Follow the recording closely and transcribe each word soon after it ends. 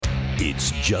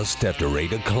It's just after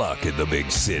 8 o'clock in the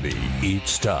big city.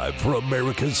 It's time for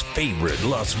America's favorite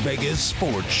Las Vegas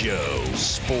sports show,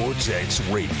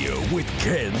 SportsXradio with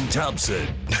Ken Thomson.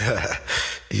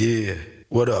 Yeah,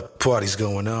 what up? Party's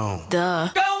going on. Duh.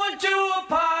 Going to a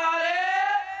party!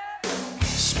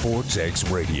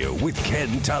 SportsXradio with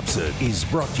Ken Thomson is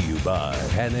brought to you by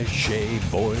Hannah, Shea,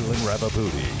 Boyle, and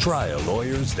Ravaputi. Trial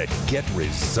lawyers that get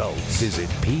results. Visit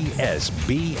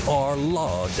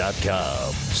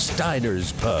PSBRlaw.com.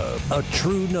 Steiner's Pub, a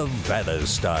true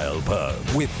Nevada-style pub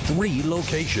with 3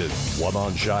 locations. One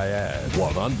on Cheyenne,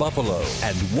 one on Buffalo,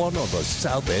 and one on the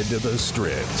south end of the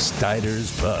Strip.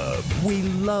 Steiner's Pub. We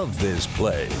love this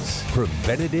place.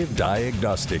 Preventative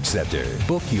Diagnostic Center.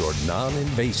 Book your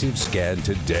non-invasive scan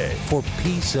today for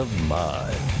peace of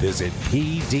mind. Visit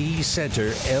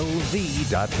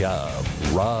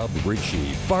pdcenterlv.com. Rob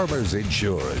Ritchie, Farmers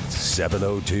Insurance,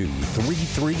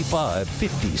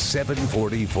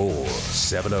 702-335-5744.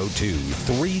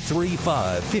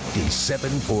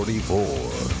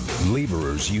 702-335-5744.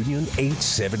 Laborers Union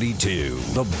 872,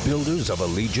 the builders of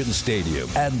Allegiant Stadium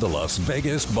and the Las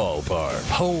Vegas Ballpark,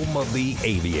 home of the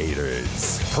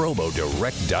Aviators.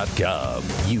 Promodirect.com.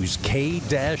 Use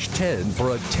K-10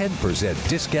 for a 10%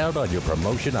 discount on your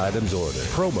promotion items order.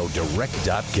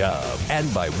 Promodirect.com.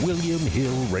 And by William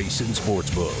Hill Racing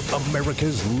Sportsbook,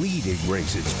 America's leading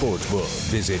racing sportsbook.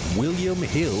 Visit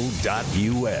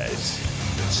williamhill.us.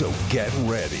 So get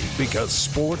ready, because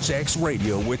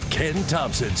SportsXradio with Ken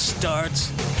Thomson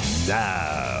starts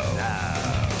now.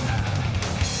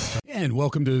 And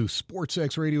welcome to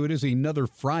SportsXradio. It is another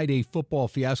Friday football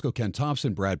fiasco. Ken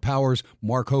Thomson, Brad Powers,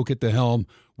 Mark Hoke at the helm.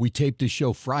 We tape this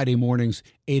show Friday mornings,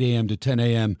 8 a.m. to 10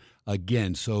 a.m.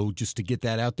 again. So just to get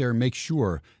that out there, make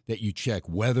sure that you check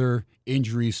weather,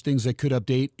 injuries, things that could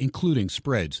update, including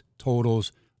spreads,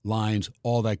 totals, lines,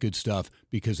 all that good stuff,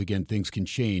 because, again, things can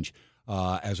change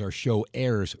as our show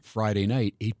airs Friday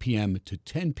night, 8 p.m. to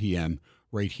 10 p.m.,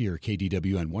 right here,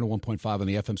 KDWN, 101.5 on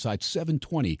the FM side,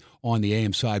 720 on the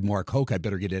AM side. Mark Hoke, I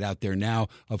better get it out there now,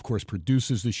 of course,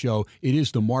 produces the show. It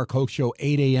is the Mark Hoke Show,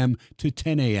 8 a.m. to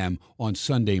 10 a.m. on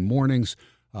Sunday mornings.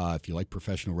 If you like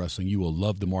professional wrestling, you will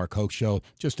love the Mark Hoke Show.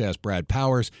 Just ask Brad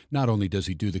Powers. Not only does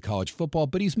he do the college football,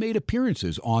 but he's made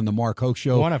appearances on the Mark Hoke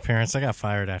Show. One appearance. I got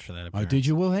fired after that appearance. Did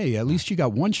you? Well, hey, at least you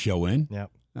got one show in.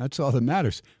 Yep. That's all that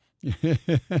matters. Hey,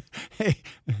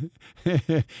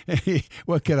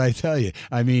 what can I tell you?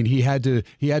 I mean, he had to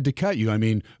cut you. I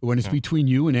mean, when it's between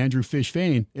you and Andrew Fish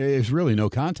Fain, it's really no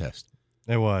contest.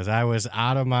 It was. I was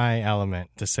out of my element,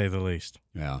 to say the least.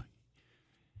 Yeah.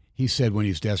 He said when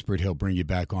he's desperate, he'll bring you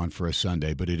back on for a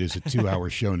Sunday, but it is a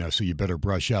 2-hour show now, so you better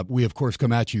brush up. We, of course,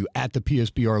 come at you at the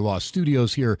PSBR Law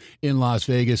Studios here in Las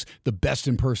Vegas, the best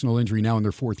in personal injury now in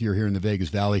their 4th year here in the Vegas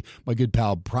Valley. My good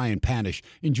pal, Brian Panish,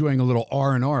 enjoying a little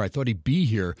R&R. I thought he'd be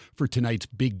here for tonight's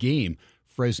big game,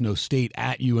 Fresno State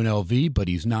at UNLV, but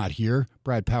he's not here.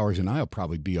 Brad Powers and I will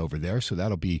probably be over there, so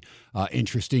that'll be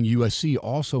interesting. USC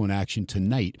also in action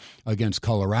tonight against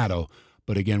Colorado.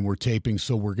 But again, we're taping,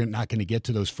 so we're not going to get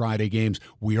to those Friday games.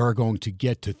 We are going to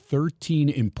get to 13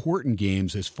 important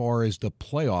games as far as the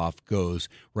playoff goes.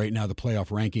 Right now, the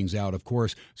playoff ranking's out, of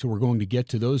course, so we're going to get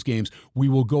to those games. We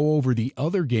will go over the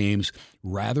other games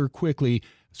rather quickly,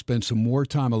 spend some more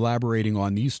time elaborating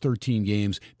on these 13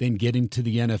 games, then get into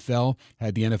the NFL.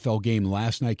 Had the NFL game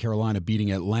last night, Carolina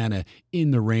beating Atlanta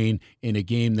in the rain in a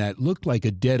game that looked like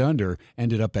a dead under,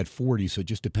 ended up at 40, so it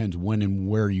just depends when and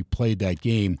where you played that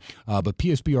game. But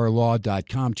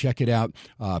PSBRlaw.com, check it out.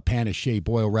 Panish, Shea,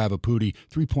 Boyle, Ravaputi,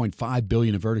 $3.5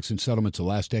 billion in verdicts and settlements the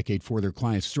last decade for their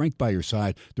clients. Strength by your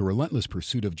side, the relentless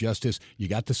pursuit of justice. You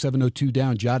got the 702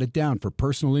 down, jot it down for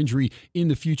personal injury in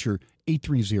the future,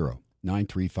 830-9353,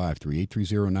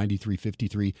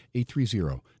 830-9353,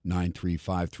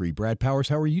 830-9353. Brad Powers,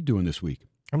 how are you doing this week?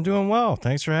 I'm doing well.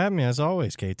 Thanks for having me, as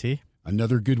always, KT.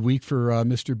 Another good week for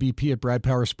Mr. BP at Brad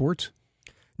Powers Sports?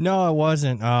 No, it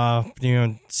wasn't.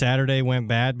 Saturday went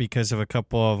bad because of a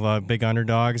couple of big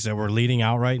underdogs that were leading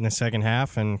outright in the second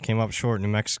half and came up short, New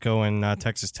Mexico and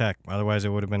Texas Tech. Otherwise, it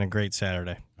would have been a great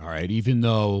Saturday. All right, even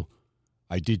though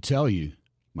I did tell you,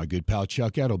 my good pal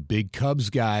Chuck Edel, big Cubs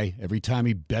guy, every time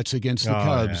he bets against the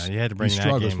Cubs, you had to bring he that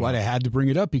struggles. game Why up. I had to bring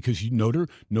it up, because Notre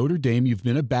Dame, you've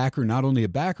been a backer, not only a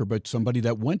backer, but somebody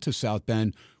that went to South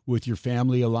Bend with your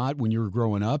family a lot when you were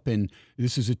growing up. And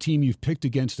this is a team you've picked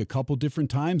against a couple different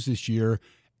times this year,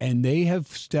 and they have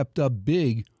stepped up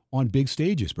big on big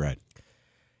stages, Brad.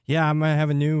 Yeah, I'm going to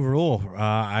have a new rule.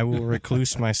 I will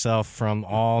recluse myself from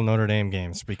all Notre Dame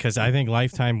games because I think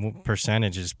lifetime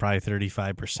percentage is probably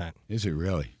 35%. Is it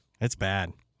really? It's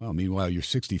bad. Well, meanwhile, you're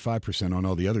 65% on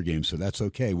all the other games, so that's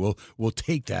okay. We'll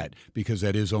take that because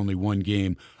that is only one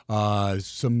game.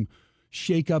 Some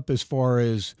shake-up as far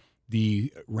as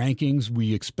the rankings.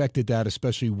 We expected that,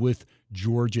 especially with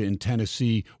Georgia and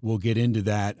Tennessee. We'll get into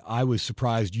that. I was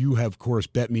surprised. You have, of course,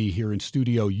 bet me here in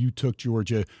studio. You took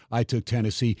Georgia. I took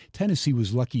Tennessee. Tennessee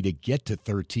was lucky to get to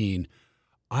 13.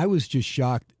 I was just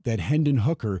shocked that Hendon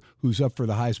Hooker, who's up for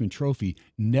the Heisman Trophy,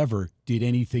 never did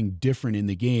anything different in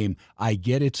the game. I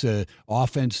get it's an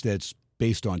offense that's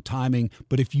based on timing,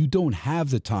 but if you don't have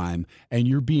the time and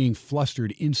you're being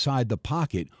flustered inside the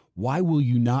pocket, why will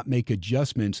you not make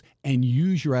adjustments and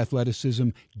use your athleticism,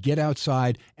 get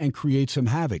outside, and create some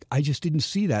havoc? I just didn't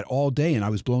see that all day, and I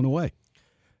was blown away.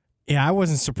 Yeah, I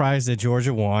wasn't surprised that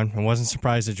Georgia won. I wasn't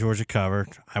surprised that Georgia covered.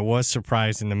 I was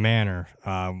surprised in the manner,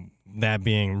 that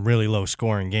being really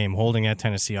low-scoring game, holding that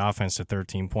Tennessee offense to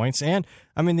 13 points. And,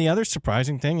 I mean, the other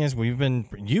surprising thing is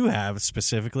you have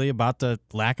specifically about the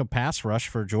lack of pass rush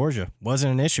for Georgia.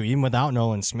 Wasn't an issue. Even without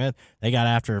Nolan Smith, they got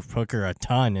after Hooker a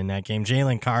ton in that game.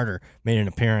 Jalen Carter made an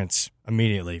appearance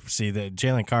immediately. See,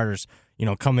 Jalen Carter's,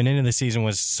 coming into the season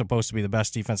was supposed to be the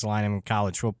best defensive lineman in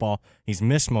college football. He's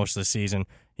missed most of the season.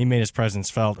 He made his presence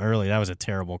felt early. That was a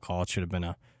terrible call. It should have been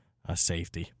a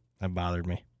safety. That bothered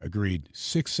me. Agreed.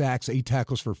 6 sacks, 8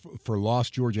 tackles for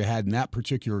loss Georgia had in that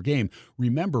particular game.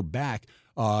 Remember back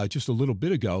just a little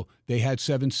bit ago, they had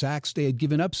 7 sacks. They had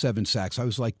given up 7 sacks. I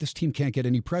was like, this team can't get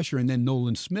any pressure. And then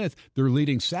Nolan Smith, their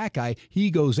leading sack guy,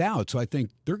 he goes out. So I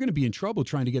think they're going to be in trouble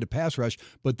trying to get a pass rush,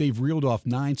 but they've reeled off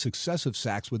 9 successive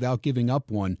sacks without giving up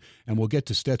one. And we'll get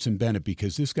to Stetson Bennett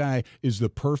because this guy is the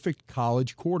perfect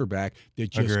college quarterback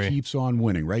that just keeps on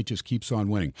winning, right? Just keeps on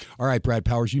winning. All right, Brad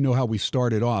Powers, you know how we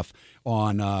started off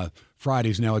on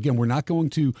Fridays. Now, again,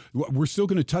 we're still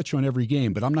going to touch on every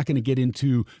game, but I'm not going to get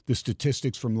into the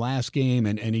statistics from last game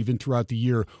and even throughout the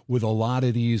year with a lot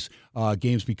of these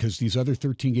games because these other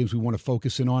 13 games we want to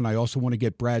focus in on. I also want to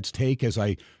get Brad's take as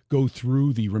I go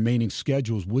through the remaining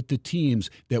schedules with the teams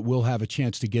that will have a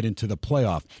chance to get into the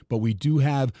playoff. But we do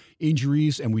have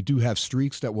injuries and we do have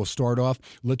streaks that will start off.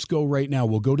 Let's go right now.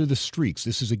 We'll go to the streaks.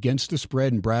 This is against the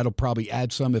spread, and Brad will probably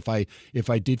add some if I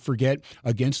did forget.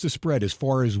 Against the spread, as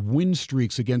far as win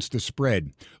streaks against the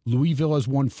spread, Louisville has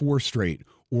won 4 straight,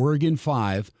 Oregon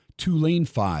 5, Tulane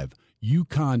 5,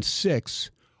 UConn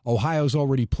 6, Ohio's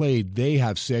already played, they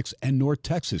have 6, and North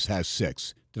Texas has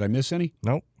 6. Did I miss any?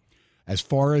 Nope. As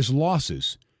far as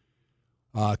losses,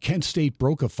 Kent State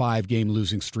broke a 5-game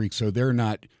losing streak, so they're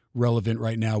not relevant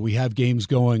right now. We have games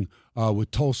going with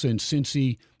Tulsa and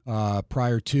Cincy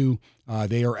prior to.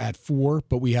 They are at 4,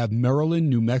 but we have Maryland,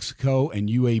 New Mexico, and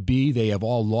UAB. They have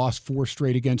all lost 4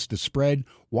 straight against the spread.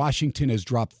 Washington has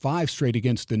dropped 5 straight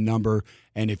against the number.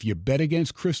 And if you bet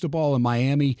against Cristobal and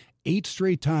Miami, 8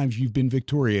 straight times you've been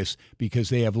victorious because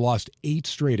they have lost 8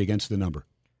 straight against the number.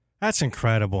 That's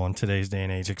incredible in today's day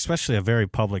and age, especially a very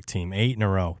public team, 8 in a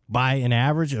row, by an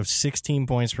average of 16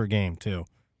 points per game, too.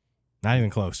 Not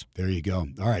even close. There you go.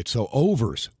 All right, so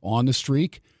overs on the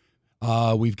streak.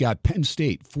 We've got Penn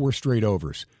State, 4 straight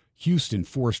overs. Houston,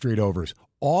 4 straight overs.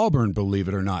 Auburn, believe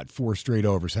it or not, 4 straight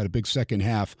overs. Had a big second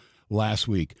half last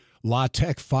week. La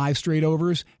Tech, 5 straight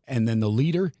overs. And then the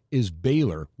leader is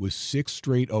Baylor with 6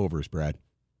 straight overs, Brad.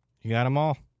 You got them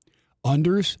all.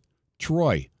 Unders,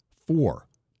 Troy, 4.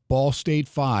 Ball State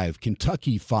 5,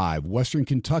 Kentucky 5, Western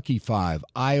Kentucky 5,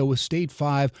 Iowa State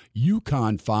 5,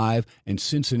 UConn 5, and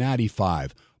Cincinnati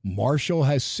 5. Marshall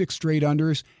has 6 straight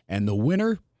unders, and the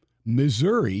winner,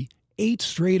 Missouri, 8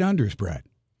 straight unders, Brad.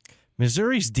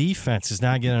 Missouri's defense is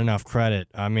not getting enough credit.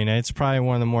 I mean, it's probably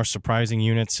one of the more surprising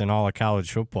units in all of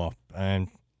college football. And,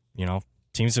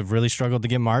 teams have really struggled to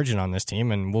get margin on this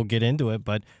team, and we'll get into it.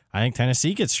 But I think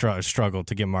Tennessee struggled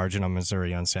to get margin on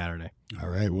Missouri on Saturday. All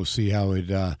right, we'll see how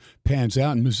it pans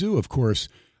out. And Mizzou, of course,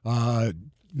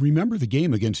 remember the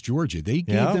game against Georgia. They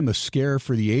gave them a scare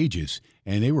for the ages,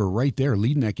 and they were right there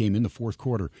leading that game in the fourth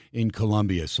quarter in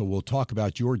Columbia. So we'll talk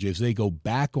about Georgia as they go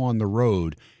back on the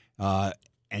road.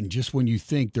 And just when you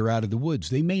think they're out of the woods,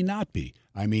 they may not be.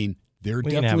 I mean, they're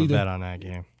we definitely can have a bet on that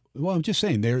game. Well, I'm just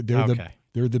saying they're okay.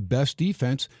 They're the best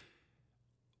defense.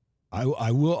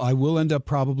 I will end up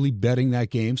probably betting that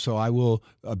game, so I will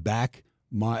back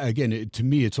to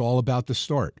me, it's all about the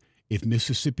start. If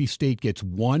Mississippi State gets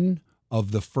one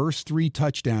of the first 3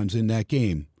 touchdowns in that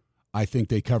game, I think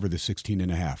they cover the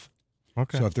 16.5.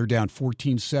 Okay. So if they're down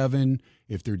 14-7,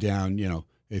 if they're down,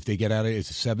 if they get out of it's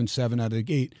a 7-7 out of the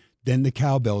gate, then the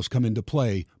cowbells come into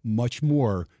play much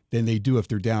more than they do if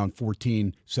they're down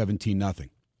 14-17-0.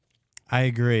 I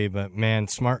agree, but, man,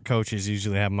 smart coaches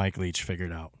usually have Mike Leach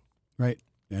figured out. Right.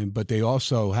 But they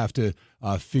also have to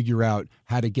figure out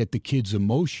how to get the kids'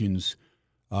 emotions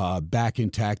back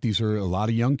intact. These are a lot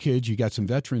of young kids. You got some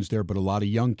veterans there, but a lot of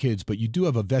young kids. But you do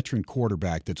have a veteran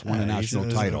quarterback that's won a national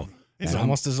title. He's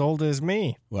almost as old as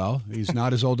me. Well, he's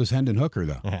not as old as Hendon Hooker,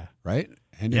 though, right?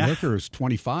 Hendon Hooker is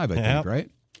 25, I think,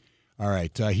 right? All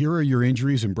right, here are your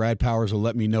injuries, and Brad Powers will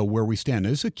let me know where we stand.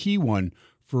 This is a key one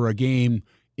for a game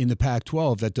in the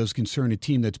Pac-12 that does concern a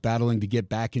team that's battling to get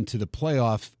back into the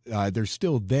playoff. They're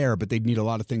still there, but they need a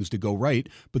lot of things to go right.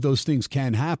 But those things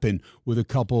can happen with a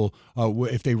couple.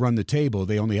 If they run the table,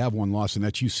 they only have one loss, and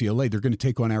that's UCLA. They're going to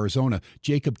take on Arizona.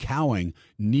 Jacob Cowing,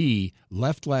 knee,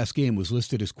 left last game, was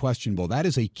listed as questionable. That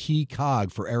is a key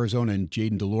cog for Arizona and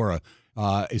Jaden DeLaura.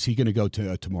 Is he going to go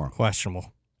tomorrow?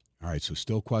 Questionable. All right, so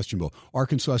still questionable.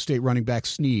 Arkansas State running back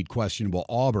Snead, questionable.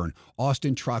 Auburn,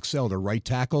 Austin Troxell, the right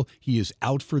tackle, he is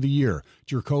out for the year.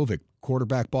 Jurkovic,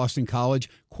 quarterback Boston College,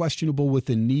 questionable with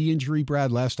a knee injury,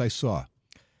 Brad, last I saw.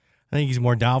 I think he's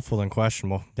more doubtful than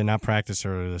questionable. Did not practice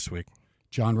earlier this week.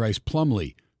 John Rice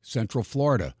Plumlee, Central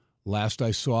Florida, last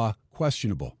I saw,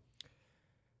 questionable.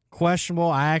 Questionable.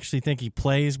 I actually think he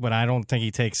plays, but I don't think he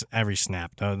takes every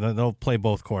snap. They'll play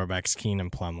both quarterbacks, Keene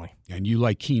and Plumlee. And you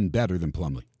like Keene better than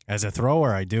Plumlee? As a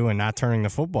thrower, I do, and not turning the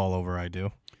football over, I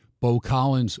do. Bo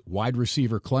Collins, wide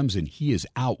receiver Clemson, he is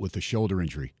out with a shoulder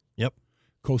injury. Yep.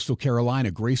 Coastal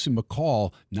Carolina, Grayson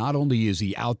McCall, not only is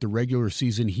he out the regular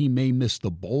season, he may miss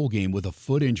the bowl game with a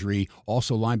foot injury.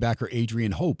 Also, linebacker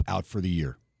Adrian Hope out for the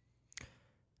year.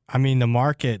 I mean, the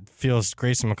market feels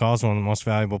Grayson McCall is one of the most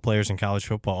valuable players in college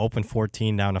football. Open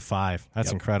 14 down to 5.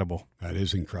 That's incredible. That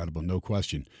is incredible, no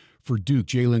question. For Duke,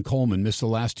 Jalen Coleman missed the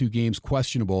last 2 games,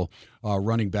 questionable.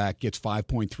 Running back, gets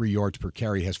 5.3 yards per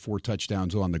carry, has 4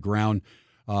 touchdowns on the ground.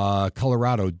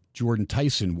 Colorado, Jordan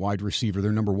Tyson, wide receiver,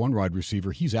 their number 1 wide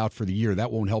receiver, he's out for the year.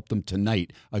 That won't help them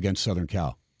tonight against Southern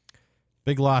Cal.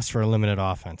 Big loss for a limited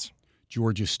offense.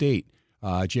 Georgia State,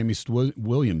 James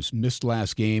Williams missed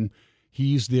last game.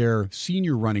 He's their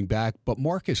senior running back, but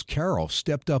Marcus Carroll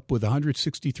stepped up with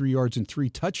 163 yards and 3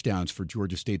 touchdowns for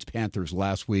Georgia State's Panthers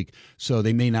last week, so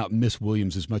they may not miss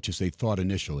Williams as much as they thought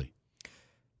initially.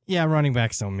 Yeah, running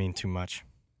backs don't mean too much.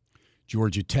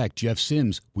 Georgia Tech, Jeff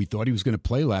Sims, we thought he was going to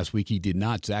play last week. He did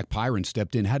not. Zach Pyron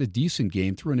stepped in, had a decent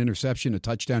game, threw an interception, a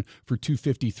touchdown for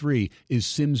 253. Is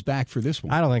Sims back for this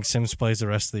one? I don't think Sims plays the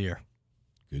rest of the year.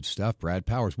 Good stuff, Brad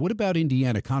Powers. What about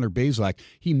Indiana? Connor Bazelak,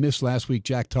 he missed last week.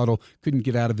 Jack Tuttle couldn't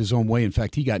get out of his own way. In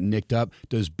fact, he got nicked up.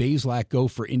 Does Bazelak go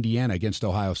for Indiana against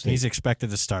Ohio State? He's expected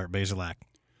to start, Bazelak.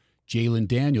 Jalen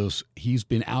Daniels, he's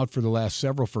been out for the last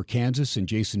several for Kansas, and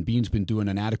Jason Bean's been doing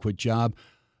an adequate job.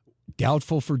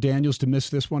 Doubtful for Daniels to miss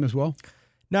this one as well?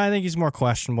 No, I think he's more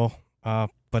questionable. But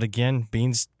again,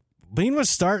 Bean was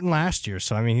starting last year,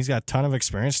 so I mean he's got a ton of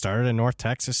experience. Started in North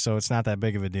Texas, so it's not that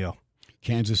big of a deal.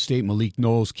 Kansas State, Malik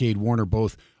Knowles, Cade Warner,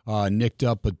 both nicked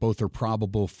up, but both are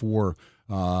probable for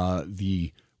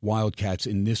the Wildcats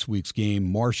in this week's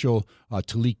game. Marshall,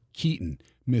 Talik Keaton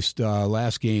missed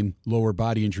last game, lower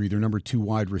body injury, their number 2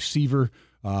 wide receiver.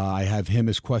 I have him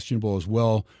as questionable as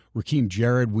well. Rakeem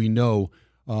Jarrett, we know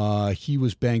he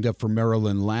was banged up for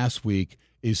Maryland last week.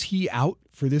 Is he out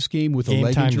for this game with a leg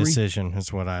injury? Game time decision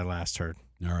is what I last heard.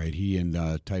 All right, he and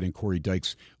tight end Corey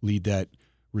Dykes lead that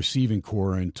receiving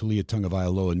core, and Talia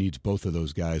Tungavailoa needs both of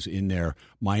those guys in there.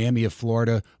 Miami of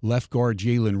Florida, left guard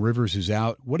Jalen Rivers is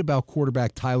out. What about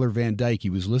quarterback Tyler Van Dyke? He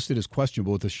was listed as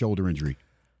questionable with a shoulder injury.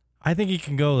 I think he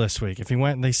can go this week. If he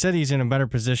went, they said he's in a better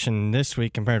position this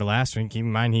week compared to last week. Keep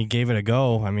in mind, he gave it a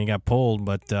go. I mean, he got pulled,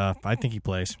 but I think he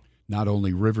plays. Not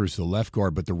only Rivers, the left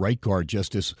guard, but the right guard,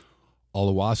 Justice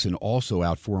Oluwaseun, also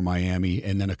out for Miami.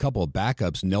 And then a couple of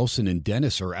backups, Nelson and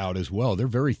Dennis, are out as well. They're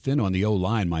very thin on the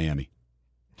O-line, Miami.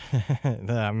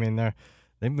 I mean,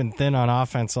 they've been thin on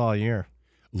offense all year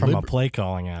from a play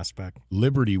calling aspect.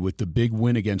 Liberty with the big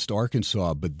win against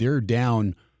Arkansas, but they're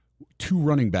down 2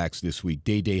 running backs this week.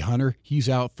 Day Hunter, he's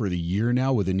out for the year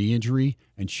now with a knee injury,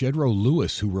 and Shedro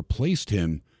Lewis, who replaced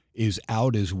him, is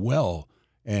out as well.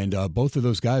 And both of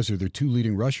those guys are their 2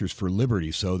 leading rushers for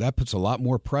Liberty, so that puts a lot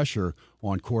more pressure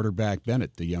on quarterback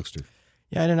Bennett, the youngster.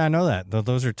 Yeah, I did not know that.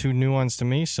 Those are 2 new ones to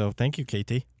me, so thank you,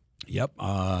 KT. Yep.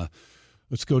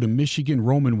 Let's go to Michigan.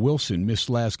 Roman Wilson missed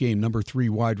last game, number 3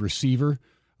 wide receiver,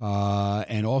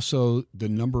 and also the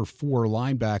number 4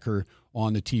 linebacker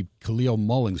on the team, Khalil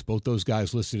Mullings. Both those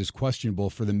guys listed as questionable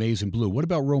for the Maize and Blue. What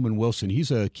about Roman Wilson? He's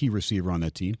a key receiver on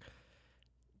that team.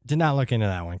 Did not look into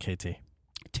that one, KT.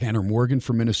 Tanner Morgan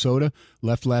from Minnesota,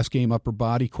 left last game, upper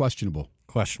body, questionable.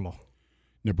 Questionable.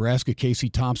 Nebraska, Casey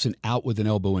Thompson out with an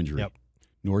elbow injury. Yep.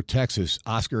 North Texas,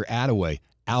 Oscar Attaway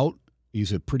out.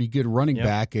 He's a pretty good running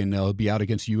back, and he'll be out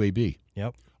against UAB.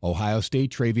 Yep. Ohio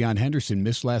State, Travion Henderson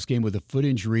missed last game with a foot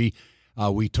injury.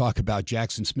 We talk about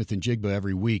Jackson Smith and Jigba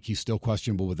every week. He's still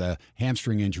questionable with a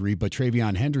hamstring injury, but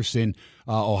Travion Henderson,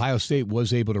 Ohio State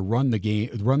was able to run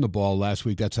the ball last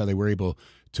week. That's how they were able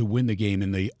to win the game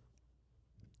in the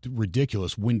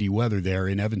ridiculous windy weather there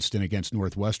in Evanston against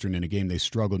Northwestern in a game they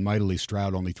struggled mightily.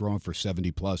 Stroud only throwing for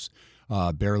 70-plus,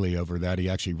 barely over that. He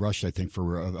actually rushed, I think,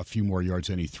 for a few more yards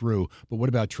than he threw. But what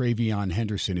about Travion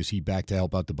Henderson? Is he back to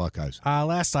help out the Buckeyes?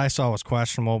 Last I saw was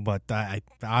questionable, but I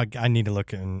need to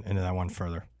look into that one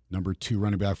further. Number 2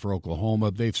 running back for Oklahoma.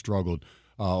 They've struggled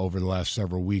over the last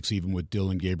several weeks, even with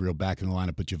Dylan Gabriel back in the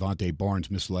lineup. But Javante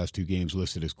Barnes missed the last 2 games,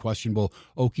 listed as questionable.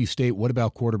 Okie State, what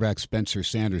about quarterback Spencer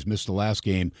Sanders? Missed the last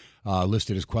game,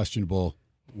 listed as questionable.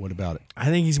 What about it? I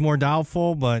think he's more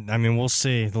doubtful, but, we'll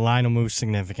see. The line will move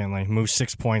significantly. Moved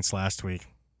 6 points last week.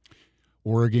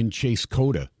 Oregon, Chase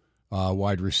Cota,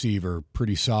 wide receiver,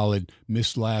 pretty solid.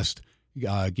 Missed last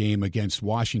game against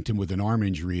Washington with an arm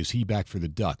injury. Is he back for the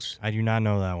Ducks? I do not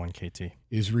know that one, KT.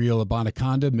 Israel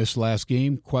Abanaconda missed last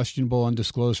game. Questionable,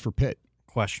 undisclosed for Pitt.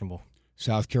 Questionable.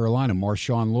 South Carolina,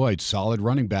 Marshawn Lloyd, solid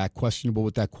running back. Questionable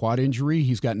with that quad injury.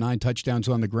 He's got 9 touchdowns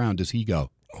on the ground. Does he go?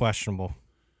 Questionable.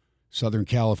 Southern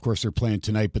Cal, of course, they're playing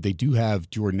tonight, but they do have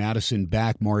Jordan Addison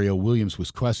back. Mario Williams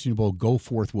was questionable.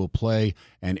 Goforth will play,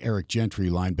 and Eric Gentry,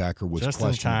 linebacker, was just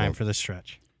questionable. Just in time for the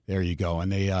stretch. There you go.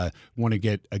 And they want to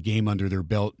get a game under their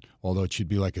belt, although it should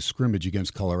be like a scrimmage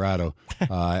against Colorado.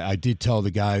 I did tell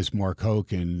the guys, Mark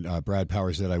Hoke and Brad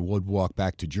Powers, that I would walk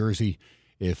back to Jersey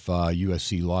if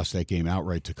USC lost that game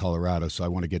outright to Colorado. So I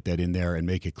want to get that in there and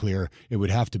make it clear. It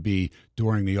would have to be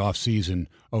during the offseason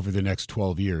over the next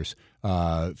 12 years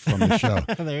from the show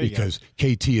because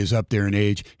KT is up there in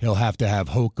age. He'll have to have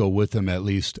Hoke go with him at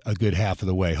least a good half of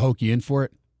the way. Hoke, you in for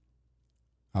it?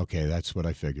 Okay, that's what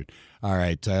I figured. All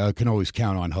right, I can always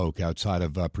count on Hoke outside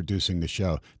of producing the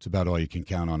show. It's about all you can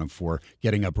count on him for.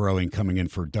 Getting up early and coming in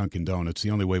for Dunkin' Donuts, the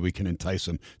only way we can entice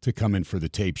him to come in for the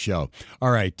tape show.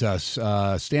 All right,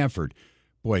 Stanford.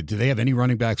 Boy, do they have any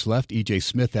running backs left? E.J.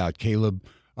 Smith out. Caleb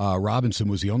Robinson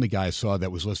was the only guy I saw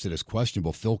that was listed as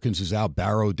questionable. Filkins is out.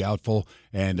 Barrow doubtful.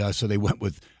 And so they went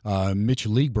with Mitch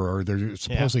Leigber. They're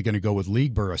supposedly going to go with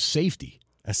Leigber, a safety.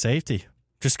 A safety.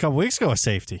 Just a couple weeks ago, a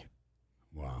safety.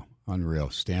 Wow, unreal.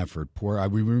 Stanford, poor.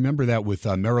 We remember that with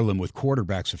Maryland with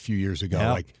quarterbacks a few years ago.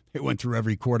 Yep. Like they went through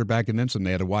every quarterback and then some.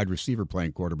 They had a wide receiver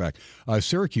playing quarterback.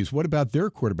 Syracuse, what about their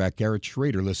quarterback, Garrett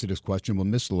Schrader, listed as questionable,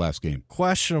 missed the last game?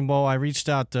 Questionable. I reached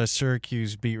out to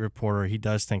Syracuse beat reporter. He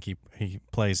does think he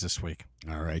plays this week.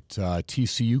 All right.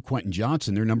 TCU, Quentin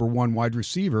Johnson, their number 1 wide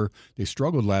receiver. They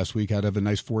struggled last week out of a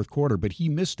nice fourth quarter, but he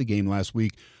missed the game last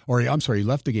week. He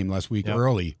left the game last week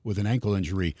early with an ankle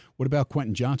injury. What about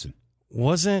Quentin Johnson?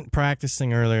 Wasn't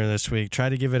practicing earlier this week.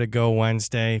 Tried to give it a go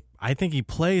Wednesday. I think he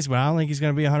plays, but I don't think he's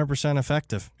going to be 100%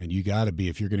 effective. And you got to be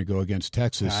if you're going to go against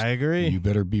Texas. I agree. You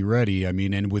better be ready.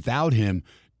 And without him,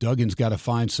 Duggan's got to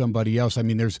find somebody else.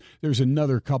 There's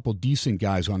another couple decent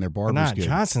guys on their Barbers game.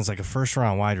 Johnson's like a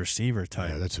first-round wide receiver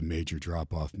type. Yeah, that's a major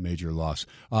drop-off, major loss.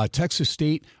 Texas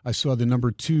State, I saw the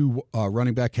number 2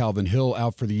 running back, Calvin Hill,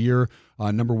 out for the year.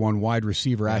 Number 1 wide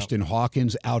receiver, Ashton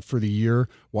Hawkins, out for the year.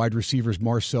 Wide receivers,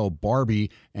 Marcel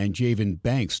Barbie and Javen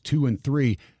Banks, 2 and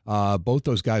 3. Both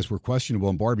those guys were questionable,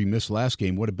 and Barbie missed last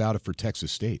game. What about it for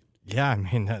Texas State? Yeah,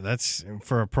 that's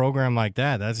for a program like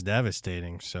that, that's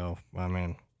devastating. So,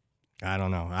 I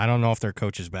don't know. I don't know if their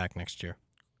coach is back next year.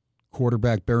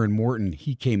 Quarterback Baron Morton,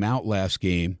 he came out last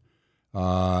game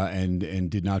and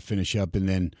did not finish up. And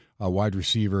then wide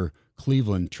receiver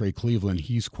Trey Cleveland,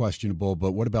 he's questionable.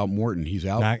 But what about Morton? He's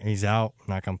out? He's out.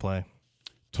 Not going to play.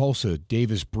 Tulsa,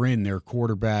 Davis Brin, their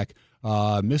quarterback,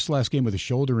 missed last game with a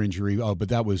shoulder injury. Oh, but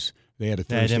they had a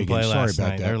Thursday game. Sorry about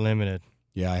that. They're limited.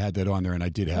 Yeah, I had that on there, and I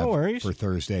did have for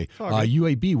Thursday. Okay.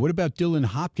 UAB, what about Dylan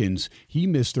Hopkins? He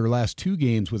missed their last 2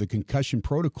 games with a concussion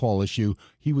protocol issue.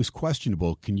 He was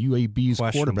questionable. Can UAB's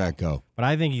quarterback go? But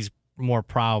I think he's more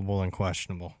probable than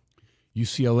questionable.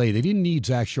 UCLA, they didn't need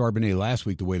Zach Charbonnet last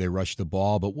week the way they rushed the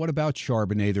ball, but what about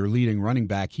Charbonnet, their leading running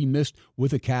back? He missed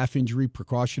with a calf injury,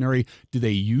 precautionary. Do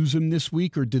they use him this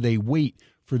week, or do they wait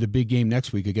for the big game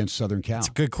next week against Southern Cal? It's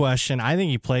a good question. I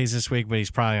think he plays this week, but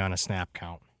he's probably on a snap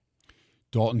count.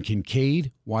 Dalton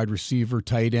Kincaid, wide receiver,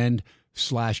 tight end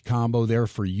 / combo there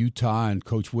for Utah and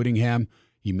Coach Whittingham.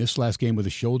 He missed last game with a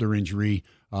shoulder injury.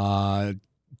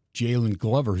 Jalen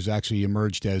Glover, who's actually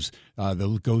emerged as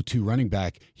the go-to running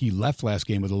back, he left last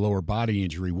game with a lower body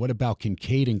injury. What about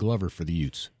Kincaid and Glover for the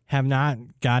Utes? Have not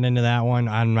gotten into that one.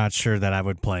 I'm not sure that I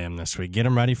would play him this week. Get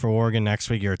him ready for Oregon next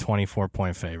week. You're a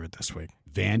 24-point favorite this week.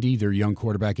 Vandy, their young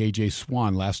quarterback, A.J.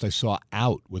 Swan, last I saw,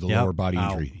 out with a lower body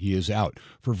injury. He is out.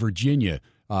 For Virginia,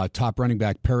 Top running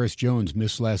back Paris Jones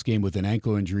missed last game with an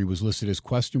ankle injury, was listed as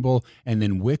questionable. And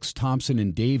then Wicks, Thompson,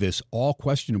 and Davis, all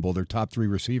questionable. They're top 3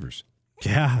 receivers.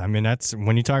 Yeah, I mean, that's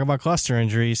when you talk about cluster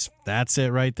injuries, that's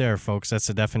it right there, folks. That's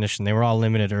the definition. They were all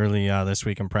limited early this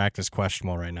week in practice,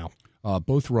 questionable right now.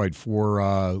 Bothroyd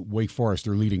for Wake Forest,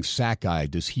 their leading sack guy.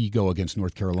 Does he go against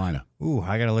North Carolina? Ooh,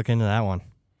 I got to look into that one.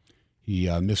 He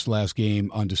missed last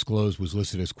game, undisclosed, was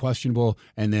listed as questionable.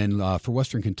 And then for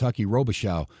Western Kentucky,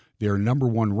 Robichaux, their number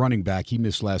 1 running back, he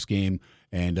missed last game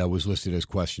and was listed as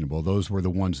questionable. Those were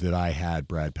the ones that I had,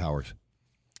 Brad Powers.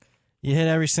 You hit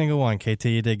every single one, KT.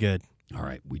 You did good. All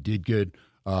right, we did good.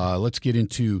 Let's get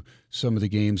into some of the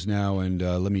games now, and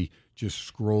let me just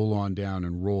scroll on down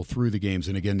and roll through the games.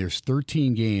 And again, there's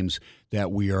 13 games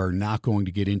that we are not going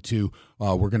to get into.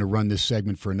 We're going to run this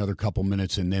segment for another couple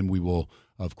minutes, and then we will,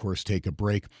 of course, take a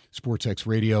break. Sportsx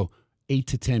Radio, 8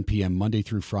 to 10 p.m., Monday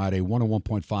through Friday,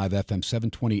 101.5 FM,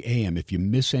 720 a.m. If you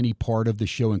miss any part of the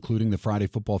show, including the Friday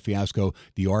Football Fiasco,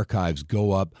 the archives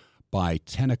go up by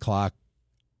 10 o'clock.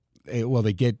 Well,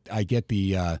 I get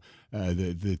the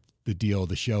deal,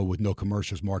 the show with no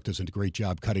commercials. Mark does a great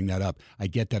job cutting that up. I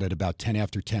get that at about 10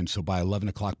 after 10, so by 11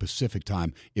 o'clock Pacific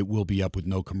time, it will be up with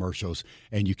no commercials,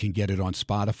 and you can get it on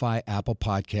Spotify, Apple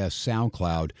Podcasts,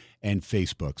 SoundCloud, and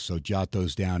Facebook. So jot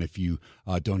those down if you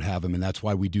don't have them, and that's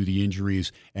why we do the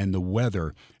injuries and the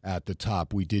weather at the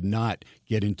top. We did not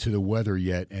get into the weather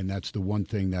yet, and that's the one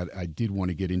thing that I did want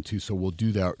to get into, so we'll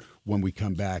do that when we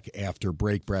come back after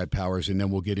break, Brad Powers, and then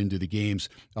we'll get into the games.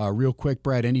 Real quick,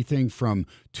 Brad, anything from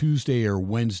Tuesday or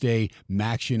Wednesday,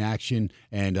 action,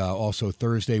 and also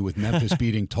Thursday with Memphis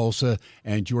beating Tulsa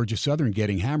and Georgia Southern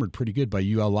getting hammered pretty good by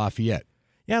UL Lafayette.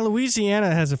 Yeah,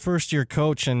 Louisiana has a first-year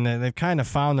coach, and they've kind of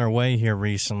found their way here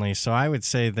recently. So I would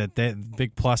say that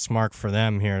big plus mark for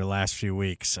them here the last few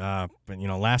weeks. But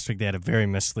last week they had a very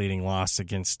misleading loss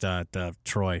against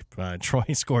Troy.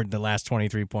 Troy scored the last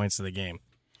 23 points of the game.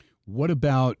 What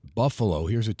about Buffalo?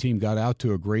 Here's a team got out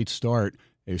to a great start.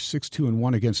 They're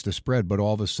 6-2-1 against the spread, but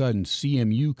all of a sudden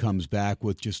CMU comes back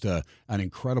with just an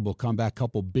incredible comeback,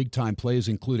 couple big-time plays,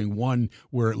 including one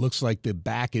where it looks like the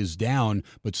back is down,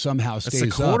 but somehow stays up.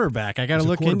 It's a quarterback. I got to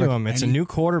look into him. It's a new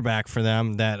quarterback for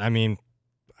them that,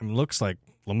 looks like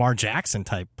Lamar Jackson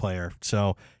type player.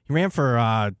 So he ran for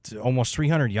almost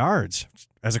 300 yards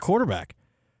as a quarterback.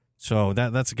 So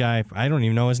that's a guy, I don't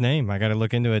even know his name. I got to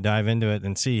look into it, dive into it,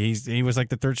 and see. He was like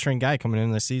the third-string guy coming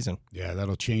into the season. Yeah,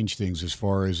 that'll change things as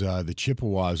far as the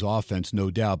Chippewas offense,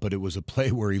 no doubt. But it was a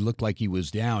play where he looked like he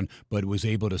was down, but was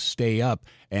able to stay up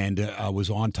and was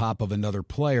on top of another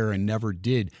player and never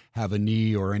did have a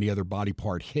knee or any other body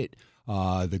part hit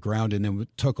the ground, and then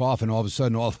took off, and all of a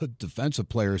sudden all the defensive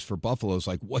players for Buffalo's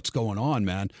like, what's going on,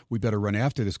 man? We better run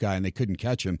after this guy, and they couldn't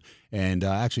catch him, and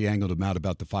actually angled him out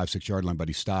about the 5-6 yard line, but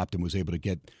he stopped and was able to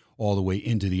get all the way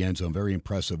into the end zone. Very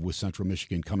impressive with Central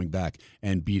Michigan coming back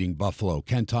and beating Buffalo.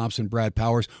 Ken Thomson, Brad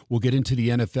Powers. We'll get into the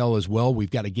NFL as well.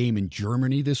 We've got a game in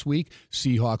Germany this week,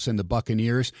 Seahawks and the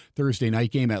Buccaneers. Thursday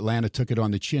night game, Atlanta took it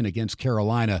on the chin against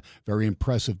Carolina. Very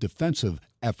impressive defensive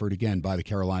effort again by the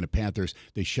Carolina Panthers.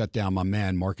 They shut down my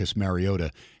man Marcus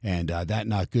Mariota, and that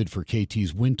not good for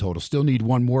KT's win total. Still need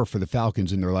one more for the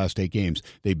Falcons in their last 8 games.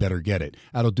 They better get it.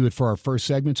 That'll do it for our first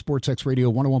segment. Sportsx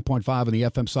Radio 101.5 on the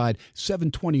FM side,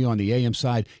 720 on the AM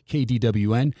side.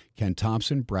 KDWN, Ken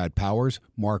Thomson, Brad Powers,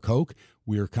 Mark Hoke.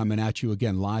 We are coming at you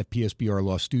again live, PSBR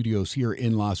Law Studios here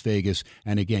in Las Vegas.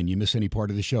 And again, you miss any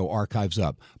part of the show, archives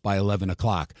up by 11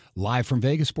 o'clock. Live from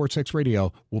Vegas, Sportsx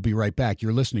Radio. We'll be right back.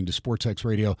 You're listening to Sportsx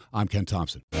Radio. I'm Ken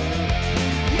Thomson. You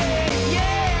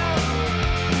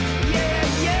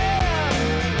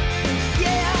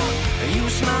were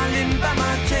smiling by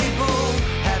my table,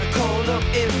 had a call up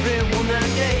every woman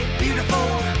day. Beautiful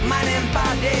mind and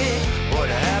body, what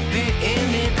a happy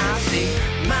ending I see.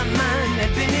 My mind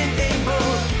had been enabled,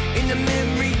 in the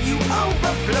memory you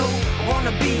overflow. I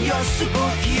wanna be your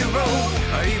superhero,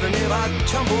 or even if I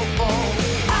tumble fall,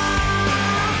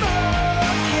 I'm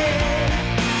okay.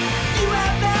 You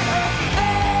have that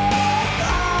effect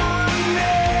on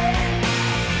me,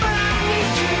 but I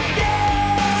need you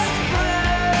desperately.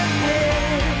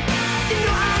 You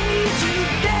know I need you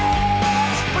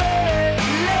desperately.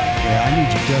 Yeah, I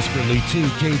need you desperately too.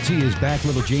 KT is back.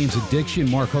 Little James Addiction.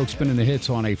 Mark Hoke spinning the hits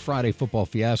on a Friday Football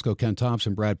Fiasco. Ken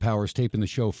Thomson, Brad Powers taping the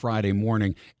show Friday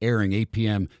morning, airing 8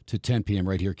 p.m. to 10 p.m.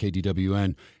 right here,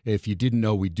 KDWN. If you didn't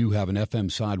know, we do have an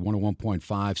FM side, 101.5,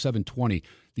 720,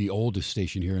 the oldest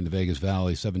station here in the Vegas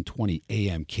Valley, 720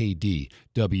 AM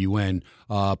KDWN.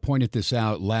 Pointed this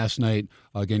out last night.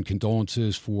 Again,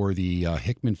 condolences for the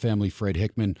Hickman family, Fred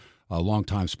Hickman, a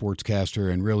longtime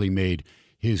sportscaster, and really made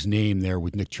his name there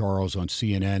with Nick Charles on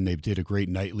CNN. They did a great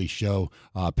nightly show.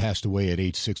 Passed away at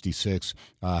age 66.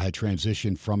 Had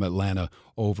transitioned from Atlanta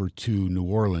over to New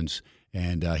Orleans,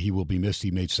 and he will be missed.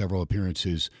 He made several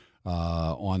appearances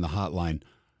on the hotline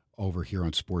over here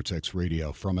on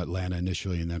SportsXradio from Atlanta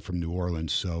initially and then from New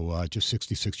Orleans. So just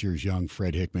 66 years young,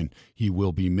 Fred Hickman. He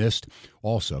will be missed.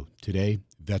 Also, today,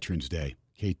 Veterans Day.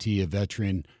 KT, a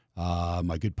veteran.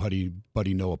 My good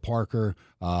buddy Noah Parker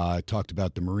talked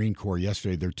about the Marine Corps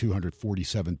yesterday, their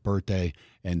 247th birthday,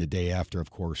 and the day after, of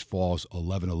course, falls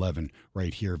 11/11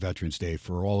 right here, Veterans Day.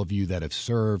 For all of you that have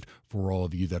served, for all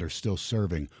of you that are still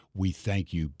serving, we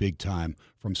thank you big time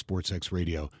from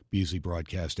SportsXradio, Beasley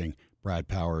Broadcasting. Brad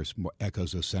Powers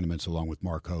echoes those sentiments along with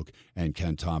Mark Hoke and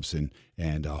Ken Thomson,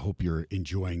 and hope you're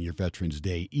enjoying your Veterans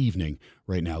Day evening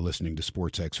right now listening to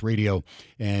SportsXradio.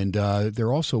 And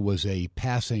there also was a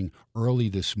passing early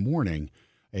this morning.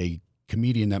 A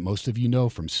comedian that most of you know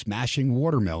from Smashing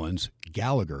Watermelons,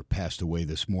 Gallagher, passed away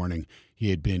this morning. He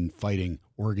had been fighting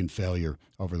organ failure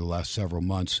over the last several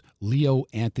months. Leo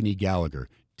Anthony Gallagher,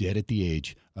 dead at the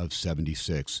age of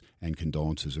 76, and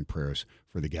condolences and prayers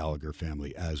for the Gallagher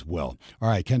family as well. All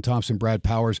right, Ken Thomson, Brad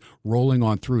Powers, rolling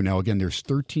on through. Now, again, there's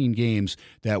 13 games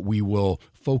that we will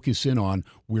focus in on.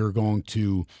 We're going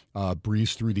to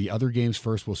breeze through the other games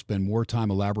first. We'll spend more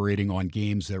time elaborating on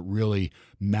games that really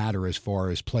matter as far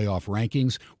as playoff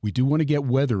rankings. We do want to get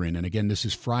weather in, and again, this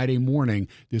is Friday morning.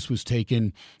 This was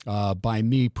taken by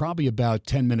me probably about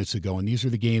 10 minutes ago, and these are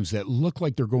the games that look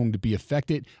like they're going to be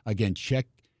affected. Again, check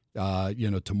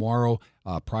tomorrow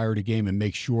prior to game and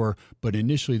make sure. But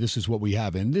initially, this is what we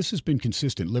have. And this has been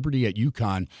consistent. Liberty at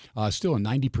UConn, still a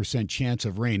 90% chance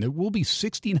of rain. It will be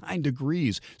 69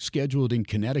 degrees scheduled in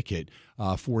Connecticut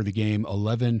for the game,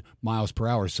 11 miles per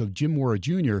hour. So Jim Mora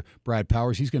Jr., Brad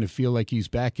Powers, he's going to feel like he's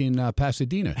back in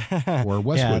Pasadena or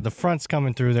Westwood. Yeah, the front's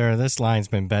coming through there. This line's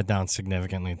been bed down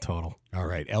significantly in total. All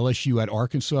right, LSU at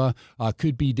Arkansas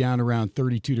could be down around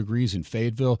 32 degrees in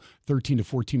Fayetteville, 13 to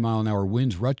 14 mile an hour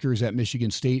winds. Rutgers at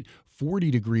Michigan State, 40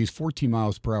 degrees, 14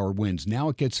 miles per hour winds. Now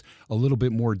it gets a little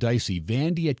bit more dicey.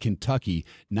 Vandy at Kentucky,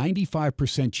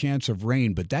 95% chance of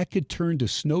rain, but that could turn to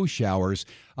snow showers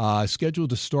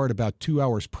scheduled to start about 2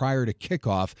 hours prior to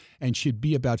kickoff and should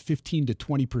be about 15 to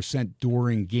 20%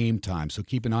 during game time. So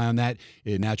keep an eye on that.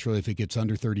 Naturally, if it gets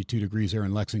under 32 degrees there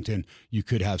in Lexington, you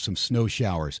could have some snow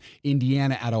showers.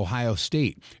 Indiana at Ohio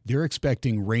State, they're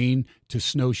expecting rain to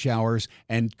snow showers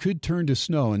and could turn to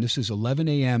snow. And this is 11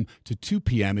 a.m. to 2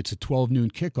 p.m. It's a 12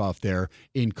 noon kickoff there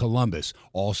in Columbus.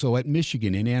 Also at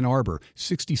Michigan in Ann Arbor,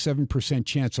 67%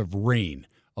 chance of rain,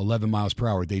 11 miles per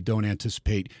hour. They don't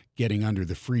anticipate getting under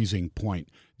the freezing point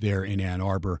there in Ann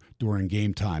Arbor during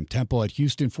game time. Temple at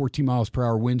Houston, 14 miles per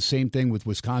hour winds. Same thing with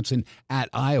Wisconsin at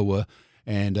Iowa.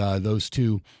 And those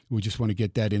two, we just want to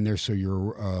get that in there so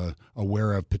you're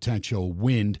aware of potential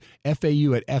wind.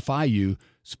 FAU at FIU,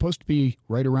 supposed to be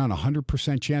right around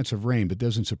 100% chance of rain, but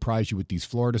doesn't surprise you with these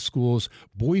Florida schools.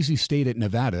 Boise State at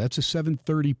Nevada, that's a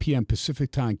 7:30 p.m.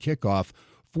 Pacific time kickoff.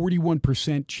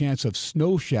 41% chance of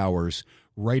snow showers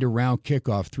right around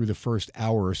kickoff through the first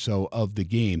hour or so of the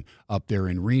game up there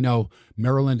in Reno.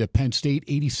 Maryland at Penn State,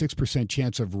 86%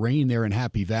 chance of rain there in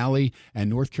Happy Valley. And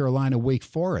North Carolina, Wake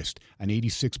Forest, an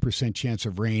 86% chance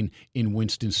of rain in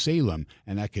Winston-Salem.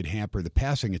 And that could hamper the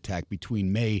passing attack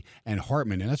between May and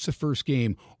Hartman. And that's the first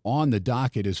game on the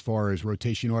docket as far as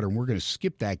rotation order. And we're going to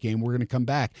skip that game. We're going to come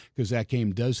back because that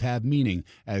game does have meaning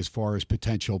as far as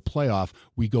potential playoff.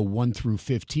 We go 1 through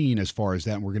 15 as far as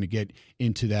that. And we're going to get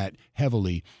into that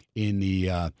heavily in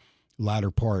the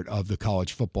latter part of the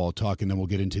college football talk, and then we'll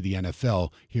get into the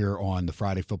NFL here on the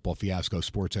Friday Football Fiasco,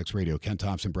 SportsXradio. Ken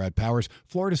Thomson, Brad Powers.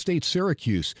 Florida State,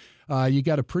 Syracuse. You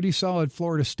got a pretty solid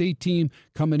Florida State team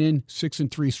coming in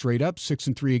 6-3 straight up,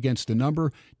 6-3 against the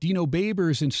number. Dino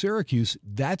Babers in Syracuse,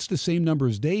 that's the same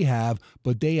numbers they have,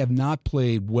 but they have not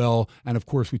played well. And, of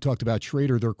course, we talked about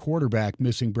Schrader, their quarterback,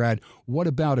 missing. Brad, what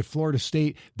about at Florida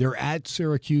State? They're at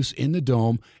Syracuse in the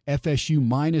Dome. FSU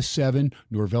 -7.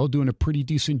 Norvell doing a pretty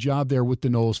decent job there with the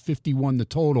Noles, 51 the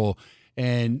total.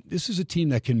 And this is a team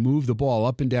that can move the ball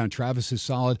up and down. Travis is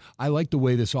solid. I like the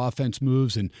way this offense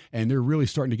moves, and they're really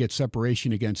starting to get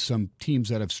separation against some teams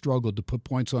that have struggled to put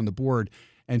points on the board.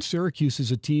 And Syracuse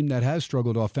is a team that has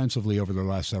struggled offensively over the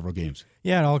last several games.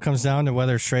 Yeah, it all comes down to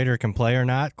whether Schrader can play or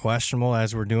not. Questionable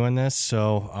as we're doing this.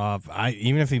 So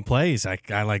even if he plays, I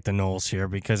like the Noles here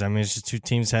because, I mean, it's just two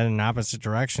teams heading in opposite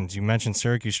directions. You mentioned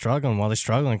Syracuse struggling. Well, they're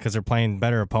struggling because they're playing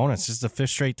better opponents. This is the 5th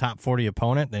straight top 40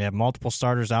 opponent. They have multiple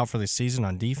starters out for the season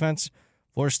on defense.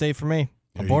 Florida State for me.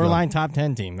 A borderline top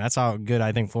 10 team. That's how good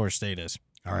I think Florida State is.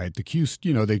 All right, the Cuse,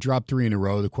 they dropped 3 in a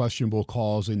row. The questionable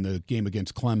calls in the game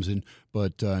against Clemson,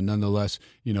 but nonetheless,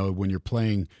 when you're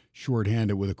playing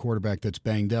shorthanded with a quarterback that's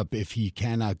banged up, if he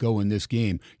cannot go in this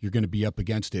game, you're going to be up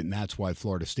against it, and that's why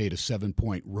Florida State, a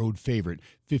 7-point road favorite,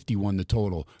 51 the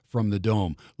total from the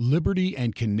Dome. Liberty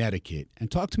and Connecticut. And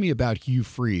talk to me about Hugh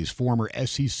Freeze, former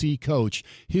SEC coach.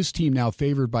 His team now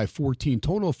favored by 14,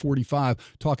 total of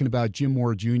 45, talking about Jim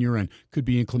Moore Jr. and could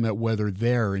be inclement weather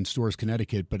there in Storrs,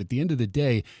 Connecticut. But at the end of the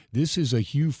day, this is a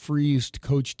Hugh Freeze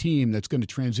coach team that's going to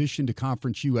transition to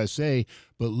Conference USA,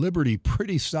 but Liberty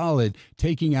pretty solid,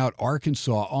 taking out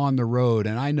Arkansas on the road.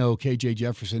 And I know KJ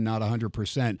Jefferson not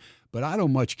 100%, but I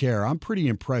don't much care. I'm pretty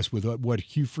impressed with what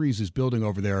Hugh Freeze is building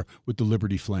over there with the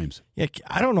Liberty Flames. Yeah,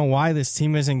 I don't know why this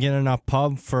team isn't getting enough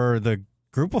pub for the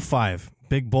Group of 5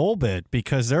 big bowl bid,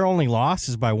 because their only loss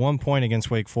is by 1 point against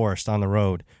Wake Forest on the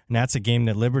road. And that's a game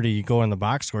that Liberty, you go in the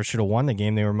box score, should have won the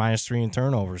game. They were -3 in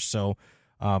turnovers. So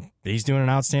he's doing an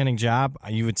outstanding job.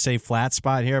 You would say flat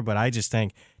spot here, but I just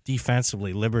think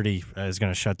defensively, Liberty is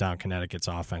going to shut down Connecticut's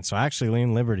offense. So I actually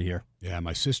lean Liberty here. Yeah,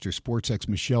 my sister, SportsX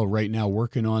Michelle, right now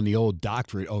working on the old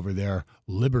doctorate over there.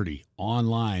 Liberty,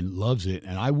 online, loves it.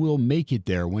 And I will make it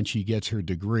there when she gets her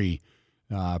degree.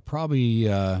 Probably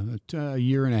a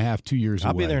year and a half, 2 years away.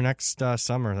 I'll be there next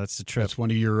summer. That's the trip. That's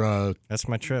one of your that's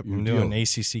my trip. I'm doing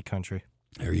ACC country.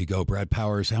 There you go, Brad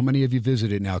Powers. How many have you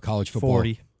visited now, college football?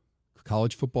 40.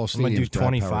 College football stadiums. I'm going to do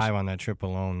 25 Powers. on that trip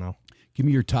alone, though. Give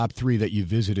me your top 3 that you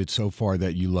visited so far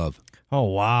that you love. Oh,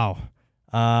 wow.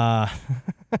 I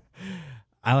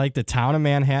like the town of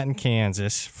Manhattan,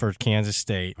 Kansas, for Kansas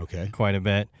State. Okay. Quite a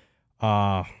bit.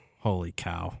 Holy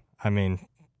cow. I mean,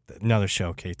 another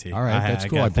show, KT. All right, that's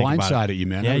cool. I blindsided you,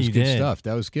 man. Yeah, that was you good did. Stuff.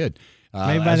 That was good.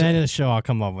 Maybe by the end of the show, I'll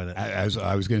come up with it. As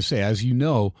I was going to say, as you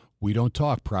know, we don't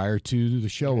talk prior to the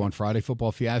show on Friday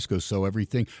Football Fiasco, so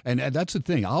everything, and that's the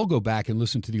thing, I'll go back and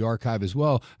listen to the archive as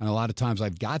well, and a lot of times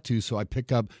I've got to, so I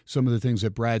pick up some of the things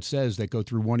that Brad says that go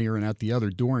through one ear and out the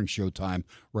other during showtime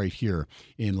right here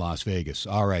in Las Vegas.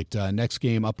 All right, next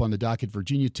game up on the docket,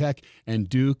 Virginia Tech and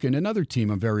Duke, and another team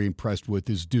I'm very impressed with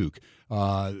is Duke.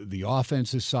 The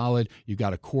offense is solid. You've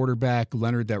got a quarterback,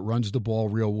 Leonard, that runs the ball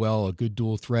real well, a good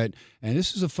dual threat, and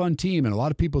this is a fun team, and a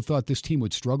lot of people thought this team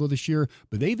would struggle this year,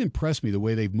 but they've impressed me the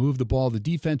way they've moved the ball. The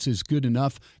defense is good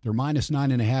enough. They're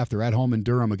 -9.5. They're at home in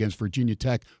Durham against Virginia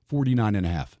Tech,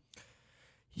 49.5.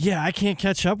 Yeah, I can't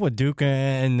catch up with Duke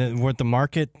and what the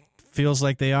market feels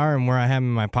like they are and where I have them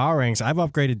in my power rankings. I've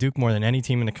upgraded Duke more than any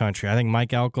team in the country. I think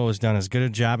Mike Elko has done as good a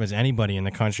job as anybody in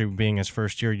the country being his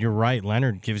first year. You're right.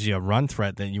 Leonard gives you a run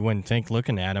threat that you wouldn't think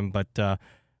looking at him. But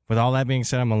with all that being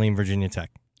said, I'm going to lean Virginia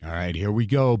Tech. All right, here we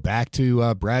go. Back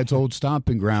to Brad's old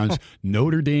stomping grounds.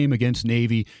 Notre Dame against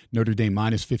Navy. Notre Dame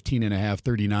 -15.5,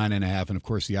 39.5. And, of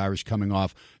course, the Irish coming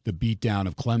off the beatdown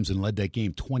of Clemson, led that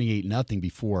game 28-0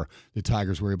 before the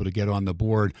Tigers were able to get on the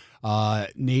board.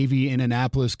 Navy in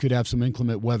Annapolis could have some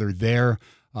inclement weather there.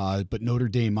 But Notre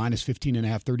Dame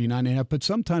 -15.5, 39.5. But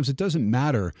sometimes it doesn't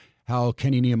matter how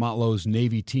Kenny Niumatolo's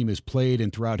Navy team has played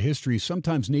and throughout history.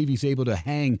 Sometimes Navy's able to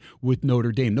hang with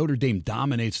Notre Dame. Notre Dame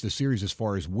dominates the series as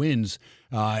far as wins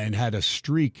and had a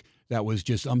streak that was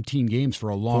just umpteen games for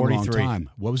a long, 43. long time.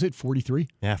 What was it, 43?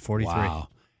 Yeah, 43. Wow.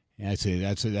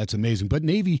 That's amazing. But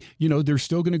Navy, they're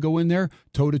still going to go in there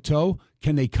toe-to-toe.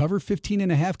 Can they cover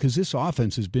 15.5? Because this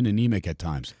offense has been anemic at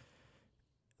times.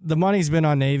 The money's been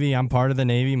on Navy. I'm part of the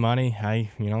Navy money.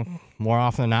 I, more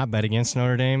often than not, bet against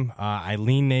Notre Dame. I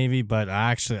lean Navy, but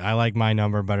I like my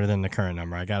number better than the current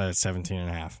number. I got it at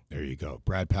 17.5. There you go.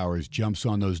 Brad Powers jumps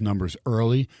on those numbers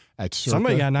early at Circa.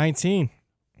 Somebody got 19.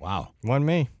 Wow. Wasn't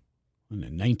me.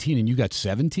 19 and you got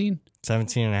 17?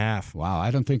 17.5. Wow. I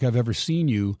don't think I've ever seen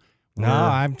you. No,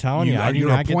 I'm telling you, I do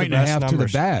not get the best numbers. You're a point and a half to the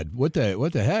bad. What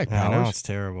the heck, Powers? I know, it's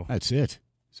terrible. That's it.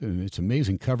 It's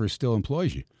amazing Cover still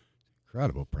employs you.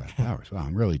 Incredible, Brad Powers. Wow,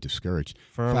 I'm really discouraged.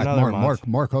 For In fact, another month.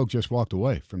 Mark Hoke just walked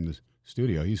away from the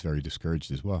studio. He's very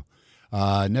discouraged as well.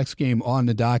 Next game on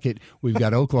the docket, we've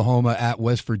got Oklahoma at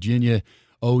West Virginia.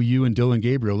 OU and Dylan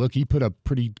Gabriel. Look, he put up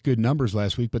pretty good numbers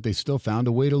last week, but they still found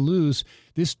a way to lose.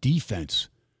 This defense,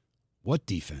 what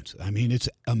defense? I mean, it's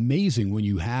amazing when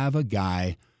you have a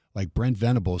guy like Brent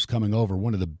Venables coming over,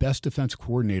 one of the best defense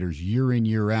coordinators year in,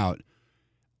 year out.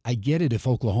 I get it if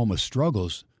Oklahoma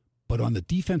struggles, But on the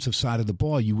defensive side of the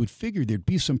ball, you would figure there'd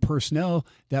be some personnel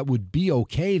that would be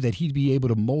okay, that he'd be able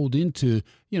to mold into,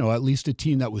 at least a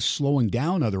team that was slowing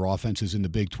down other offenses in the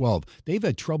Big 12. They've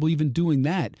had trouble even doing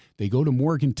that. They go to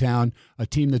Morgantown, a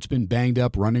team that's been banged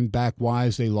up running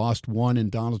back-wise. They lost one in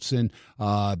Donaldson.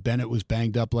 Bennett was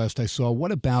banged up last I saw.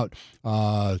 What about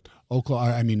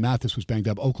Mathis was banged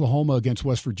up. Oklahoma against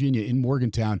West Virginia in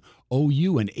Morgantown.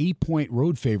 OU, an 8-point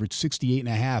road favorite,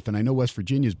 68.5. And I know West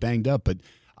Virginia's banged up, but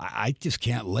I just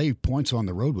can't lay points on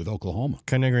the road with Oklahoma.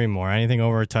 Couldn't agree more. Anything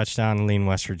over a touchdown, lean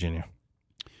West Virginia.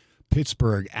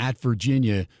 Pittsburgh at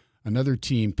Virginia, another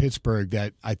team, Pittsburgh,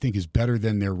 that I think is better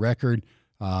than their record.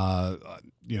 Keaton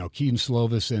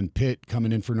Slovis and Pitt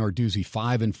coming in for Narduzzi,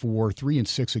 5-4,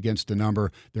 3-6 against the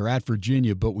number. They're at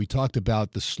Virginia, but we talked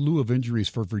about the slew of injuries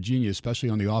for Virginia, especially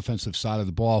on the offensive side of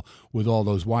the ball, with all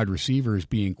those wide receivers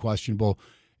being questionable.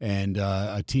 And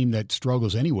a team that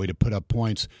struggles anyway to put up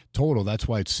points total. That's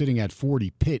why it's sitting at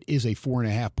 40. Pitt is a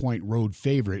 4.5-point road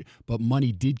favorite, but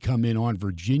money did come in on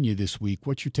Virginia this week.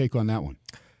 What's your take on that one?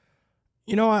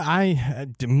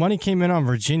 Money came in on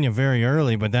Virginia very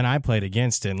early, but then I played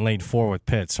against it and laid 4 with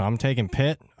Pitt. So I'm taking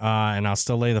Pitt, and I'll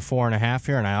still lay the 4.5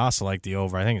 here, and I also like the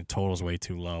over. I think the total's way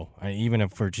too low, even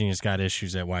if Virginia's got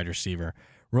issues at wide receiver.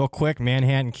 Real quick,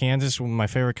 Manhattan, Kansas, my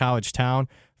favorite college town.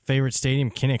 Favorite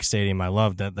stadium, Kinnick Stadium. I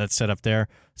love that set up there.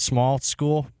 Small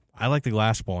school. I like the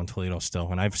Glass Bowl in Toledo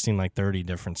still, and I've seen like 30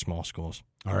 different small schools.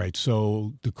 All right,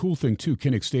 so the cool thing, too,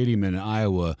 Kinnick Stadium in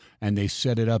Iowa, and they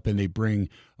set it up and they bring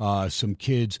some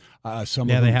kids, some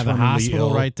of them they have the hospital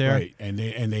ill, right there. Right, and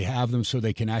they have them so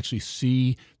they can actually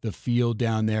see the field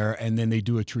down there, and then they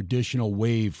do a traditional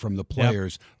wave from the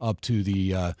players up to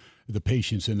the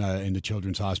patients in the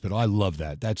children's hospital. I love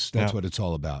that. That's what it's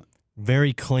all about.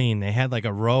 Very clean. They had like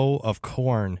a row of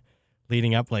corn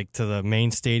leading up like to the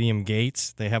main stadium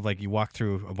gates. They have like you walk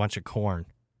through a bunch of corn,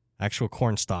 actual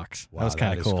corn stalks. Wow, that was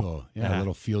kind of cool. Yeah, a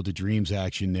little Field of Dreams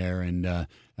action there, and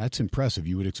that's impressive.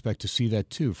 You would expect to see that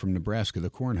too from Nebraska, the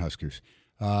Cornhuskers.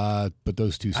 But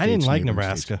those two states, I didn't like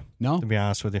Nebraska. States. No, to be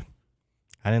honest with you,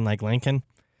 I didn't like Lincoln,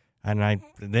 and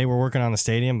they were working on the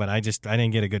stadium, but I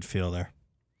didn't get a good feel there.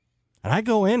 And I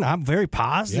go in, I'm very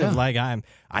positive. Yeah.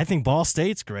 I think Ball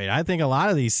State's great. I think a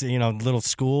lot of these, little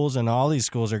schools and all these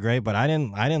schools are great, but I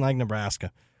didn't like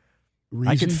Nebraska.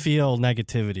 Reason? I could feel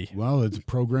negativity. Well, the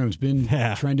program's been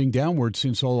trending downward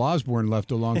since Ol Osborne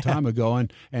left a long time ago,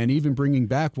 and even bringing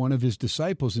back one of his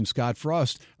disciples in Scott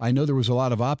Frost. I know there was a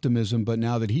lot of optimism, but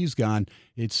now that he's gone,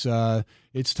 it's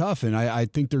tough, and I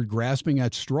think they're grasping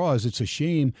at straws. It's a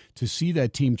shame to see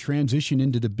that team transition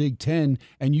into the Big Ten,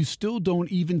 and you still don't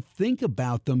even think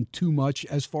about them too much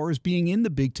as far as being in the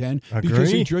Big Ten. Agree.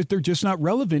 Because they're just not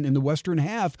relevant in the Western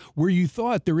half, where you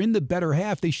thought they're in the better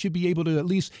half. They should be able to at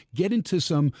least get into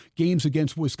some games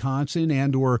against Wisconsin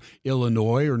and or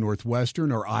Illinois or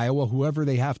Northwestern or Iowa, whoever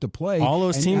they have to play. All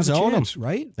those teams own them,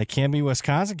 right? They can't beat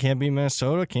Wisconsin, can't beat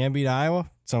Minnesota, can't beat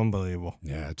Iowa. It's unbelievable.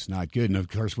 Yeah, it's not good. And, of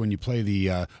course, when you play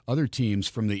the other teams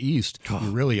from the East, you're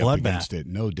really up against it,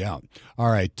 no doubt. All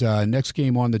right, next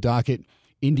game on the docket,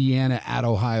 Indiana at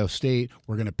Ohio State.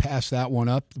 We're going to pass that one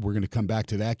up. We're going to come back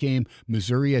to that game.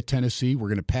 Missouri at Tennessee. We're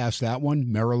going to pass that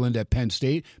one. Maryland at Penn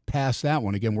State. Pass that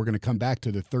one. Again, we're going to come back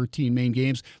to the 13 main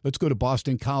games. Let's go to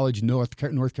Boston College, North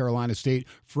Carolina State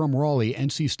from Raleigh.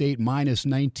 NC State minus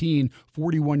 19,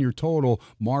 41 your total.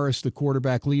 Morris, the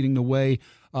quarterback, leading the way.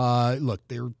 Look,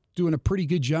 they're doing a pretty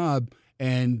good job,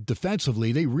 and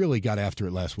defensively, they really got after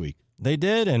it last week. They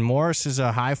did, and Morris is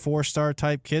a high 4-star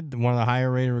type kid, one of the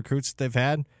higher rated recruits that they've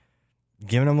had,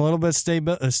 giving them a little bit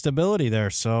of stability there.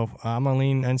 So I'm going to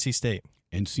lean NC State.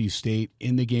 NC State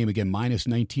in the game again, minus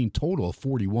 19 total,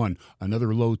 41,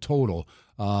 another low total.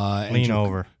 Lean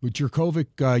over. With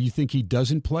Jurkovic, you think he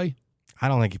doesn't play? I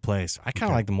don't think he plays. I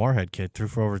kind of like the Moorhead kid. Threw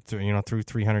for over, threw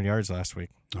 300 yards last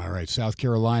week. All right, South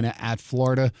Carolina at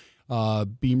Florida.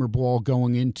 Beamer ball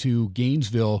going into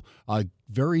Gainesville.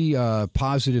 Very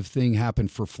positive thing happened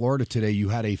for Florida today. You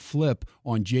had a flip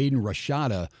on Jaden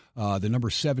Rashada, the number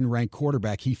 7 ranked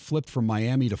quarterback. He flipped from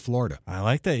Miami to Florida. I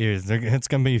like that. It's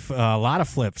going to be a lot of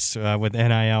flips with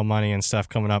NIL money and stuff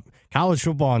coming up. College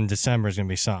football in December is going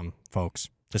to be something, folks,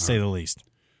 to say the least.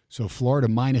 So Florida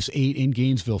minus 8 in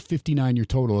Gainesville, 59 your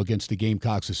total against the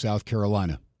Gamecocks of South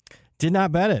Carolina. Did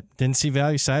not bet it. Didn't see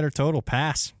value side or total.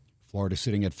 Pass. Florida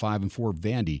sitting at 5-4.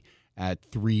 Vandy at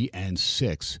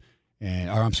 3-6.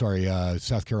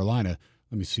 South Carolina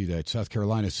Let me see that. South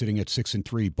Carolina sitting at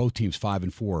 6-3. Both teams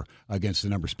 5-4 against the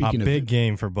number. Speaking a big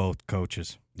game for both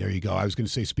coaches. There you go. I was going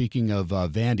to say, speaking of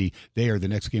Vandy, they are the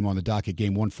next game on the docket,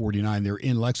 game 149. They're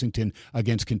in Lexington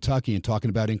against Kentucky, and talking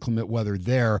about inclement weather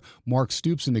there. Mark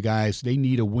Stoops and the guys, they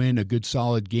need a win, a good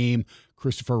solid game.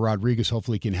 Christopher Rodriguez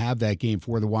hopefully can have that game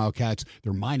for the Wildcats.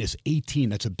 They're minus 18.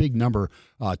 That's a big number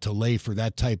to lay for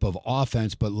that type of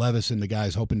offense, but Levis and the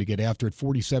guys hoping to get after it.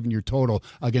 47-year total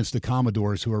against the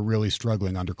Commodores, who are really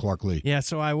struggling under Clark Lee. Yeah,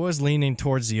 so I was leaning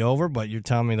towards the over, but you're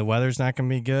telling me the weather's not going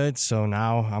to be good, so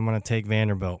now I'm going to take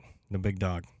Vanderbilt, the big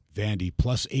dog. Vandy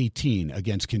plus 18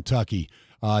 against Kentucky.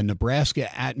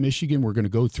 Nebraska at Michigan, we're going to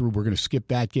go through. We're going to skip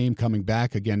that game coming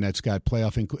back. Again, that's got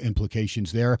playoff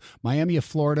implications there. Miami of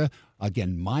Florida,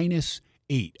 again, minus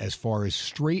 8 as far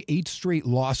as 8 straight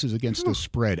losses against the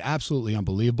spread. Absolutely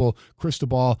unbelievable.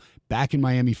 Cristobal back in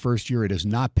Miami first year. It has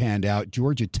not panned out.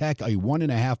 Georgia Tech, a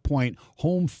 1.5-point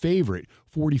home favorite,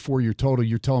 44-year total.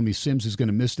 You're telling me Sims is going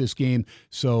to miss this game.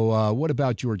 So what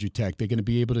about Georgia Tech? They're going to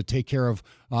be able to take care of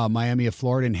Miami of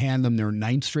Florida and hand them their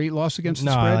 9th straight loss against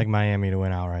the spread? No, I like Miami to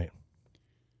win outright.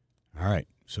 All right.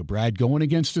 So Brad going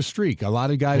against the streak. A lot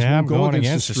of guys won't go going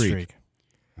against the streak.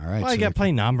 All right. Well, you got to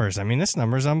play numbers. I mean, this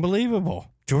number is unbelievable.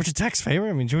 Georgia Tech's favorite.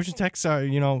 I mean, Georgia Tech's, at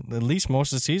least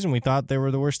most of the season, we thought they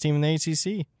were the worst team in the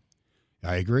ACC.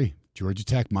 I agree. Georgia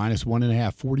Tech minus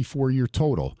 1.5, 44-year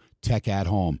total. Tech at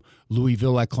home.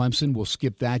 Louisville at Clemson. We'll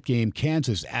skip that game.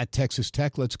 Kansas at Texas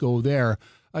Tech. Let's go there.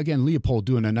 Again, Leopold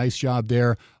doing a nice job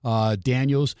there.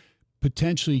 Daniels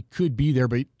potentially could be there,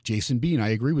 but Jason Bean, I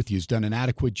agree with you, has done an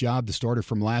adequate job, the starter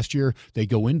from last year. They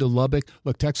go into Lubbock.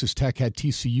 Look, Texas Tech had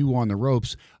TCU on the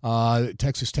ropes.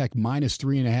 Texas Tech minus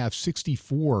 3.5,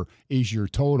 64 is your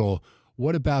total.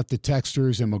 What about the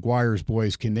Texters and McGuire's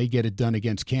boys? Can they get it done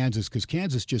against Kansas? Because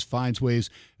Kansas just finds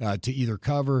ways to either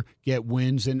cover, get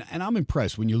wins. And I'm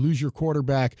impressed. When you lose your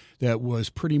quarterback that was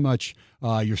pretty much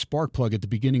your spark plug at the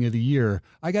beginning of the year,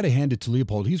 I got to hand it to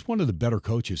Leopold. He's one of the better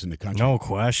coaches in the country. No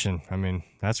question. I mean,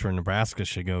 that's where Nebraska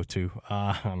should go to.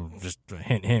 Just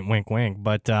hint, hint, wink, wink.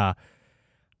 But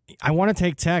I want to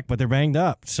take Tech, but they're banged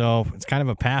up, so it's kind of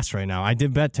a pass right now. I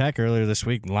did bet Tech earlier this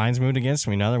week. The lines moved against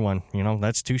me. Another one.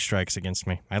 That's 2 strikes against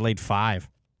me. I laid 5.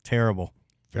 Terrible.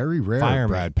 Very rare,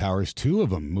 Brad Powers. 2 of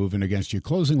them moving against you.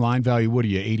 Closing line value, what are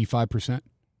you, 85%?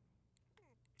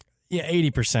 Yeah,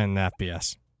 80% in the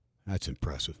FBS. That's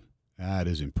impressive. That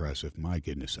is impressive. My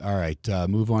goodness. All right,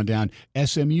 move on down.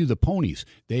 SMU, the Ponies.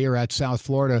 They are at South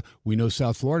Florida. We know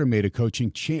South Florida made a coaching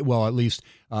change. Well, at least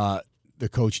the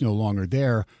coach no longer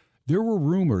there. There were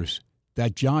rumors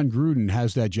that John Gruden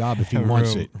has that job if he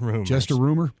wants it. Rumors. Just a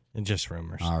rumor? Just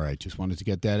rumors. All right, just wanted to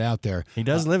get that out there. He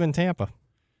does live in Tampa.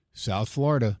 South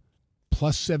Florida,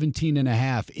 plus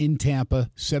 17.5 in Tampa,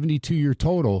 72-year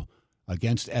total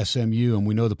against SMU, and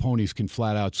we know the Ponies can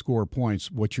flat out score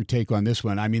points. What's your take on this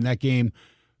one? I mean, that game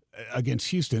against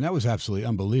Houston, that was absolutely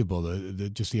unbelievable.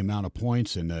 Just the amount of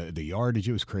points and the yardage,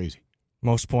 it was crazy.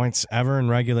 Most points ever in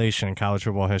regulation in college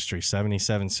football history,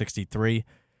 77-63.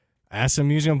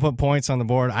 SMU's going to put points on the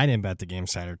board. I didn't bet the game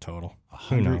side or total.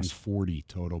 140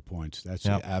 total points. That's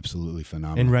absolutely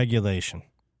phenomenal. In regulation.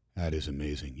 That is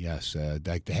amazing. Yes.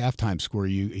 Like the halftime score,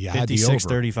 you had the over.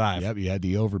 56-35. Yep, you had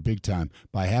the over big time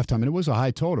by halftime. And it was a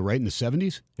high total, right, in the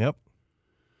 70s? Yep.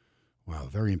 Wow,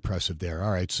 very impressive there.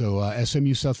 All right, so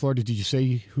SMU, South Florida, did you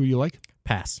say who you like?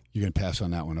 Pass. You're going to pass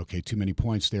on that one. Okay, too many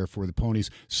points there for the Ponies.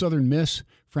 Southern Miss,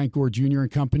 Frank Gore Jr.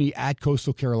 and company at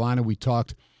Coastal Carolina. We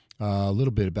talked a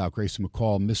little bit about Grayson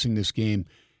McCall missing this game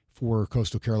for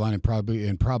Coastal Carolina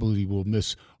and probably will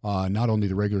miss not only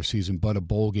the regular season but a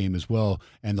bowl game as well.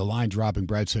 And the line dropping,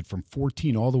 Brad said, from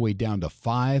 14 all the way down to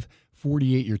 5,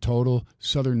 48-year total.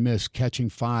 Southern Miss catching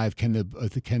 5. Can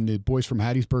the boys from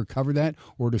Hattiesburg cover that,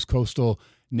 or does Coastal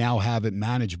now have it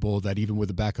manageable that even with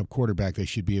a backup quarterback they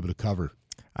should be able to cover?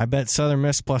 I bet Southern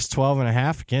Miss plus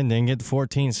 12.5. Again, didn't get the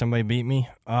 14. Somebody beat me.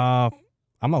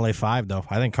 I'm going to lay 5, though.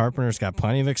 I think Carpenter's got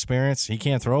plenty of experience. He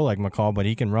can't throw like McCall, but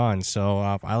he can run. So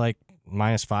I like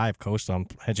minus 5 Coastal. I'm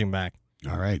hedging back.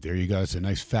 All right, there you go. It's a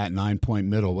nice fat 9-point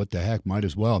middle. What the heck? Might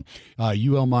as well.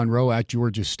 UL Monroe at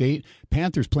Georgia State.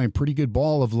 Panthers playing pretty good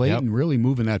ball of late and really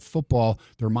moving that football.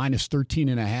 They're minus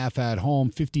 13.5 at home,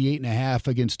 58.5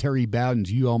 against Terry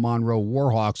Bowden's UL Monroe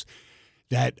Warhawks.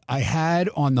 That I had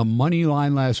on the money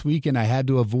line last week, and I had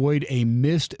to avoid a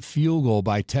missed field goal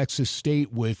by Texas State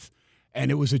and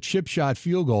it was a chip shot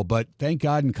field goal, but thank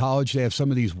God in college they have some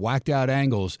of these whacked out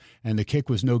angles, and the kick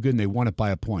was no good, and they won it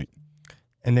by a point.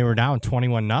 And they were down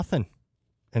 21-0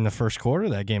 in the first quarter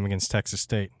of that game against Texas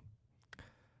State.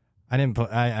 I didn't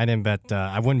bet.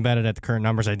 I wouldn't bet it at the current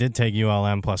numbers. I did take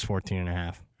ULM plus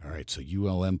 14.5. All right, so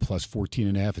ULM plus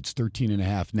 14.5. It's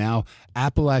 13.5 now.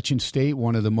 Appalachian State,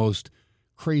 one of the most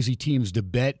crazy teams to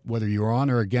bet, whether you're on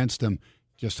or against them.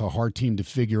 Just a hard team to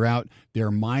figure out.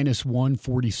 They're minus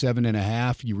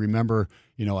 147.5. You remember,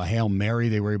 a Hail Mary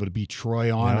they were able to beat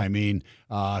Troy on. Yep. I mean,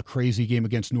 crazy game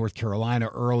against North Carolina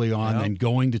early on, Yep. then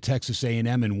going to Texas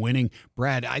A&M and winning.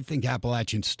 Brad, I think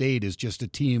Appalachian State is just a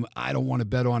team I don't want to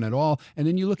bet on at all. And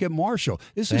then you look at Marshall.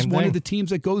 This is one of the teams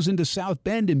that goes into South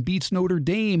Bend and beats Notre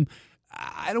Dame.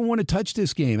 I don't want to touch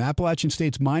this game. Appalachian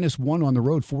State's minus 1 on the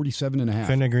road, 47.5.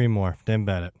 Couldn't agree more. Didn't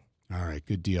bet it. All right,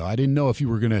 good deal. I didn't know if you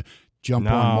were going to jump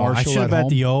on Marshall. I should have at bet home.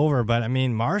 the over, but I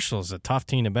mean, Marshall's a tough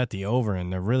team to bet the over,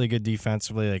 and they're really good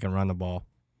defensively. They can run the ball.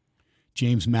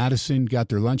 James Madison got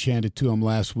their lunch handed to them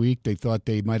last week. They thought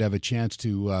they might have a chance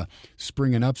to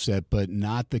spring an upset, but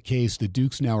not the case. The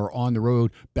Dukes now are on the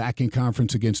road, back in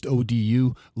conference against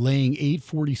ODU, laying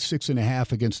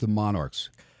 846.5 against the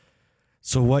Monarchs.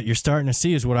 So what you're starting to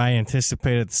see is what I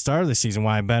anticipated at the start of the season,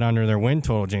 why I bet under their win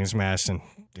total, James Madison.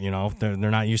 They're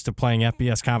not used to playing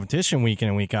FBS competition week in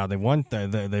and week out.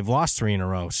 They've lost 3 in a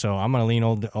row. So I'm going to lean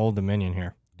Old Dominion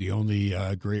here. The only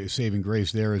saving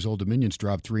grace there is Old Dominion's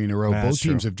dropped 3 in a row. That's Both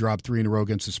teams true. have dropped 3 in a row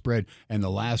against the spread, and the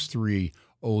last 3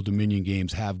 Old Dominion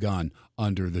games have gone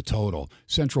under the total.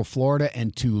 Central Florida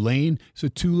and Tulane. It's a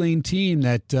Tulane team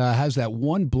that has that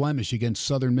one blemish against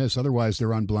Southern Miss. Otherwise,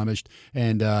 they're unblemished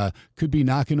and could be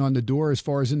knocking on the door as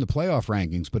far as in the playoff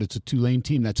rankings. But it's a Tulane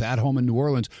team that's at home in New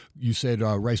Orleans. You said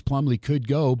Rice Plumlee could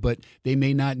go, but they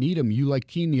may not need him. You like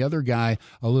Keene, the other guy,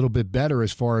 a little bit better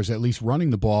as far as at least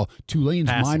running the ball. Tulane's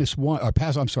passing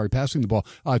the ball.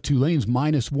 Tulane's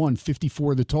minus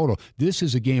 154 the total. This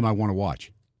is a game I want to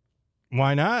watch.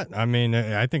 Why not? I mean,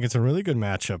 I think it's a really good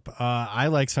matchup. I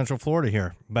like Central Florida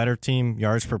here. Better team,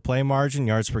 yards per play margin,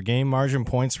 yards per game margin,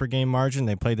 points per game margin.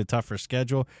 They played the tougher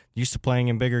schedule. Used to playing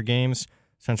in bigger games.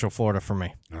 Central Florida for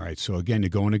me. All right, so again, you're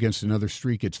going against another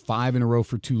streak. It's 5 in a row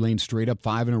for Tulane, straight up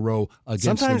 5 in a row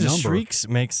against Sometimes the number. the streaks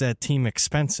makes that team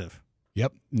expensive.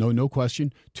 Yep, no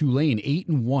question. Tulane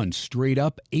 8-1 straight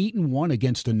up, 8-1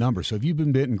 against the number. So if you've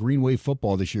been betting Green Wave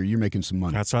football this year, you're making some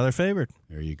money. That's why they're favored.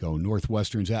 There you go.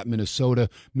 Northwestern's at Minnesota.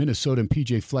 Minnesota and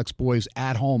PJ Flex boys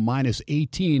at home minus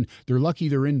 18. They're lucky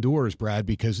they're indoors, Brad,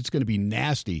 because it's going to be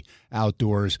nasty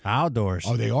outdoors. Outdoors.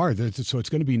 Oh, they are. So it's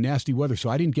going to be nasty weather. So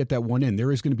I didn't get that one in.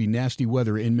 There is going to be nasty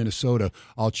weather in Minnesota.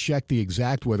 I'll check the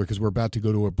exact weather because we're about to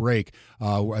go to a break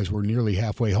as we're nearly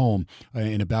halfway home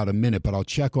in about a minute. But I'll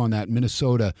check on that.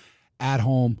 Minnesota at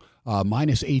home,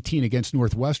 minus 18 against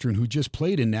Northwestern, who just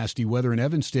played in nasty weather in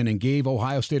Evanston and gave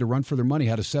Ohio State a run for their money,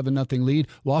 had a 7-0 lead,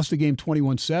 lost the game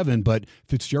 21-7, but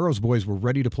Fitzgerald's boys were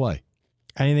ready to play.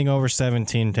 Anything over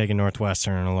 17, taking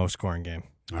Northwestern in a low-scoring game.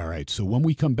 All right, so when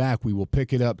we come back, we will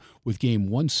pick it up with game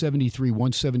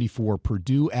 173-174,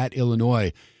 Purdue at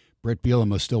Illinois. Brett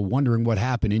Bielema still wondering what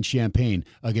happened in Champaign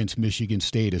against Michigan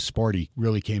State as Sparty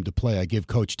really came to play. I give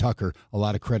Coach Tucker a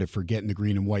lot of credit for getting the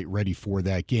green and white ready for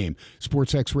that game.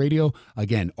 SportsXradio,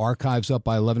 again, archives up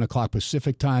by 11 o'clock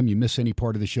Pacific time. You miss any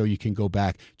part of the show, you can go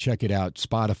back, check it out.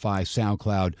 Spotify,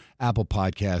 SoundCloud, Apple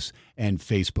Podcasts, and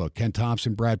Facebook. Ken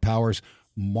Thomson, Brad Powers,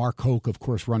 Mark Hoke, of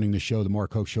course, running the show, The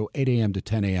Mark Hoke Show, 8 a.m. to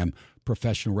 10 a.m.,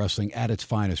 professional wrestling at its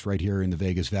finest right here in the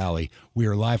Vegas Valley. We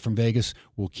are live from Vegas.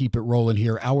 We'll keep it rolling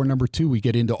here. Hour number 2, we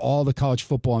get into all the college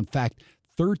football. In fact,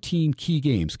 13 key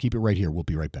games. Keep it right here. We'll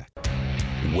be right back.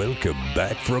 Welcome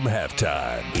back from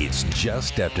halftime. It's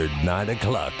just after 9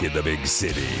 o'clock in the big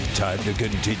city. Time to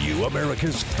continue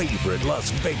America's favorite Las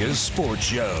Vegas sports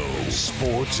show,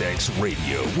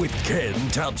 SportsXradio with Ken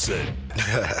Thomson.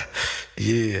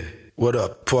 Yeah, what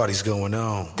up? Party's going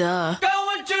on. Going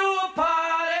to a party.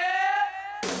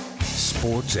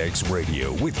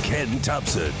 SportsXradio with Ken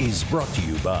Thomson is brought to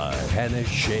you by Hannah,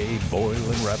 Shea, Boyle,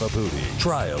 and Ravapudi.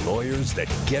 Trial lawyers that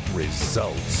get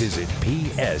results. Visit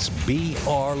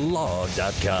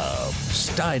PSBRlaw.com.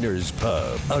 Steiner's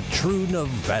Pub, a true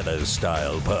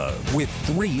Nevada-style pub with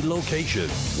 3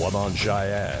 locations. One on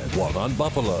Cheyenne, one on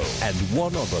Buffalo, and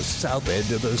one on the south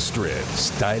end of the Strip.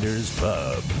 Steiner's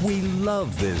Pub. We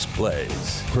love this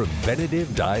place.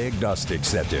 Preventative Diagnostic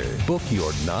Center. Book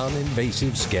your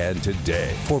non-invasive scan today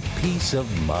for peace of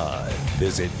mind.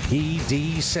 Visit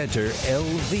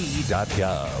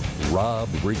pdcenterlv.com. Rob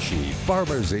Ritchie,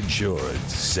 Farmers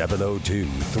Insurance,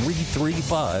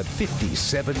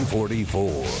 702-335-5744.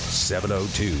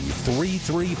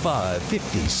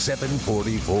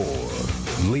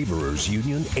 702-335-5744. Laborers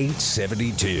Union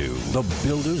 872, the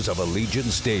builders of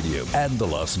Allegiant Stadium and the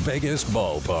Las Vegas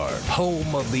Ballpark,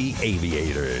 home of the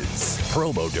Aviators.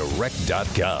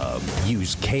 PromoDirect.com.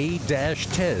 Use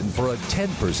K-10 for a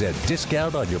 10%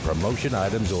 discount on your promotion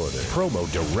items order.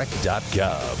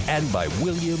 PromoDirect.com. And by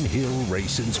William Hill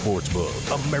Racing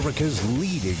Sportsbook, America's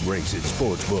leading racing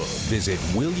sportsbook. Visit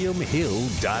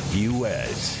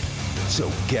WilliamHill.us.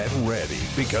 So get ready,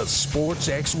 because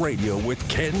Sportsxradio with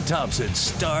Ken Thomson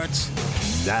starts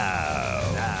now.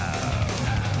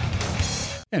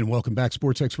 And welcome back,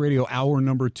 Sportsxradio, hour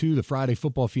number 2, the Friday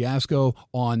Football Fiasco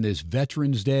on this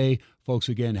Veterans Day. Folks,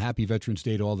 again, happy Veterans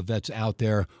Day to all the vets out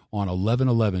there on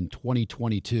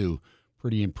 11/11/2022.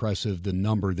 Pretty impressive, the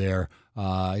number there.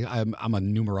 I'm a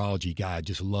numerology guy. I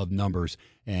just love numbers.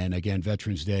 And again,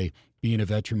 Veterans Day, being a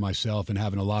veteran myself and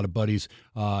having a lot of buddies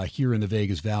here in the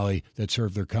Vegas Valley that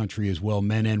serve their country as well,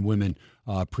 men and women.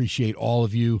 Appreciate all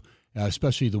of you,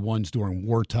 especially the ones during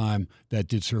wartime that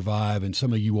did survive. And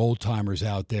some of you old-timers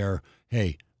out there,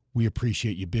 hey, we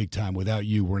appreciate you big time. Without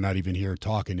you, we're not even here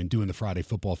talking and doing the Friday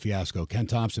Football Fiasco. Ken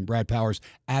Thomson, Brad Powers,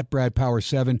 at Brad Powers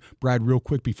 7. Brad, real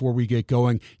quick before we get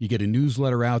going, you get a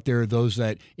newsletter out there, those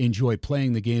that enjoy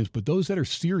playing the games, but those that are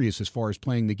serious as far as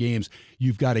playing the games,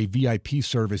 you've got a VIP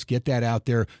service. Get that out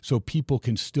there so people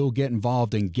can still get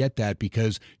involved and get that,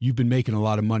 because you've been making a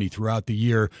lot of money throughout the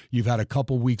year. You've had a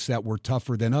couple weeks that were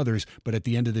tougher than others, but at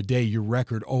the end of the day, your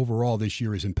record overall this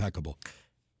year is impeccable.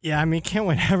 Yeah, I mean, you can't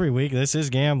win every week. This is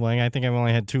gambling. I think I've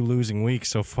only had 2 losing weeks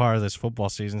so far this football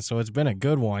season, so it's been a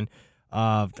good one,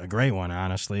 a great one,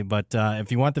 honestly. But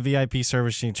if you want the VIP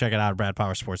service, you can check it out at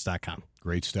BradPowerSports.com.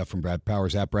 Great stuff from Brad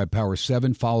Powers, at Brad Powers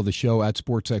 7. Follow the show at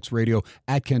SportsXradio,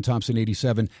 at Ken Thomson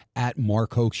 87, at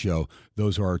Mark Hoke Show.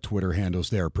 Those are our Twitter handles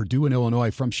there. Purdue and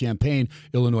Illinois from Champaign.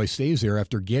 Illinois stays there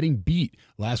after getting beat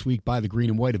last week by the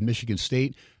Green and White of Michigan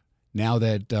State. Now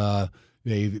that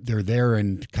they're there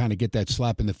and kind of get that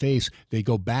slap in the face, they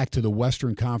go back to the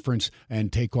Western Conference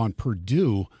and take on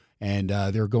Purdue, and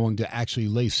they're going to actually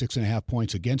lay 6.5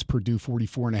 points against Purdue,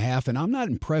 44.5. And I'm not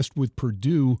impressed with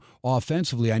Purdue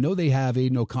offensively. I know they have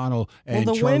Aiden O'Connell and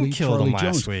the Charlie wind killed them Jones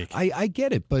last week. I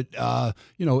get it, but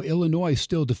Illinois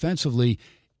still defensively.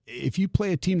 If you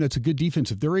play a team that's a good defense,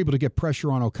 if they're able to get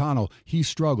pressure on O'Connell, he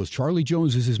struggles. Charlie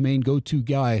Jones is his main go-to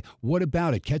guy. What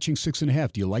about it? Catching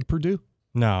 6.5. Do you like Purdue?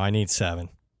 No, I need 7.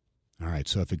 All right,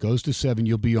 so if it goes to 7,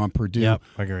 you'll be on Purdue. Yep,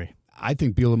 I agree. I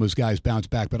think Bielema's guys bounce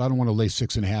back, but I don't want to lay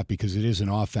 6.5 because it is an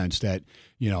offense that,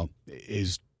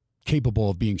 is capable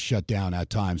of being shut down at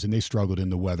times, and they struggled in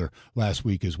the weather last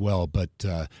week as well, but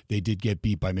they did get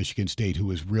beat by Michigan State, who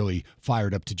was really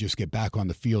fired up to just get back on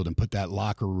the field and put that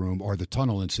locker room or the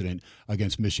tunnel incident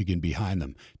against Michigan behind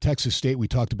them. Texas State, we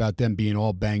talked about them being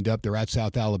all banged up. They're at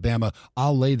South Alabama.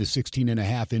 I'll lay the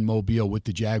 16.5 in Mobile with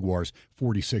the Jaguars,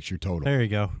 46 your total. There you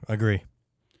go. Agree.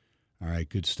 All right,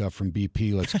 good stuff from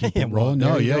BP. Let's keep it rolling.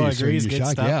 You're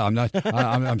shocked. Stuff. Yeah, I'm not.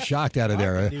 I'm shocked out of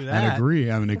there.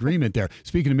 I'm in agreement there.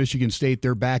 Speaking of Michigan State,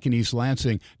 they're back in East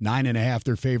Lansing, 9.5.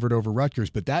 They're favored over Rutgers,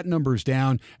 but that number's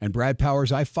down. And Brad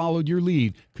Powers, I followed your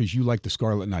lead because you like the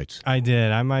Scarlet Knights. I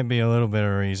did. I might be a little bit of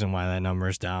a reason why that number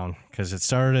is down, because it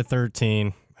started at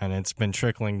 13 and it's been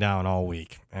trickling down all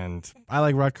week. And I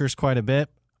like Rutgers quite a bit.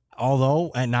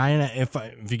 Although at 9, if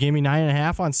you gave me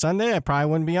 9.5 on Sunday, I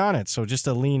probably wouldn't be on it. So just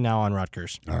a lean now on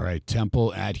Rutgers. All right,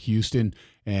 Temple at Houston,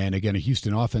 and again a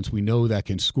Houston offense we know that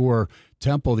can score.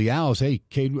 Temple, the Owls. Hey,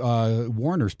 Cade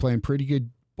Warner's playing pretty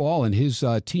good ball, and his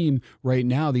team right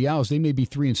now, the Owls, they may be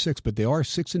 3-6, but they are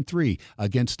 6-3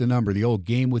 against the number. The old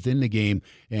game within the game,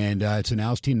 and it's an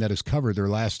Owls team that has covered their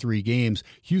last 3 games.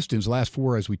 Houston's last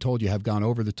 4, as we told you, have gone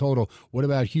over the total. What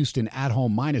about Houston at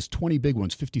home, minus 20 big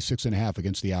ones, 56.5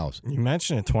 against the Owls? You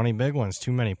mentioned it, 20 big ones,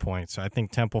 too many points. I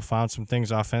think Temple found some things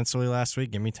offensively last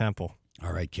week. Give me Temple.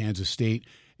 All right, Kansas State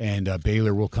and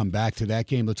Baylor will come back to that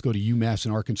game. Let's go to UMass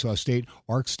and Arkansas State.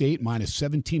 Ark State minus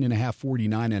 17.5,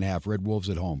 49.5. Red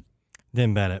Wolves at home.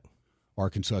 Didn't bet it.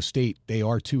 Arkansas State, they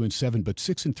are 2-7, but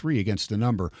 6-3 against the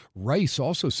number. Rice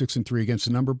also 6-3 against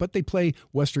the number, but they play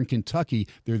Western Kentucky.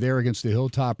 They're there against the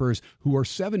Hilltoppers, who are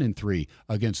 7-3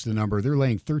 against the number. They're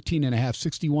laying 13.5,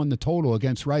 61 the total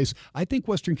against Rice. I think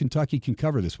Western Kentucky can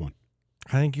cover this one.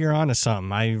 I think you're onto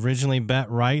something. I originally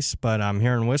bet Rice, but I'm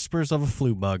hearing whispers of a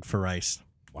flu bug for Rice.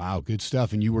 Wow, good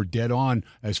stuff. And you were dead on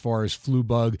as far as flu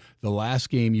bug. The last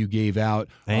game you gave out.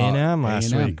 A&M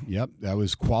last week. Yep, that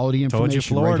was quality information. Told you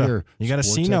Florida. Right here. You got a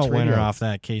C-note winner off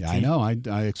that, KT. Yeah, I know. I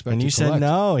expect and to you collect. said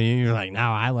no. You're like,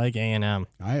 no, I like A&M.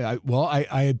 I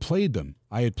had played them.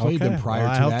 I had played them prior to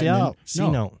I that. helped you out.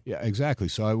 C-note. Yeah, exactly.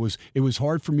 So it was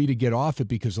hard for me to get off it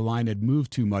because the line had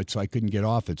moved too much, so I couldn't get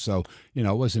off it. So it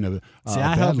wasn't a See,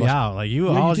 I help you out. Like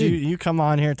you come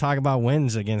on here and talk about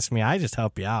wins against me. I just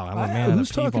help you out. I'm a man of the Who's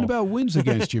people. talking about wins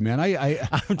against you, man?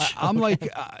 I'm like,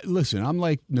 listen, I'm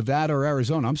like Nevada or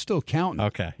Arizona. I'm still counting.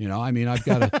 Okay. I mean, I've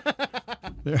got to.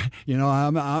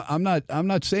 I'm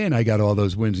not saying I got all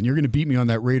those wins, and you're going to beat me on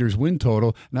that Raiders win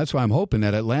total, and that's why I'm hoping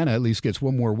that Atlanta at least gets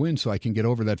one more win so I can get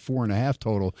over that 4.5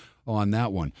 total on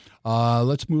that one.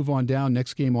 Let's move on down.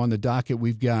 Next game on the docket,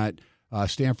 we've got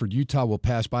Stanford, Utah. Will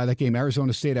pass by that game.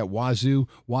 Arizona State at Wazoo.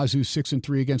 Wazoo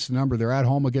 6-3 against the number. They're at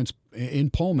home in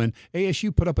Pullman.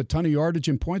 ASU put up a ton of yardage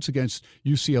and points against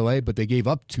UCLA, but they gave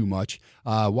up too much.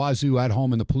 Wazoo at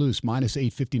home in the Palouse,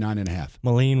 -8, 59.5.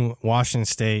 Moline, Washington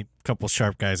State, couple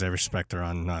sharp guys I respect are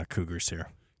on Cougars here.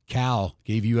 Cal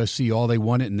gave USC all they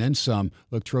wanted and then some.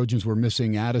 Look, Trojans were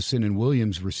missing Addison and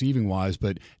Williams receiving-wise,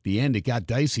 but at the end it got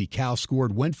dicey. Cal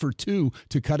scored, went for 2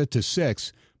 to cut it to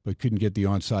 6, but couldn't get the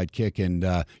onside kick, and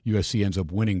USC ends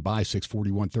up winning by 6,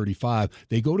 41-35.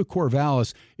 They go to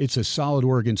Corvallis. It's a solid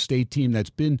Oregon State team that's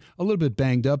been a little bit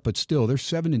banged up, but still, they're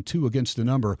 7-2 against the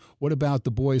number. What about the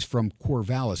boys from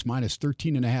Corvallis?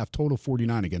 -13.5, total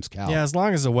 49 against Cal. Yeah, as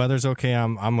long as the weather's okay,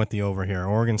 I'm with the over here.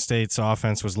 Oregon State's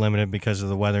offense was limited because of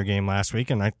the weather game last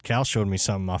week, and Cal showed me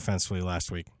something offensively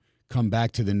last week. Come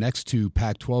back to the next two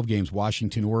Pac-12 games,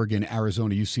 Washington, Oregon,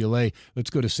 Arizona, UCLA. Let's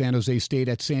go to San Jose State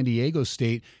at San Diego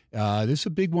State. This is a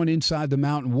big one inside the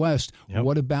Mountain West. Yep.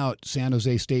 What about San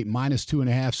Jose State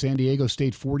 -2.5, San Diego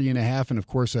State 40.5, and, of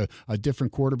course, a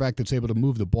different quarterback that's able to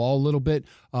move the ball a little bit.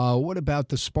 What about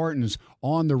the Spartans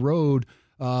on the road?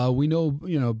 We know,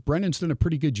 Brennan's done a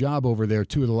pretty good job over there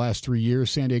 2 of the last 3 years.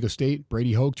 San Diego State,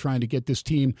 Brady Hoke trying to get this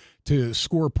team to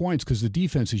score points because the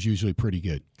defense is usually pretty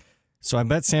good. So I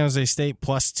bet San Jose State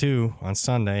 +2 on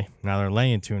Sunday. Now they're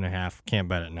laying 2.5. Can't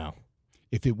bet it now.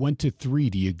 If it went to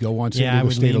 3, do you go on San Diego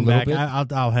State a little back. bit?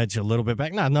 I'll hedge a little bit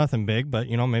back. Nothing big, but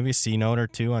maybe a C-note or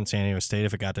 2 on San Diego State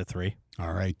if it got to 3.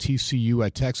 All right, TCU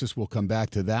at Texas. We'll come back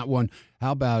to that one.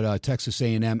 How about Texas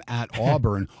A&M at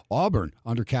Auburn? Auburn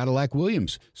under Cadillac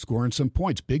Williams scoring some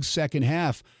points. Big second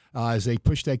half as they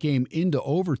push that game into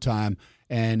overtime.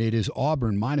 And it is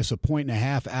Auburn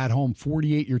 -1.5 at home,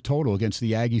 48 your total against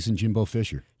the Aggies and Jimbo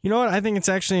Fisher. You know what? I think it's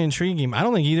actually intriguing. I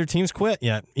don't think either team's quit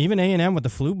yet. Even A&M with the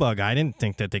flu bug, I didn't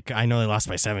think that I know they lost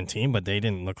by 17, but they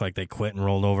didn't look like they quit and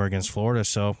rolled over against Florida.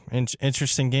 So,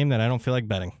 interesting game that I don't feel like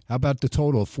betting. How about the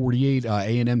total? 48.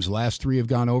 A&M's last 3 have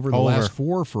gone over. The last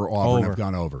 4 for Auburn have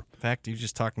gone over. In fact, you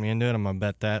just talked me into it. I'm going to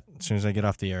bet that as soon as I get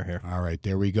off the air here. All right,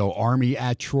 there we go. Army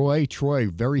at Troy. Troy,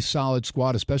 very solid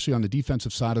squad, especially on the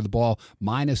defensive side of the ball.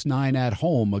 -9 at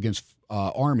home against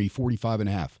Army,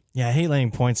 45.5. Yeah, I hate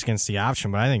laying points against the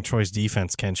option, but I think Troy's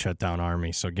defense can shut down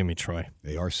Army, so give me Troy.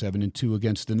 They are 7-2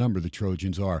 against the number, the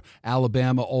Trojans are.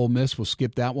 Alabama, Ole Miss, we'll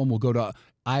skip that one. We'll go to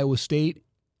Iowa State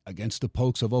against the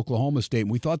Pokes of Oklahoma State.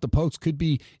 And we thought the Pokes could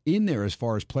be in there as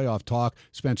far as playoff talk.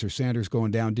 Spencer Sanders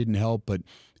going down didn't help, but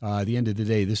at the end of the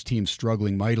day, this team's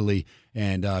struggling mightily,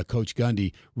 and Coach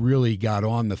Gundy really got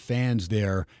on the fans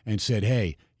there and said,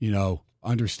 hey,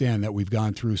 understand that we've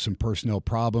gone through some personnel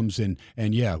problems, and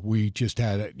yeah, we just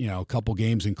had a couple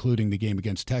games, including the game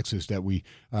against Texas, that we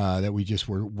just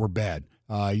were bad.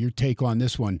 Your take on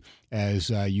this one,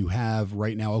 as you have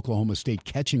right now Oklahoma State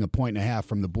catching 1.5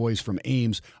 from the boys from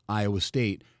Ames, Iowa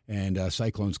State, and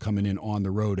Cyclones coming in on the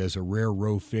road as a rare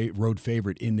road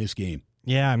favorite in this game.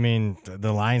 Yeah, I mean,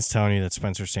 the line's telling you that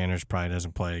Spencer Sanders probably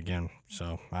doesn't play again,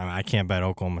 so I can't bet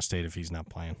Oklahoma State if he's not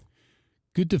playing.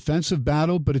 Good defensive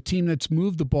battle, but a team that's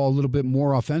moved the ball a little bit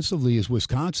more offensively is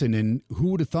Wisconsin. And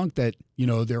who would have thunk that,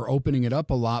 they're opening it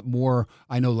up a lot more.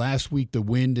 I know last week the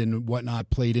wind and whatnot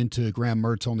played into Graham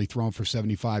Mertz only throwing for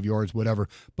 75 yards, whatever.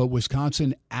 But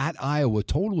Wisconsin at Iowa,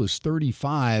 total is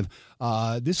 35.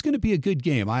 This is going to be a good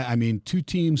game. I mean, two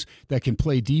teams that can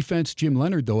play defense. Jim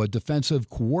Leonard, though, a defensive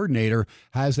coordinator,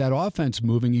 has that offense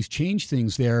moving. He's changed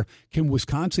things there. Can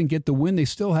Wisconsin get the win? They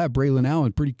still have Braylon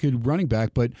Allen, pretty good running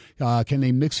back, but can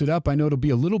they mix it up? I know it'll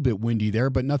be a little bit windy there,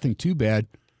 but nothing too bad.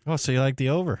 Oh, so you like the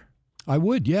over? I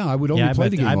would, yeah. I would only play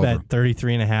the game over. I bet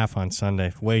 33.5 on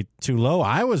Sunday. Way too low.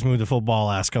 I was moved to football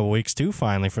last couple weeks, too,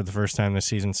 finally, for the first time this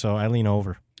season, so I lean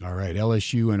over. All right,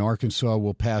 LSU and Arkansas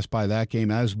will pass by that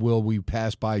game, as will we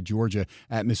pass by Georgia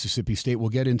at Mississippi State. We'll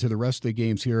get into the rest of the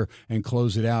games here and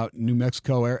close it out. New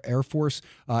Mexico Air Force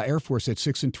at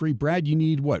 6-3. Brad, you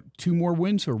need what? 2 more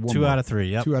wins or one? 2 more? out of 3.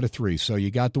 Yep. 2 out of 3. So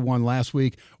you got the one last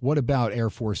week. What about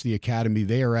Air Force, the Academy?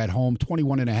 They are at home,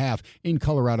 21.5 in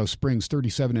Colorado Springs,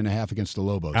 37.5 against the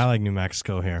Lobos. I like New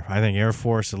Mexico here. I think Air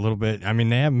Force a little bit. I mean,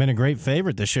 they haven't been a great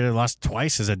favorite this year. They lost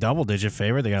twice as a double-digit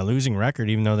favorite. They got a losing record,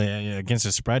 even though they against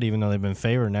the spread. Even though they've been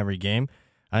favored in every game.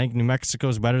 I think New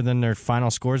Mexico's better than their final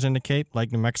scores indicate.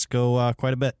 Like New Mexico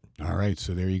quite a bit. All right,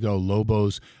 so there you go.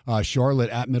 Lobos, Charlotte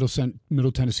at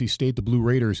Middle Tennessee State. The Blue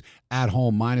Raiders at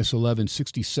home, -11,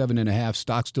 67.5.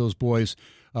 Stockstill's boys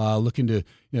looking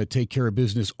to take care of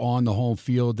business on the home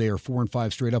field. They are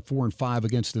 4-5 straight up, 4-5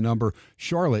 against the number.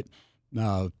 Charlotte,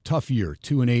 tough year,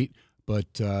 2-8.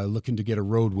 But looking to get a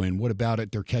road win. What about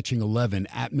it? They're catching 11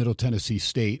 at Middle Tennessee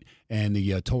State, and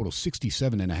the total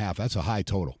 67.5. That's a high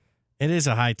total. It is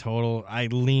a high total. I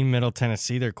lean Middle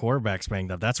Tennessee. Their quarterback's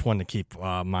banged up. That's one to keep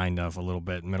mind of a little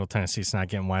bit. Middle Tennessee's not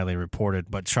getting widely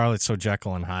reported, but Charlotte's so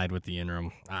Jekyll and Hyde with the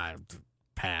interim.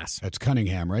 Pass. That's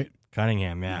Cunningham, right?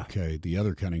 Cunningham, yeah. Okay, the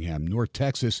other Cunningham. North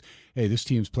Texas, hey, this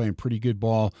team's playing pretty good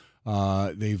ball.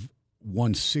 They've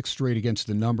won 6 straight against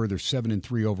the number. They're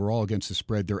 7-3 overall against the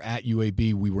spread. They're at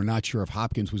UAB. We were not sure if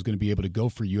Hopkins was going to be able to go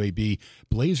for UAB.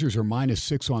 Blazers are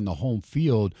 -6 on the home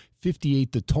field,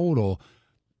 58 the total.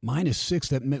 -6,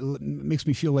 that makes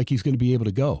me feel like he's going to be able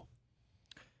to go.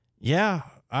 Yeah,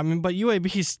 I mean, but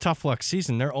UAB's tough luck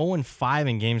season. They're 0-5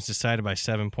 in games decided by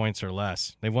 7 points or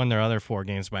less. They've won their other 4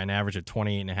 games by an average of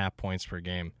 28.5 points per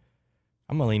game.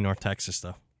 I'm going to lean North Texas,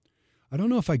 though. I don't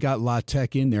know if I got La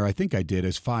Tech in there. I think I did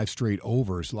as 5 straight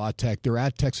overs. La Tech, they're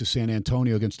at Texas San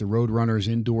Antonio against the Roadrunners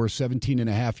indoors.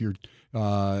 17.5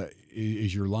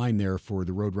 is your line there for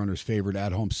the Roadrunners favored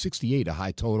at home. 68 a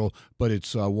high total, but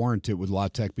it's warranted with La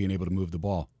Tech being able to move the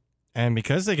ball. And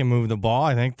because they can move the ball,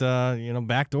 I think the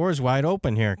back door is wide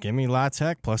open here. Give me La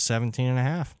Tech plus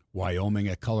 17.5. Wyoming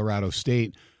at Colorado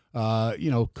State.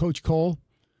 Coach Cole.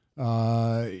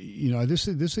 This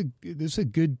is a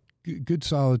good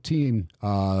solid team.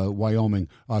 Wyoming.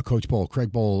 Coach Bowl,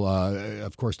 Craig Bowl.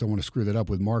 Of course, don't want to screw that up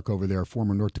with Mark over there,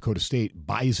 former North Dakota State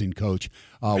Bison coach.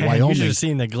 Wyoming. You should have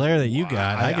seen the glare that you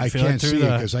got. I feel can't it through see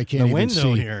it because I can't even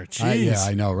window see here. Jeez. Yeah,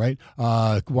 I know, right?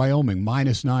 Wyoming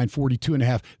 -9,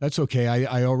 42.5. That's okay.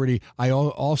 I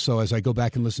also, as I go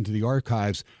back and listen to the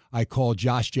archives, I called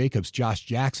Josh Jacobs Josh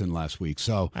Jackson last week.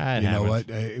 So you know what?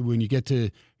 When you get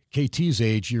to KT's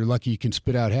age, you're lucky you can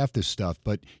spit out half this stuff.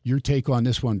 But your take on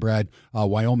this one, Brad,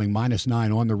 Wyoming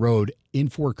 -9 on the road in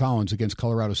Fort Collins against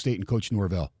Colorado State and Coach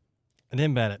Norvell. I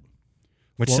didn't bet it,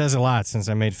 which says a lot since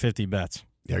I made 50 bets.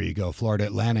 There you go. Florida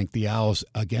Atlantic, the Owls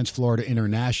against Florida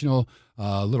International.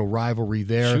 A little rivalry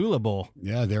there. Shula Bowl.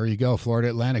 Yeah, there you go. Florida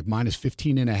Atlantic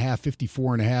 -15.5,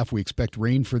 54.5. We expect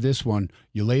rain for this one.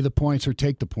 You lay the points or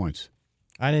take the points?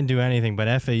 I didn't do anything, but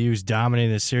FAU's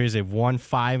dominated this series. They've won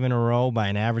 5 in a row by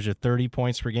an average of 30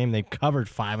 points per game. They've covered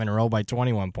 5 in a row by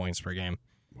 21 points per game.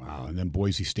 Wow. And then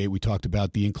Boise State, we talked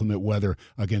about the inclement weather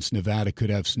against Nevada.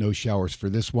 Could have snow showers for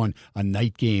this one. A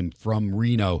night game from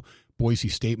Reno. Boise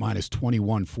State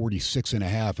 -21,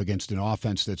 46.5 against an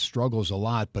offense that struggles a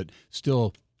lot, but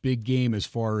still big game as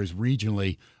far as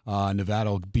regionally.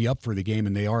 Nevada will be up for the game,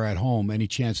 and they are at home. Any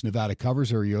chance Nevada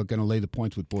covers, or are you going to lay the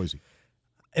points with Boise?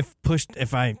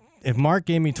 If Mark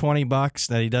gave me $20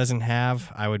 that he doesn't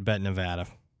have, I would bet Nevada.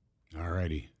 All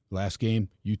righty. Last game,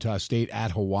 Utah State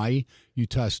at Hawaii.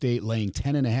 Utah State laying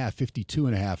 10.5,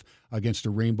 52.5 against a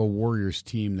Rainbow Warriors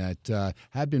team that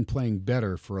had been playing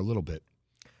better for a little bit.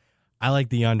 I like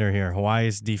the under here.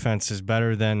 Hawaii's defense is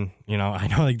better than, I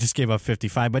know they just gave up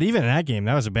 55, but even in that game,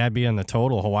 that was a bad beat on the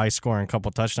total. Hawaii scoring a couple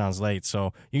touchdowns late.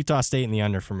 So Utah State in the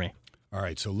under for me. All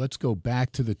right, so let's go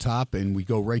back to the top, and we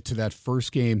go right to that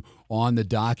first game on the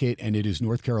docket, and it is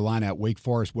North Carolina at Wake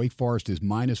Forest. Wake Forest is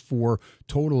 -4,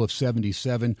 total of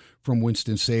 77 from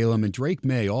Winston-Salem. And Drake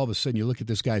May, all of a sudden, you look at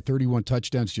this guy, 31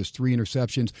 touchdowns, just 3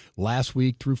 interceptions. Last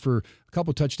week, threw for a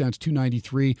couple touchdowns,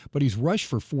 293, but he's rushed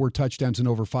for 4 touchdowns and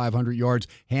over 500 yards.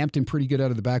 Hampton pretty good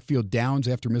out of the backfield. Downs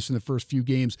after missing the first few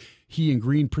games. He and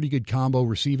Green, pretty good combo,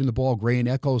 receiving the ball. Gray and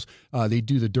Eccles, they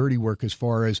do the dirty work as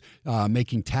far as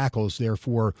making tackles there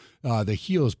for the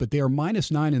Heels. But they are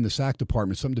 -9 in the sack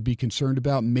department, something to be concerned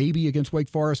about. Maybe against Wake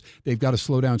Forest, they've got to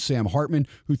slow down Sam Hartman,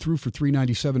 who threw for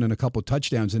 397 and a couple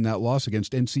touchdowns in that loss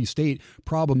against NC State.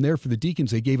 Problem there for the Deacons,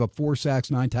 they gave up 4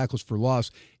 sacks, 9 tackles for loss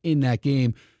in that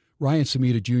game. Ryan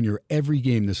Samita Jr., every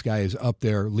game this guy is up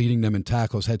there leading them in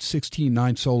tackles. Had 16,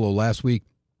 9 solo last week.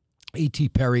 A.T.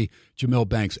 Perry, Jamil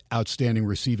Banks, outstanding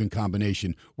receiving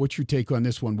combination. What's your take on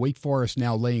this one? Wake Forest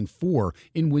now laying 4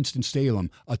 in Winston-Salem,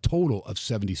 a total of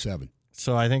 77.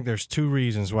 So I think there's 2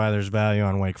 reasons why there's value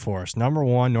on Wake Forest. Number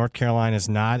one, North Carolina is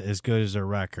not as good as their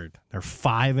record. They're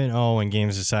 5-0 in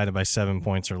games decided by 7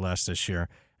 points or less this year.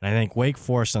 And I think Wake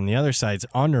Forest on the other side is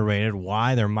underrated.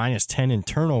 Why? They're -10 in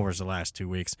turnovers the last 2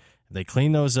 weeks. If they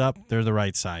clean those up, they're the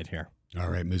right side here. All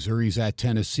right, Missouri's at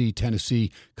Tennessee.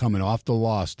 Tennessee coming off the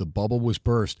loss. The bubble was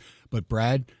burst. But,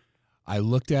 Brad, I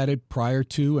looked at it prior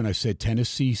to, and I said,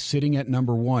 Tennessee sitting at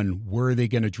number 1, where are they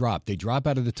going to drop? They drop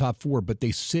out of the top 4, but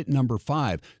they sit number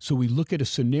 5. So we look at a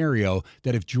scenario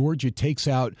that if Georgia takes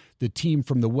out the team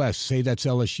from the West, say that's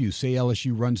LSU, say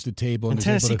LSU runs the table. And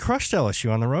Tennessee crushed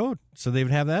LSU on the road, so they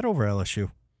would have that over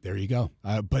LSU. There you go.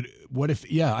 But what if,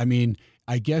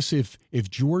 I guess if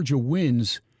Georgia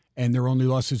wins and their only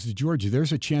loss is to Georgia,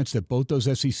 there's a chance that both those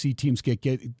SEC teams gets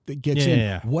in.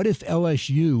 Yeah. What if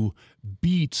LSU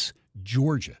beats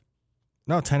Georgia?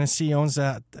 No, Tennessee owns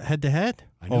that head-to-head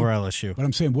over LSU. But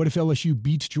I'm saying, what if LSU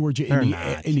beats Georgia in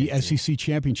the SEC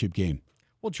championship game?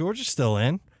 Well, Georgia's still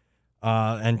in,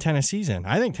 and Tennessee's in.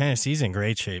 I think Tennessee's in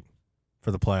great shape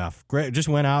for the playoff. Great, just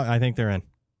went out. I think they're in.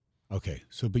 Okay,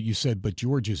 but you said, but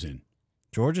Georgia's in.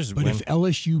 Georgia's But if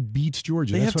LSU beats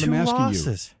Georgia, that's what I'm asking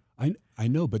losses. you. I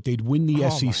know, but they'd win the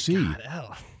SEC. My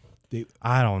God,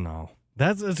 I don't know.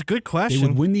 That's a good question. They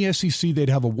would win the SEC. They'd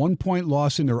have a 1-point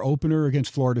loss in their opener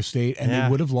against Florida State, and they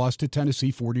would have lost to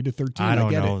Tennessee 40-13. I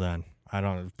don't know then. I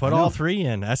don't put all 3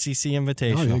 in SEC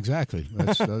Invitational. Oh, exactly.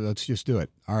 Let's just do it.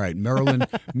 All right, Maryland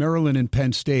and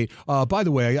Penn State. By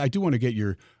the way, I do want to get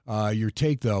your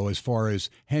take though as far as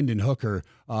Hendon Hooker,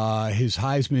 his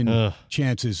Heisman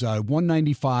chances,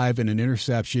 195 and an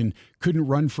interception, couldn't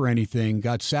run for anything,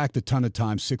 got sacked a ton of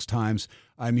times, 6 times.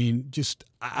 I mean,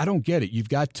 I don't get it. You've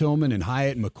got Tillman and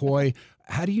Hyatt and McCoy.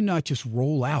 How do you not just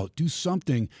roll out, do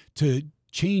something to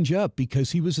change up,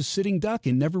 because he was a sitting duck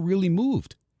and never really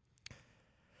moved?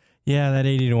 Yeah, that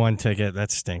 80-1 ticket,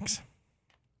 that stinks.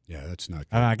 Yeah, that's not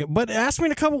good. But ask me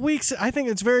in a couple weeks. I think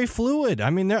it's very fluid. I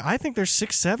mean, I think there's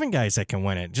 6-7 guys that can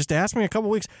win it. Just ask me in a couple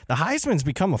weeks. The Heisman's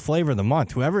become a flavor of the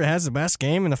month. Whoever has the best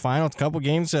game in the final couple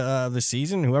games of the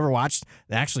season, whoever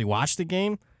actually watched the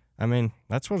game, I mean,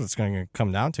 that's what it's going to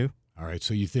come down to. All right,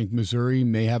 so you think Missouri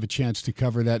may have a chance to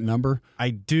cover that number? I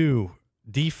do.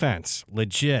 Defense,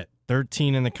 legit.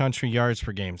 13 in the country yards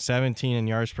per game, 17 in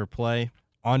yards per play.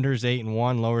 Unders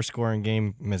 8-1, lower scoring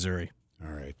game, Missouri.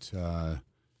 All right.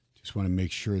 Just want to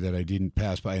make sure that I didn't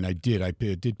pass by, and I did. I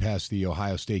did pass the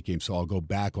Ohio State game, so I'll go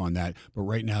back on that. But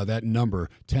right now, that number,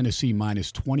 Tennessee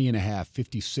minus 20.5,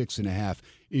 56.5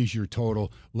 is your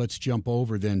total. Let's jump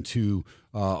over then to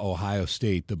Ohio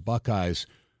State. The Buckeyes.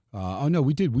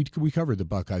 We did. We covered the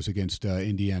Buckeyes against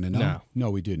Indiana. No,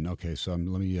 we didn't. Okay, so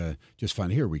let me just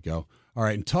find. Here we go. All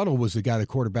right, and Tuttle was the guy, the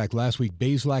quarterback last week.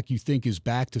 Bazelak, you think, is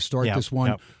back to start this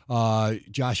one. Yep.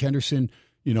 Josh Henderson,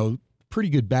 pretty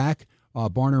good back.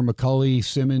 Barner, McCulley,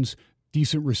 Simmons,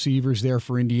 decent receivers there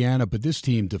for Indiana. But this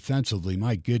team defensively,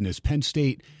 my goodness. Penn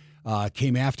State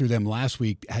came after them last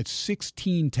week, had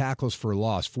 16 tackles for a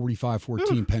loss,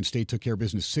 45-14. Penn State took care of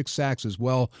business, 6 sacks as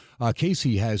well.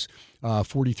 Casey has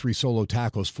 43 solo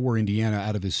tackles for Indiana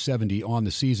out of his 70 on the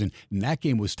season. And that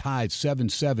game was tied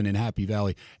 7-7 in Happy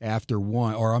Valley at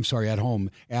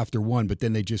home after one, but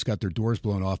then they just got their doors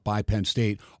blown off by Penn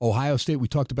State. Ohio State, we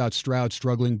talked about Stroud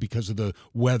struggling because of the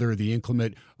weather. The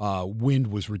inclement wind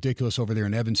was ridiculous over there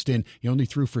in Evanston. He only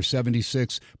threw for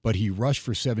 76, but he rushed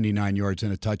for 79 yards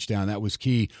and a touchdown. That was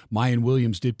key. Mayan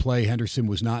Williams did play. Henderson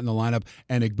was not in the lineup.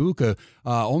 And Egbuka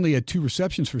only had 2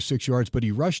 receptions for 6 yards, but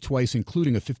he rushed twice,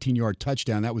 including a 15-yard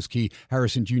touchdown. That was key.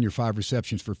 Harrison Jr., 5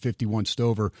 receptions for 51.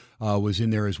 Stover was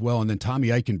in there as well. And then Tommy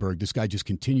Eichenberg, this guy just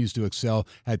continues to excel,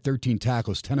 had 13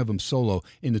 tackles, 10 of them solo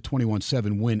in the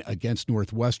 21-7 win against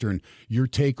Northwestern. Your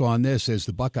take on this as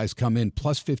the Buckeyes come in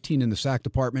plus 15 in the sack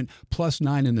department, plus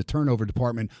 9 in the turnover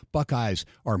department. Buckeyes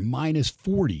are minus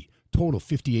 40. Total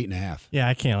 58.5. Yeah,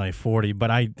 I can't lay 40,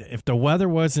 but if the weather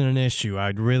wasn't an issue,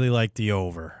 I'd really like the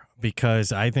over,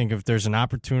 because I think if there's an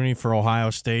opportunity for Ohio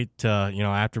State to,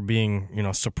 after being,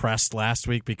 suppressed last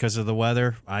week because of the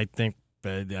weather, I think,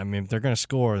 if they're going to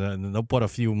score, then they'll put a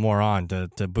few more on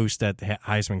to boost that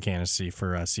Heisman candidacy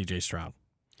for C.J. Stroud.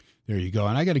 There you go.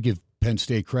 And I got to give Penn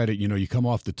State credit. You come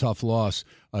off the tough loss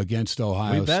against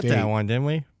Ohio State. We bet that one, didn't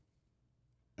we?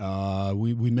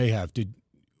 We may have.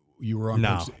 You were on.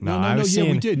 No,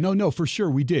 we did. No, for sure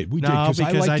we did. We did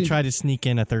because I tried to sneak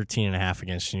in a 13.5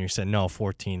 against you. And you said no,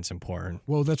 14's important.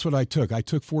 Well, that's what I took. I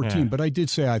took 14, but I did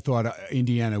say I thought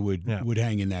Indiana would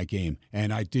hang in that game,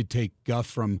 and I did take guff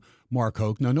from Mark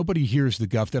Hoke. Now, nobody hears the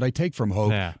guff that I take from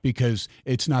Hoke because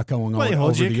it's not going on he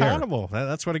holds over you the accountable.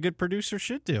 That's what a good producer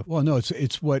should do. Well, no,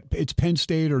 it's Penn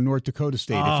State or North Dakota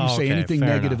State. If you say anything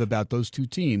negative about those two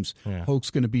teams,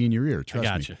 Hoke's going to be in your ear.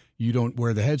 Trust me. You don't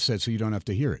wear the headset, so you don't have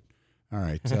to hear it. All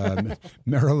right.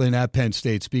 Maryland at Penn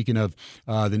State. Speaking of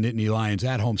the Nittany Lions,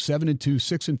 at home 7-2,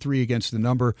 6-3 against the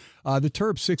number. The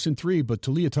Terps 6-3, but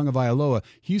Talia Tagovailoa,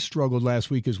 he struggled last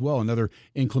week as well. Another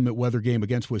inclement weather game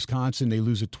against Wisconsin. They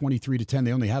lose at 23-10.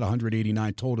 They only had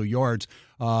 189 total yards.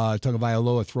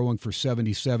 Tagovailoa throwing for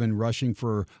 77, rushing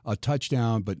for a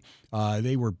touchdown, but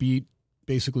they were beat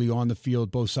basically on the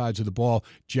field, both sides of the ball.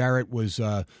 Jarrett was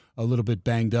a little bit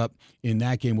banged up in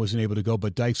that game, wasn't able to go,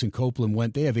 but Dykes and Copeland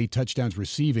went. They have 8 touchdowns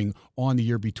receiving on the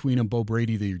year between them. Bo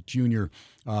Brady, the junior,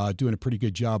 doing a pretty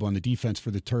good job on the defense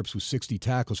for the Terps with 60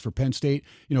 tackles. For Penn State,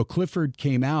 Clifford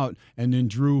came out, and then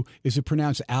Drew, is it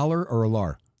pronounced Aller or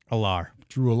Alar? Alar.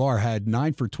 Drew Alar had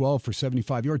 9 for 12 for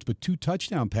 75 yards, but 2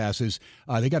 touchdown passes.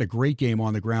 They got a great game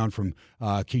on the ground from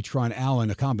Kaytron Allen,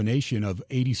 a combination of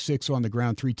 86 on the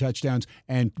ground, 3 touchdowns,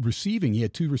 and receiving. He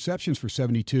had 2 receptions for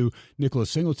 72. Nicholas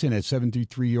Singleton had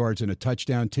 73 yards and a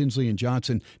touchdown. Tinsley and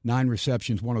Johnson, 9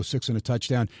 receptions, 106 and a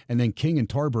touchdown. And then King and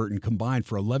Tarburton combined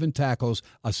for 11 tackles,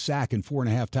 a sack, and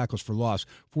 4.5 tackles for loss.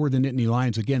 For the Nittany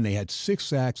Lions, again, they had 6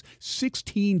 sacks,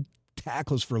 16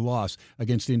 tackles for loss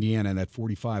against Indiana in that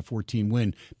 45-14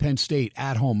 win. Penn State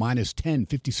at home, -10,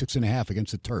 56.5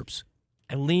 against the Terps.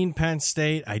 I lean Penn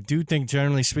State. I do think,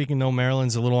 generally speaking, though,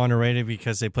 Maryland's a little underrated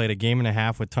because they played a game and a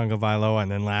half with Tagovailoa, and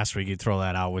then last week you throw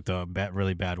that out with the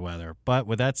really bad weather. But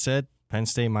with that said, Penn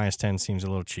State -10 seems a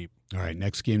little cheap. All right,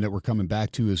 next game that we're coming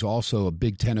back to is also a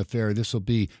Big Ten affair. This will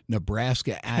be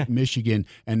Nebraska at Michigan.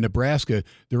 And Nebraska,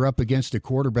 they're up against it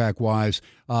quarterback-wise.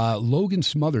 Logan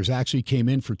Smothers actually came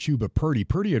in for Chuba Purdy.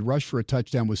 Purdy had rushed for a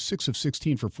touchdown, was 6 of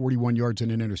 16 for 41 yards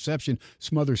and an interception.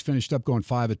 Smothers finished up going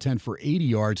 5 of 10 for 80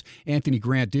 yards. Anthony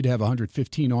Grant did have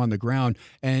 115 on the ground.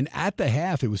 And at the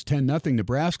half, it was 10-0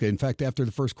 Nebraska. In fact, after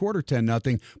the first quarter,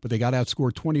 10-0, but they got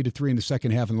outscored 20-3 in the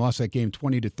second half and lost that game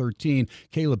 20-13.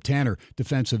 Caleb Tanner,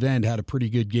 defensive end, had a pretty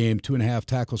good game, 2.5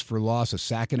 tackles for loss, a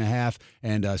sack and a half,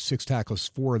 and 6 tackles,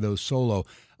 4 of those solo.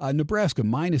 Nebraska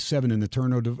 -7 in the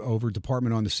turnover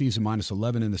department on the season,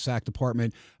 -11 in the sack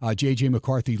department. J.J.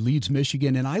 McCarthy leads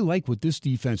Michigan, and I like what this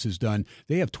defense has done.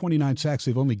 They have 29 sacks.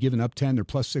 They've only given up 10. They're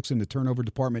 +6 in the turnover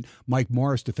department. Mike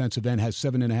Morris, defensive end, has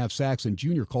 7.5 sacks, and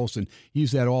Junior Colson,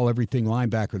 he's that all-everything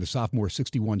linebacker, the sophomore,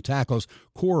 61 tackles.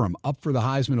 Corum up for the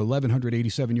Heisman,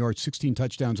 1,187 yards, 16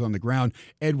 touchdowns on the ground.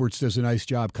 Edwards does a nice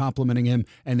job complimenting him.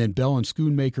 And then Bell and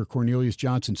Schoonmaker, Cornelius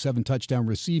Johnson, 7 touchdown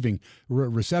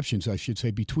receptions, I should say,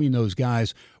 between those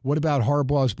guys. What about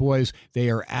Harbaugh's boys? They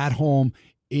are at home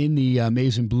in the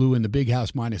maize and blue in the Big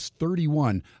House,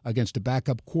 -31 against a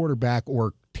backup quarterback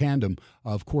or tandem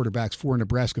of quarterbacks for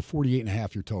Nebraska,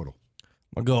 48.5 your total.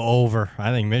 I'll go over.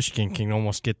 I think Michigan can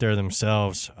almost get there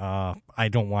themselves. I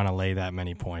don't want to lay that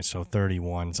many points, so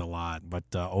 31's a lot, but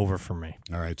over for me.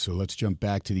 All right, so let's jump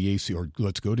back to the AC, or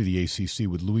let's go to the ACC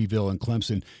with Louisville and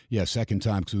Clemson. Yeah, second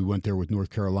time because we went there with North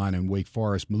Carolina and Wake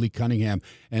Forest. Malik Cunningham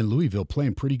and Louisville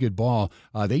playing pretty good ball.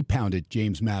 They pounded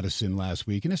James Madison last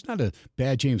week, and it's not a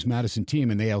bad James Madison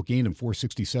team, and they outgained them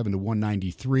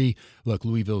 467-193. Look,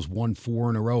 Louisville's won 4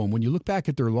 in a row, and when you look back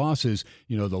at their losses,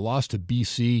 the loss to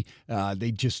BC,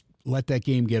 they just let that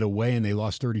game get away, and they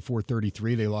lost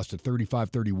 34-33. They lost a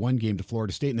 35-31 game to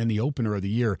Florida State, and then the opener of the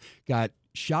year got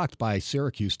shocked by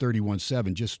Syracuse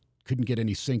 31-7, just couldn't get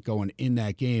any sync going in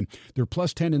that game. They're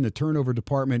 +10 in the turnover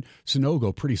department.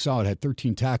 Sonogo, pretty solid, had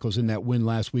 13 tackles in that win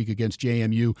last week against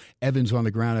JMU. Evans on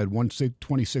the ground had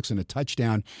 126 and a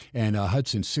touchdown, and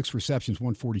Hudson, 6 receptions,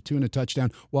 142 and a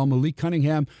touchdown, while Malik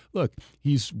Cunningham, look,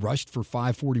 he's rushed for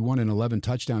 541 and 11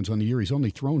 touchdowns on the year. He's only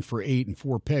thrown for 8 and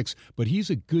 4 picks, but he's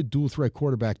a good dual-threat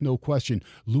quarterback, no question.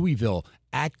 Louisville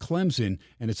at Clemson,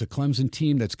 and it's a Clemson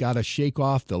team that's got to shake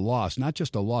off the loss, not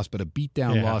just a loss, but a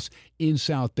beatdown loss in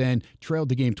South Bend. Trailed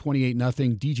the game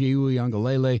 28-0. DJ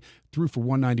Uiagalelei threw for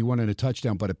 191 and a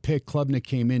touchdown, but a pick. Klubnik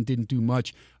came in, didn't do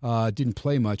much, didn't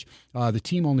play much. The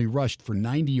team only rushed for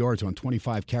 90 yards on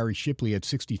 25 carries. Shipley had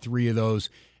 63 of those,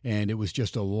 and it was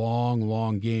just a long,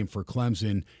 long game for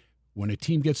Clemson. When a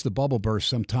team gets the bubble burst,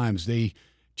 sometimes they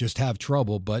just have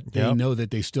trouble, but they know that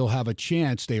they still have a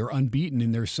chance. They are unbeaten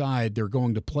in their side. They're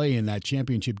going to play in that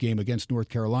championship game against North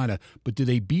Carolina. But do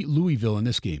they beat Louisville in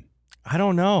this game? I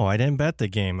don't know. I didn't bet the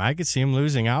game. I could see them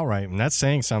losing outright, and that's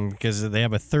saying something because they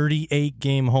have a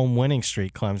 38-game home winning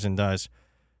streak, Clemson does.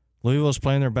 Louisville's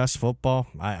playing their best football.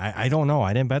 I don't know.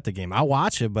 I didn't bet the game. I'll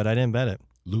watch it, but I didn't bet it.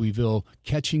 Louisville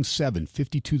catching 7,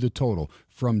 52 the total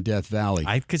from Death Valley.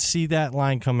 I could see that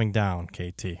line coming down,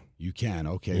 KT. You can.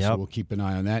 Okay, Yep. So we'll keep an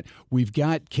eye on that. We've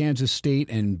got Kansas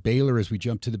State and Baylor as we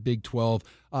jump to the Big 12.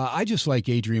 I just like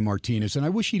Adrian Martinez, and I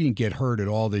wish he didn't get hurt at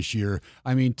all this year.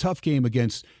 I mean, tough game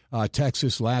against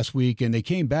Texas last week, and they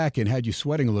came back and had you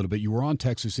sweating a little bit. You were on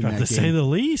Texas in that game. To say the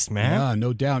least, man. Yeah,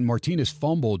 no doubt. Martinez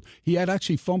fumbled. He had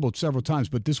actually fumbled several times,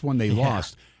 but this one they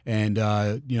lost. And,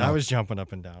 I was jumping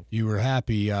up and down. You were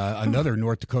happy. Another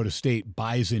North Dakota State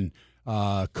Bison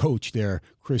coach there,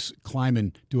 Chris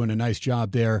Kleiman, doing a nice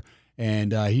job there.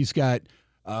 And he's got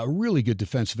a really good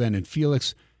defensive end in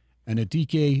Felix. And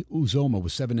Adike Uzoma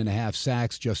with 7.5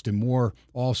 sacks. Austin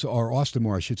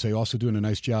Moore, I should say, also doing a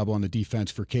nice job on the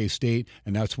defense for K-State.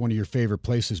 And that's one of your favorite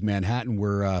places, Manhattan,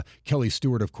 where Kelly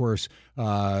Stewart, of course,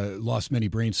 lost many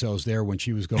brain cells there when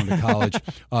she was going to college.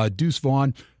 Deuce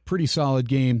Vaughn, pretty solid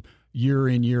game. Year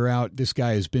in, year out, this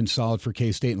guy has been solid for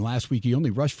K-State. And last week, he only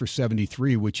rushed for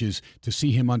 73, which is, to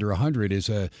see him under 100 is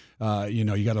you got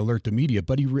to alert the media.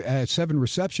 But he had 7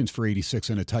 receptions for 86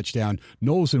 and a touchdown.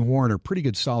 Knowles and Warner, pretty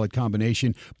good, solid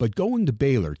combination. But going to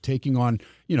Baylor, taking on,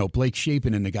 Blake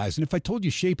Shapen and the guys. And if I told you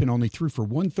Shapen only threw for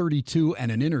 132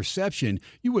 and an interception,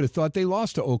 you would have thought they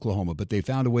lost to Oklahoma. But they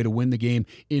found a way to win the game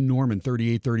in Norman,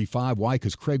 38-35. Why?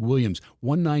 Because Craig Williams,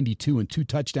 192 and 2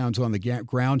 touchdowns on the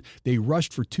ground. They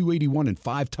rushed for 281 and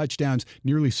 5 touchdowns,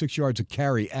 nearly 6 yards a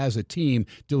carry as a team.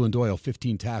 Dylan Doyle,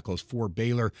 15 tackles for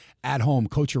Baylor. At home,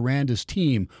 Coach Aranda's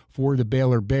team for the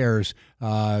Baylor Bears,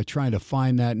 trying to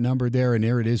find that number there, and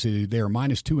there it is. They're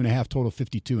minus 2.5, total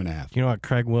 52.5. You know what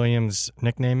Craig Williams'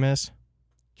 nickname is?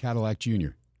 Cadillac Jr.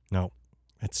 No,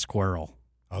 it's Squirrel.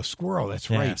 Oh, Squirrel, that's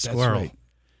right. Squirrel. That's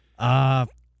right.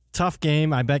 Tough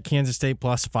game. I bet Kansas State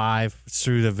 +5. It's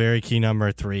through the very key number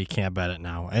of 3. Can't bet it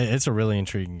now. It's a really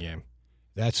intriguing game.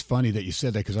 That's funny that you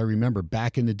said that, because I remember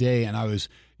back in the day, and I was,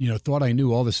 thought I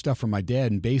knew all this stuff from my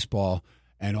dad in baseball,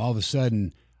 and all of a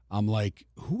sudden I'm like,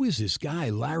 who is this guy,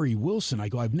 Larry Wilson? I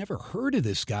go, I've never heard of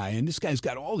this guy, and this guy's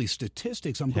got all these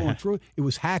statistics. I'm going through it. It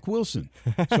was Hack Wilson.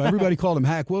 So everybody called him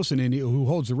Hack Wilson, and who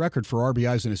holds the record for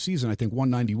RBIs in a season, I think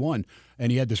 191.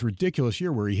 And he had this ridiculous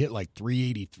year where he hit like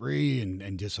 383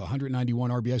 and just 191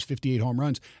 RBIs, 58 home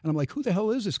runs. And I'm like, who the hell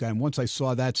is this guy? And once I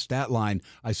saw that stat line,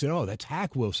 I said, oh, that's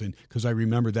Hack Wilson, because I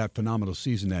remember that phenomenal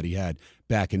season that he had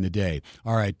back in the day.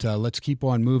 All right, let's keep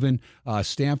on moving.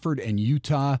 Stanford and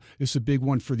Utah. This is a big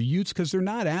one for the Utes because they're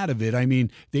not out of it. I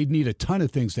mean, they'd need a ton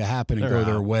of things to happen and go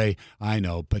their way. I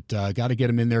know, but got to get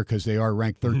them in there because they are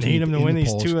ranked 13th. Need them to win these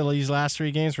polls. 2 of these last 3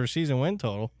 games for season win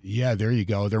total. Yeah, there you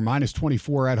go. They're minus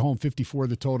 24 at home, 54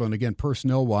 the total. And again,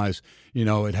 personnel-wise,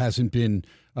 it hasn't been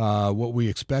what we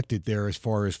expected there as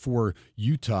far as for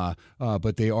Utah.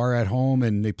 But they are at home,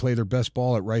 and they play their best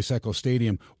ball at Rice-Eccles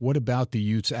Stadium. What about the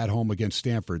Utes at home against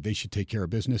Stanford? They should take care of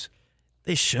business.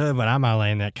 They should, but I'm not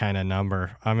laying that kind of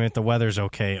number. I mean, if the weather's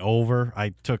okay, over.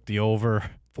 I took the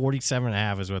over.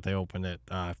 47.5 is what they opened it.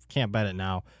 Can't bet it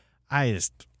now. I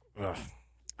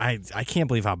can't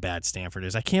believe how bad Stanford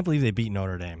is. I can't believe they beat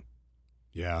Notre Dame.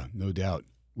 Yeah, no doubt.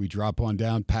 We drop on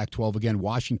down, Pac-12 again,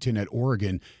 Washington at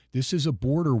Oregon. This is a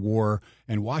border war,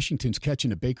 and Washington's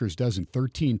catching a baker's dozen.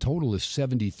 13, total is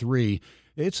 73.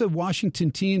 It's a Washington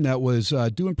team that was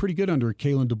doing pretty good under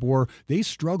Kalen DeBoer. They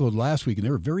struggled last week, and they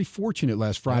were very fortunate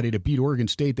last Friday to beat Oregon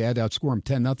State. They had to outscore them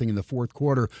 10-0 in the fourth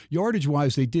quarter.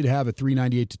 Yardage-wise, they did have a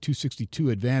 398 to 262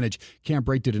 advantage. Cam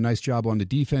Brate did a nice job on the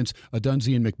defense.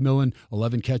 Adunzi and McMillan,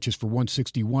 11 catches for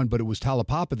 161, but it was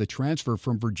Talapapa, the transfer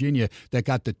from Virginia, that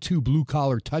got the 2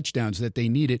 blue-collar touchdowns that they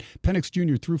needed. Penix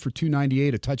Jr. threw for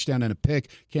 298, a touchdown and a pick.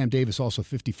 Cam Davis also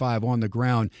 55 on the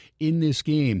ground. In this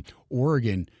game,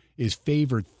 Oregon is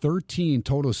favored 13,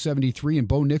 total 73, and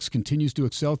Bo Nix continues to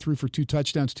excel, threw for 2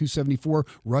 touchdowns, 274,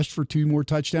 rushed for 2 more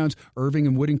touchdowns. Irving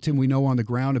and Whittington, we know on the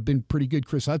ground, have been pretty good.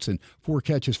 Chris Hudson, 4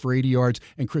 catches for 80 yards,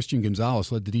 and Christian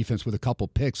Gonzalez led the defense with a couple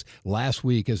picks last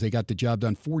week as they got the job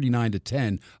done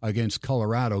 49-10 against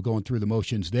Colorado, going through the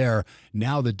motions there.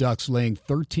 Now the Ducks laying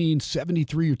 13,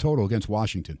 73 total against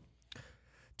Washington.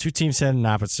 2 teams heading in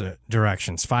opposite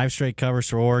directions. 5 straight covers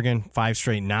for Oregon, 5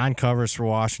 straight non-covers for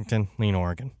Washington. Lean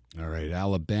Oregon. All right,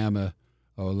 Arizona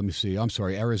and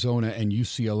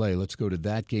UCLA. Let's go to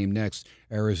that game next.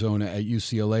 Arizona at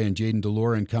UCLA, and Jaden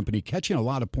Delora and company catching a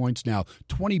lot of points now.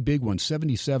 20 big ones,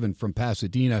 77 from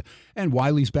Pasadena. And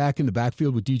Wiley's back in the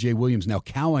backfield with DJ Williams. Now,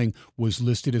 Cowing was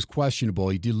listed as questionable.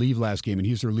 He did leave last game, and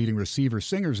he's their leading receiver.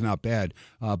 Singer's not bad,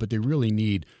 but they really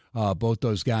need both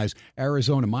those guys.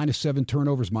 Arizona, -7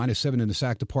 turnovers, -7 in the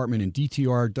sack department. And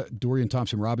DTR, Dorian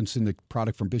Thompson-Robinson, the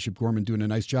product from Bishop Gorman, doing a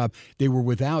nice job. They were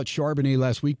without Charbonnet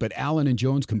last week, but Allen and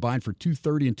Jones combined for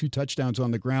 230 and 2 touchdowns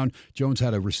on the ground. Jones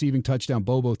had a receiving touchdown.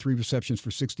 Bobo, 3 receptions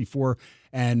for 64.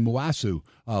 And Moasu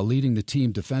leading the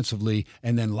team defensively.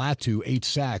 And then Latu, 8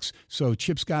 sacks. So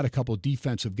Chip's got a couple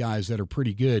defensive guys that are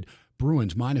pretty good.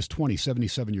 Bruins, -20,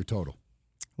 77 your total.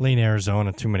 Lean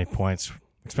Arizona, too many points,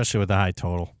 especially with the high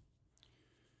total.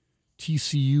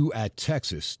 TCU at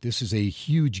Texas. This is a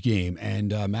huge game, and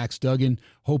Max Duggan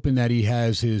hoping that he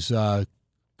has his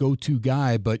go-to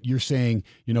guy, but you're saying,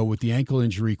 with the ankle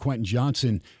injury, Quentin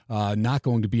Johnson not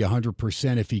going to be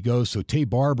 100% if he goes, so Tay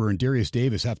Barber and Darius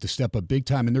Davis have to step up big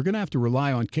time, and they're going to have to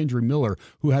rely on Kendra Miller,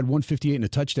 who had 158 and a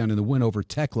touchdown in the win over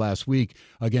Tech last week.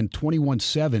 Again,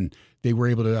 21-7. They were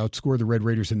able to outscore the Red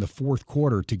Raiders in the fourth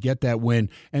quarter to get that win.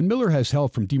 And Miller has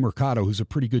help from DeMercado, who's a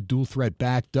pretty good dual-threat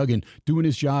back. Duggan doing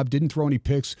his job, didn't throw any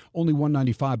picks, only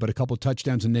 195, but a couple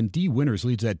touchdowns. And then D. Winters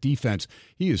leads that defense.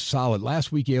 He is solid.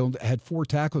 Last week, he had 4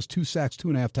 tackles, 2 sacks,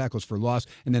 2.5 tackles for loss.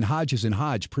 And then Hodges and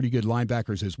Hodge, pretty good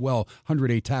linebackers as well.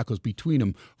 108 tackles between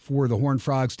them for the Horned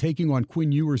Frogs. Taking on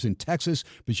Quinn Ewers in Texas.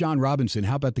 Bijan Robinson,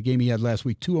 how about the game he had last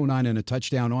week? 209 and a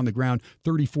touchdown on the ground,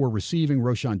 34 receiving.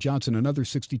 Roshan Johnson, another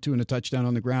 62 and a touchdown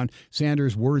on the ground.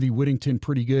 Sanders, Worthy, Whittington,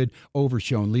 pretty good.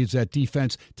 Overshone leads that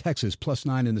defense. Texas,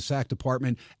 +9 in the sack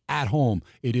department. At home,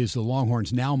 it is the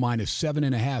Longhorns now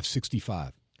 -7.5,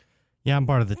 65. Yeah, I'm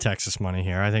part of the Texas money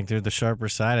here. I think they're the sharper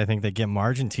side. I think they get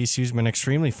margin. TCU's been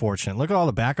extremely fortunate. Look at all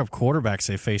the backup quarterbacks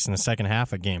they faced in the second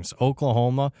half of games.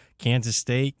 Oklahoma, Kansas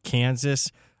State,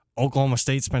 Kansas, Oklahoma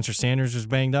State, Spencer Sanders was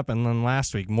banged up, and then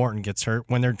last week Morton gets hurt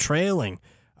when they're trailing.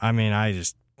 I mean, I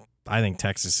think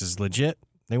Texas is legit.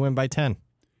 They win by 10.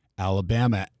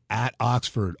 Alabama at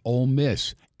Oxford. Ole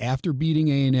Miss, after beating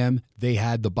A&M, they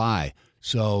had the bye.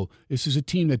 So this is a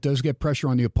team that does get pressure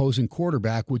on the opposing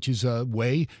quarterback, which is a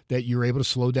way that you're able to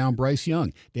slow down Bryce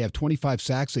Young. They have 25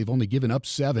 sacks. They've only given up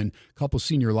 7. A couple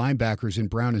senior linebackers in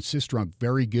Brown and Sistrunk,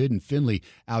 very good. And Finley,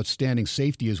 outstanding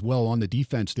safety as well on the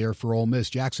defense there for Ole Miss.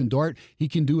 Jackson Dart, he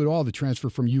can do it all. The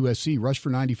transfer from USC, rushed for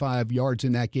 95 yards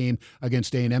in that game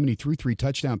against A&M, and he threw 3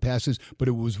 touchdown passes. But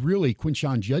it was really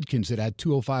Quinshon Judkins that had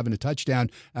 205 and a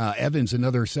touchdown. Evans,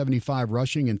 another 75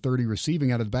 rushing and 30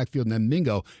 receiving out of the backfield. And then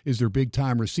Mingo is their big-time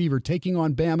receiver, taking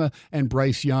on Bama and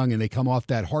Bryce Young, and they come off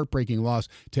that heartbreaking loss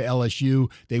to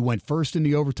LSU. They went first in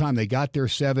the overtime. They got their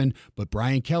 7, but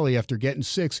Brian Kelly, after getting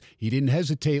 6, he didn't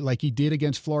hesitate like he did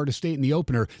against Florida State in the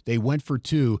opener. They went for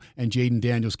 2, and Jaden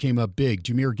Daniels came up big.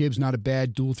 Jahmyr Gibbs, not a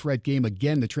bad dual-threat game.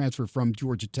 Again, the transfer from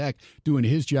Georgia Tech doing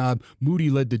his job. Moody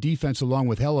led the defense along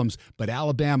with Helms, but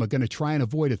Alabama going to try and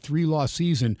avoid a 3-loss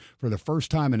season for the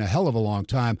first time in a hell of a long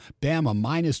time. Bama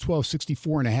 -12,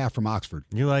 64.5 from Oxford.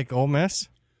 You like Ole Miss?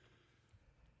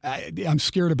 I'm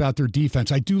scared about their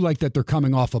defense. I do like that they're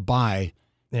coming off a bye,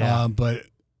 but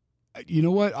you know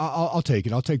what? I'll take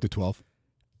it. I'll take the 12.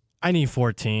 I need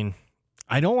 14.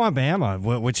 I don't want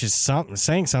Bama, which is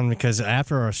saying something, because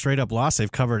after a straight-up loss,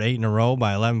 they've covered 8 in a row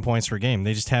by 11 points per game.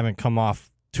 They just haven't come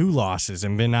off 2 losses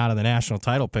and been out of the national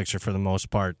title picture for the most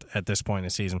part at this point in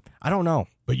the season. I don't know.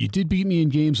 But you did beat me in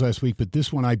games last week, but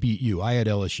this one I beat you. I had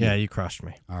LSU. Yeah, you crushed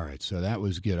me. All right, so that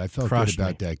was good. I felt good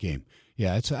about that game.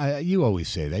 Yeah, you always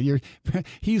say that.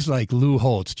 He's like Lou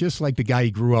Holtz, just like the guy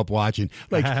he grew up watching.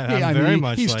 Like,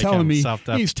 he's telling me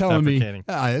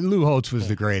Lou Holtz was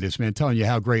the greatest, man. Telling you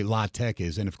how great La Tech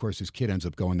is, and of course his kid ends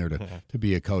up going there to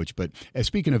be a coach. But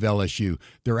speaking of LSU,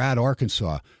 they're at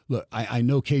Arkansas. Look, I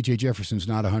know KJ Jefferson's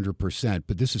not 100%,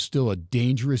 but this is still a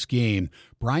dangerous game.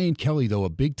 Brian Kelly, though, a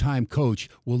big-time coach,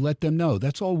 will let them know.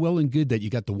 That's all well and good that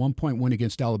you got the 1-point win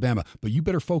against Alabama, but you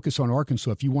better focus on Arkansas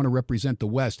if you want to represent the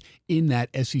West in that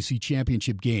SEC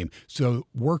championship game. So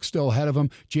work still ahead of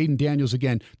them. Jaden Daniels,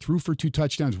 again, threw for 2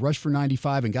 touchdowns, rushed for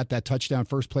 95, and got that touchdown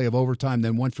first play of overtime,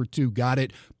 then 1 for 2, got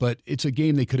it. But it's a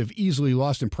game they could have easily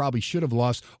lost and probably should have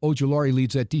lost. Ojulari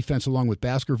leads that defense along with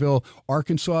Baskerville.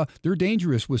 Arkansas, they're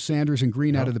dangerous with Sanders and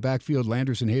Green out of the backfield.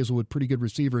 Landers and Hazelwood, pretty good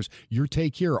receivers. Your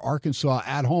take here, Arkansas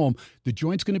at home. The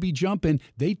joint's going to be jumping.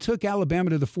 They took Alabama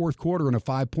to the fourth quarter in a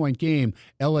 5-point game.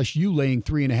 LSU laying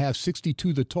 3.5,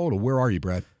 62 the total. Where are you,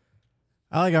 Brad?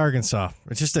 I like Arkansas.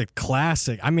 It's just a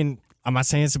classic. I mean, I'm not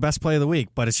saying it's the best play of the week,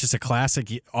 but it's just a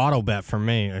classic auto bet for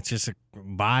me. It's just a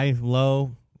buy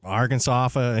low. Arkansas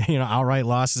off outright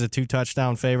loss as a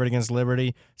 2-touchdown favorite against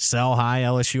Liberty. Sell high,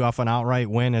 LSU off an outright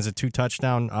win as a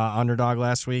 2-touchdown underdog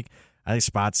last week. I think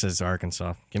Spot says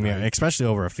Arkansas. Give me, especially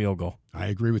over a field goal. I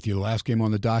agree with you. The last game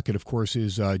on the docket, of course,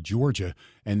 is Georgia,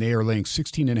 and they are laying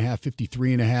 16.5,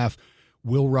 53.5.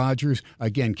 Will Rogers,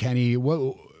 again, can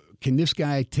can this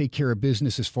guy take care of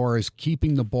business as far as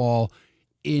keeping the ball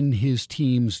in his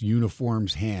team's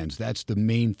uniform's hands? That's the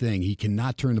main thing. He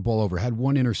cannot turn the ball over. Had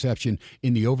one interception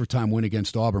in the overtime win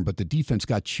against Auburn, but the defense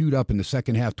got chewed up in the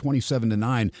second half,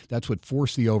 27-9. That's what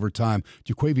forced the overtime.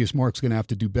 Jaquavius Mark's going to have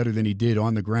to do better than he did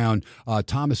on the ground.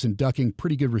 Thomas and Ducking,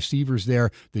 pretty good receivers there.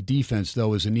 The defense,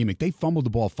 though, is anemic. They fumbled the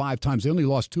ball 5 times. They only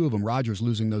lost 2 of them, Rodgers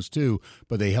losing those 2,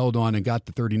 but they held on and got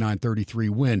the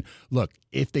 39-33 win. Look,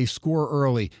 if they score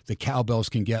early, the cowbells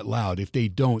can get loud. If they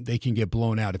don't, they can get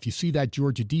blown out. If you see that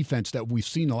Georgia defense that we've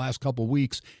seen the last couple of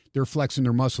weeks, they're flexing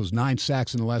their muscles. 9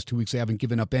 sacks in the last 2 weeks. They haven't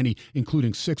given up any,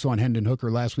 including 6 on Hendon Hooker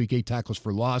last week, 8 tackles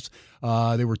for loss.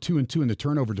 They were 2-2 in the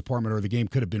turnover department, or the game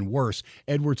could have been worse.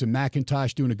 Edwards and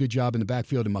McIntosh doing a good job in the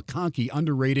backfield, and McConkey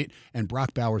underrated, and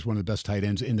Brock Bowers, one of the best tight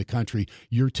ends in the country.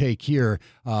 Your take here,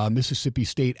 Mississippi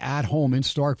State at home in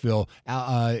Starkville.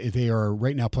 They are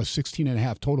right now plus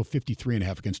 16.5, total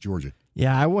 53.5 against Georgia.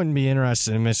 Yeah, I wouldn't be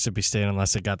interested in Mississippi State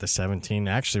unless it got the 17.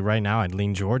 Actually, right now, I'd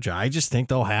lean Georgia. I just think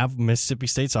they'll have Mississippi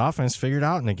State's offense figured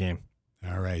out in the game.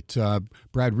 All right.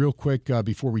 Brad, real quick,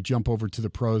 before we jump over to the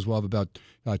pros, we'll have about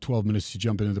 12 minutes to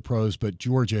jump into the pros, but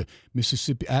Georgia,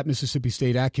 Mississippi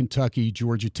State, at Kentucky,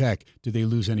 Georgia Tech, did they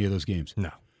lose any of those games?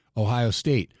 No. Ohio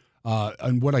State.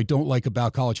 And what I don't like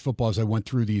about college football is I went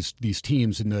through these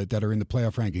teams that are in the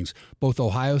playoff rankings. Both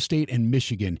Ohio State and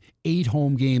Michigan, 8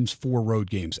 home games, 4 road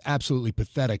games. Absolutely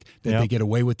pathetic that they get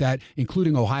away with that,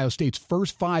 including Ohio State's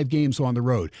first 5 games on the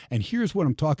road. And here's what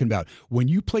I'm talking about. When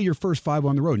you play your first 5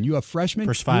 on the road and you have freshmen.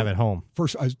 First 5 at home.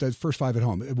 First 5 at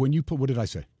home. When you put, what did I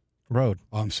say? Road.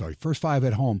 Oh, I'm sorry. First 5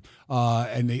 at home,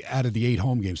 and they out of the 8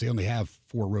 home games, they only have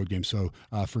 4 road games. So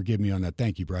forgive me on that.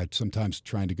 Thank you, Brad. Sometimes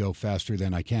trying to go faster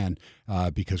than I can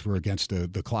because we're against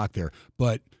the clock there.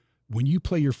 But when you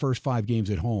play your first 5 games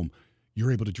at home,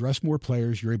 you're able to dress more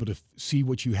players. You're able to see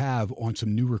what you have on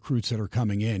some new recruits that are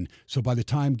coming in. So by the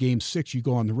time game 6 you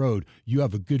go on the road, you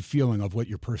have a good feeling of what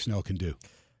your personnel can do.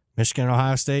 Michigan and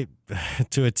Ohio State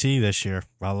to a T this year.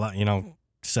 Well,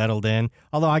 settled in.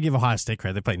 Although I give Ohio State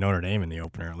credit. They played Notre Dame in the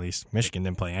opener at least. Michigan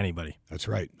didn't play anybody. That's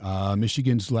right.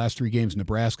 Michigan's last 3 games,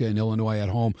 Nebraska and Illinois at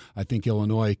home. I think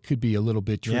Illinois could be a little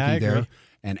bit tricky there.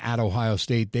 And at Ohio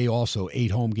State, they also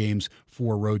 8 home games,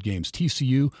 4 road games.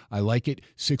 TCU, I like it.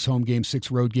 6 home games,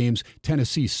 6 road games.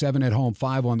 Tennessee, 7 at home,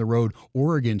 5 on the road.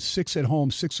 Oregon, 6 at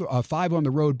home, 5 on the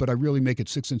road, but I really make it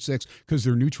 6 and 6 because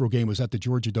their neutral game was at the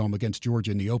Georgia Dome against Georgia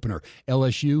in the opener.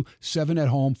 LSU, 7 at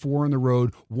home, 4 on the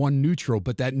road, 1 neutral,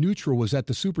 but that neutral was at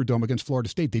the Superdome against Florida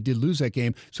State. They did lose that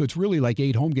game, so it's really like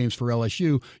 8 home games for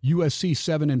LSU. USC,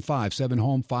 7 and 5, 7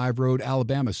 home, 5 road.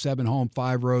 Alabama, 7 home,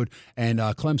 5 road, and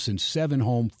Clemson, 7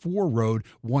 home, 4 road,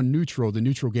 1 neutral. The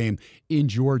neutral game in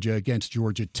Georgia against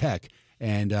Georgia Tech.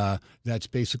 And that's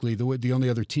basically the only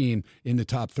other team in the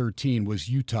top 13 was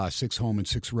Utah, 6 home and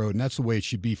 6 road. And that's the way it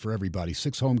should be for everybody.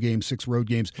 6 home games, 6 road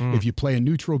games. If you play a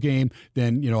neutral game,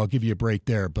 then, I'll give you a break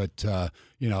there. But,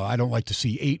 I don't like to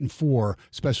see 8 and 4,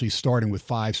 especially starting with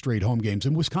 5 straight home games.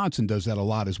 And Wisconsin does that a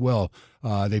lot as well.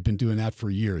 They've been doing that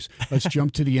for years. Let's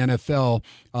jump to the NFL.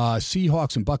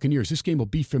 Seahawks and Buccaneers. This game will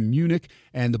be from Munich,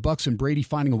 and the Bucs and Brady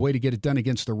finding a way to get it done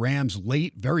against the Rams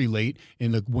late, very late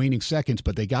in the waning seconds.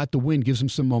 But they got the win, gives them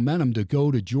some momentum to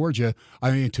go to Georgia.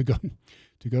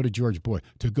 To go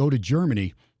to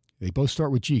Germany. They both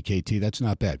start with G, KT. That's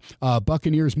not bad.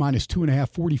 Buccaneers minus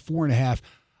 2.5, 44.5.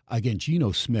 Again,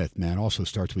 Geno Smith, man, also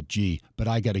starts with G, but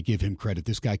I got to give him credit.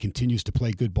 This guy continues to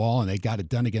play good ball, and they got it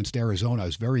done against Arizona. I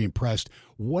was very impressed.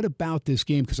 What about this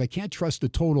game? Because I can't trust the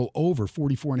total over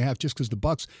 44.5 just because the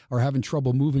Bucs are having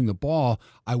trouble moving the ball.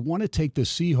 I want to take the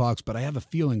Seahawks, but I have a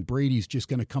feeling Brady's just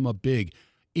going to come up big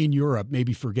in Europe,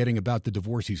 maybe forgetting about the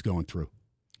divorce he's going through.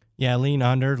 Yeah, lean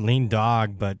under, lean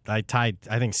dog, but I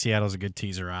think Seattle's a good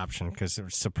teaser option because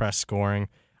it suppressed scoring.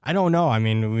 I don't know. I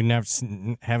mean, we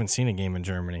haven't seen a game in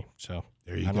Germany, so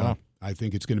there you go. I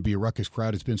think it's going to be a ruckus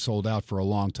crowd. It's been sold out for a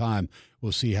long time.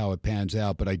 We'll see how it pans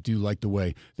out, but I do like the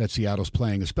way that Seattle's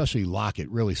playing, especially Lockett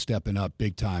really stepping up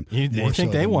big time. You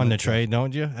think they won the trade,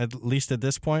 don't you? At least at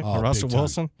this point, Russell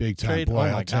Wilson big time trade? Boy,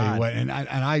 I'll tell God. you what. And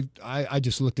I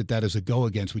just looked at that as a go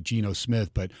against with Geno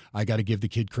Smith, but I got to give the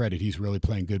kid credit. He's really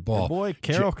playing good ball. Your boy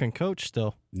Carroll can coach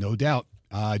still, no doubt.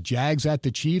 Jags at the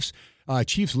Chiefs.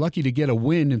 Chiefs lucky to get a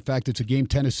win. In fact, it's a game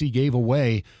Tennessee gave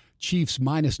away. Chiefs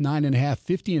minus 9.5,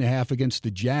 50.5 against the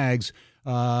Jags.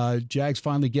 Jags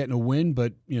finally getting a win,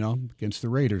 but, against the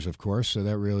Raiders, of course, so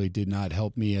that really did not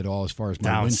help me at all as far as my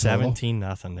down win total.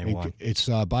 17-0 they won. It's,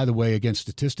 by the way, again,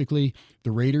 statistically, the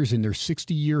Raiders in their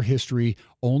 60-year history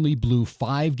only blew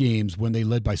 5 games when they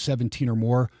led by 17 or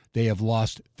more. They have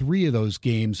lost 3 of those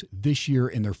games this year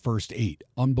in their first 8.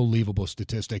 Unbelievable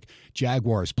statistic.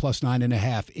 Jaguars plus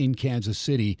 9.5 in Kansas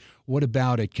City. What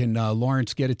about it? Can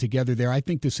Lawrence get it together there? I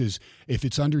think this is, if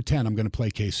it's under 10, I'm going to play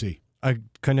KC. I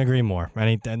couldn't agree more.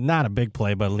 Not a big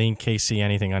play, but lean KC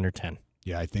anything under 10.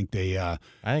 Yeah, I think they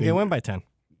they win by 10.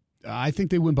 I think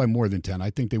they win by more than 10.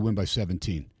 I think they win by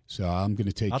 17. So I'm going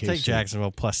to take KC. I'll take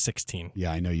Jacksonville plus 16.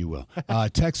 Yeah, I know you will.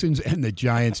 Texans and the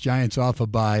Giants. Giants off a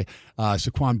bye.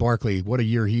 Saquon Barkley, what a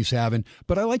year he's having.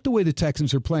 But I like the way the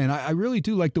Texans are playing. I really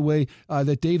do like the way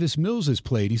that Davis Mills has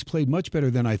played. He's played much better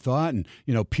than I thought. And,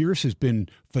 Pierce has been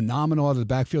phenomenal out of the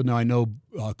backfield. Now, I know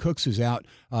Cooks is out.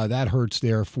 That hurts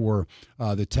there for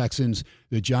the Texans.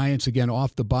 The Giants, again,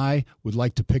 off the bye, would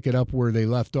like to pick it up where they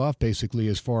left off, basically,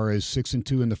 as far as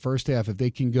 6-2 in the first half. If they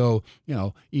can go,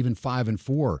 even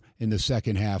 5-4 in the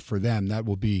second half for them, that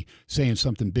will be saying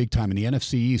something big time. In the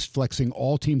NFC East, flexing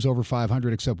all teams over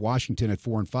 500 except Washington at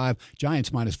 4-5.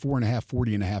 Giants minus 4.5,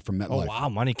 40.5 from MetLife. Oh, wow.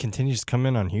 Money continues to come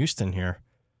in on Houston here.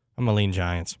 I'm going to lean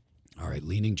Giants. All right,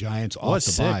 leaning Giants off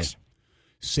the bye. 6?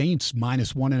 Saints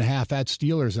minus 1.5 at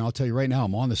Steelers, and I'll tell you right now,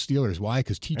 I'm on the Steelers. Why?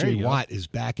 Because T.J. Watt is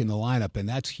back in the lineup, and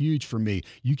that's huge for me.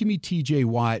 You give me T.J.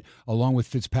 Watt along with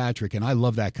Fitzpatrick, and I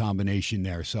love that combination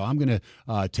there. So I'm going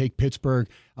to take Pittsburgh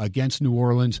against New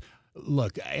Orleans.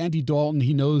 Look, Andy Dalton,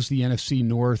 he knows the NFC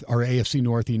North or AFC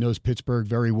North. He knows Pittsburgh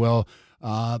very well,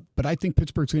 but I think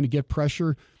Pittsburgh's going to get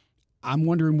pressure. I'm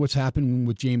wondering what's happening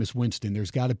with Jameis Winston.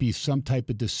 There's got to be some type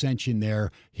of dissension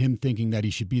there, him thinking that he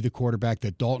should be the quarterback,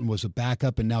 that Dalton was a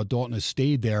backup, and now Dalton has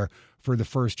stayed there for the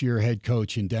first-year head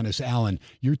coach in Dennis Allen.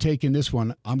 You're taking this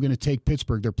one. I'm going to take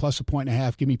Pittsburgh. They're plus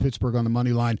 1.5. Give me Pittsburgh on the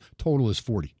money line. Total is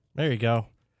 40. There you go.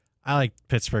 I like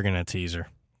Pittsburgh in a teaser.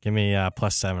 Give me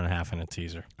plus 7.5 in a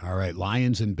teaser. All right,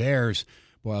 Lions and Bears.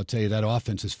 Well, I'll tell you, that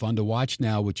offense is fun to watch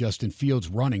now with Justin Fields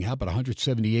running. How about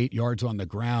 178 yards on the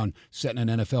ground, setting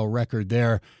an NFL record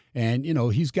there. And,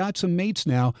 he's got some mates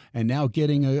now, and now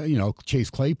getting, Chase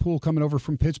Claypool coming over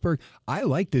from Pittsburgh. I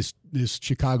like this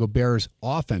Chicago Bears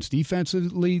offense.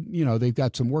 Defensively, they've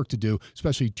got some work to do,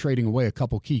 especially trading away a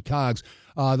couple key cogs.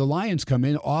 The Lions come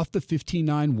in off the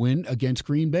 15-9 win against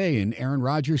Green Bay, and Aaron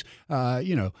Rodgers,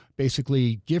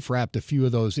 basically gift-wrapped a few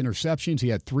of those interceptions. He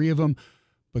had 3 of them.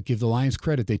 But give the Lions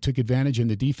credit. They took advantage, and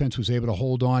the defense was able to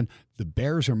hold on. The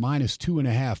Bears are minus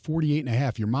 2.5,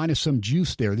 48.5. You're minus some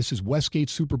juice there. This is Westgate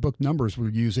Superbook numbers we're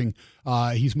using.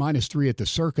 He's minus 3 at the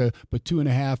Circa, but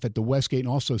 2.5 at the Westgate and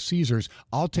also Caesars.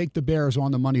 I'll take the Bears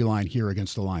on the money line here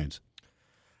against the Lions.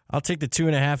 I'll take the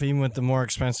 2.5 even with the more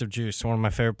expensive juice. One of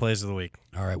my favorite plays of the week.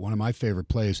 All right, one of my favorite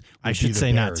plays. I should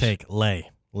say not take, lay.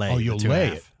 Oh, you'll lay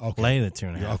it. Okay. Lay the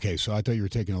 2.5. Okay, so I thought you were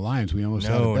taking the Lions. We almost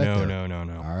had a bet there.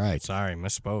 No. All right. Sorry,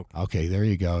 misspoke. Okay, there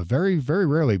you go. Very, very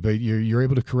rarely, but you're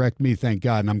able to correct me, thank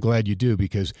God, and I'm glad you do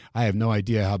because I have no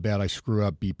idea how bad I screw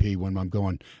up BP when I'm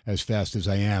going as fast as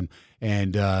I am.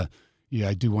 And,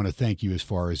 I do want to thank you as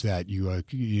far as that.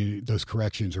 Those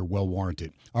corrections are well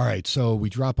warranted. All right, so we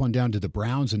drop on down to the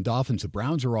Browns and Dolphins. The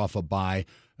Browns are off a bye.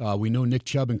 We know Nick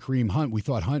Chubb and Kareem Hunt. We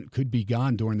thought Hunt could be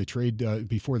gone during the trade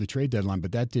before the trade deadline,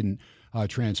 but that didn't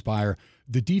transpire.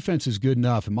 The defense is good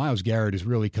enough, and Myles Garrett is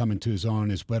really coming to his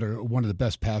own as one of the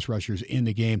best pass rushers in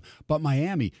the game. But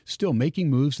Miami still making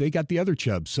moves. They got the other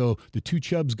Chubbs, so the 2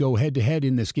 Chubbs go head-to-head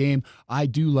in this game. I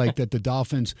do like that the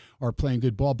Dolphins are playing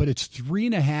good ball, but it's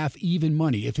 3.5 even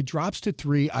money. If it drops to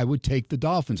 3, I would take the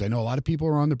Dolphins. I know a lot of people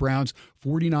are on the Browns,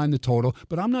 49 the total,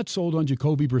 but I'm not sold on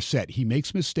Jacoby Brissett. He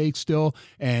makes mistakes still,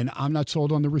 and I'm not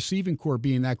sold on the receiving core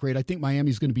being that great. I think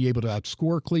Miami's going to be able to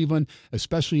outscore Cleveland,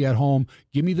 especially at home.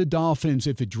 Give me the Dolphins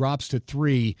if it drops to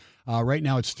 3. Right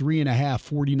now it's 3.5,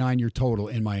 49 your total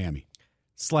in Miami.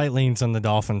 Slight leans on the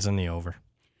Dolphins and the over.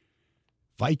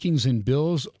 Vikings and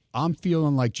Bills, I'm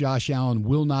feeling like Josh Allen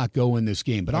will not go in this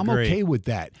game, but I'm okay with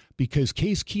that because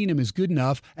Case Keenum is good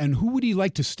enough, and who would he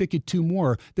like to stick it to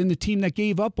more than the team that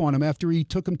gave up on him after he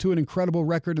took him to an incredible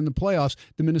record in the playoffs,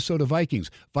 the Minnesota Vikings.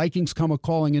 Vikings come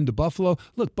a-calling into Buffalo.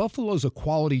 Look, Buffalo's a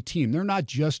quality team. They're not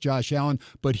just Josh Allen,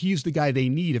 but he's the guy they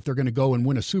need if they're going to go and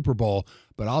win a Super Bowl.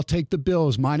 But I'll take the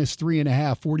Bills minus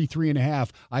 3.5,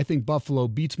 43.5. I think Buffalo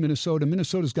beats Minnesota.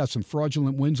 Minnesota's got some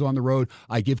fraudulent wins on the road.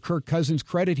 I give Kirk Cousins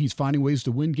credit. He's finding ways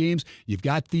to win games. You've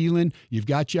got Thielen. You've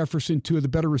got Jefferson, 2 of the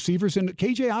better receivers. And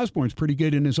KJ Osborne's pretty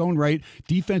good in his own right.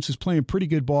 Defense is playing pretty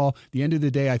good ball. At the end of the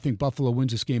day, I think Buffalo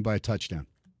wins this game by a touchdown.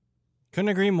 Couldn't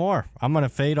agree more. I'm going to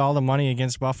fade all the money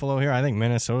against Buffalo here. I think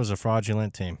Minnesota's a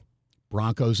fraudulent team.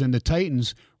 Broncos and the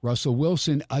Titans. Russell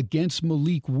Wilson against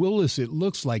Malik Willis, it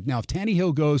looks like. Now, if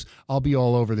Tannehill goes, I'll be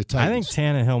all over the Titans. I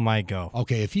think Tannehill might go.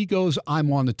 Okay, if he goes,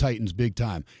 I'm on the Titans big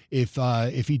time. If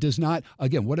he does not,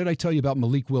 again, what did I tell you about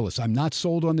Malik Willis? I'm not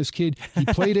sold on this kid. He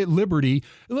played at Liberty.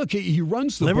 Look, he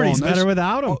runs the Liberty's ball. better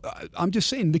without him. I'm just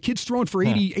saying, the kid's throwing for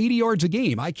 80 yards a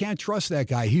game. I can't trust that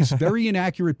guy. He's a very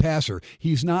inaccurate passer.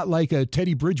 He's not like a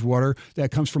Teddy Bridgewater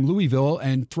that comes from Louisville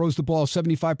and throws the ball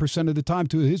 75% of the time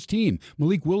to his team.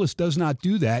 Malik Willis does not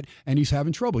do that, and he's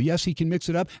having trouble. Yes, he can mix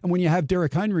it up. And when you have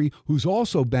Derrick Henry, who's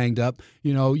also banged up,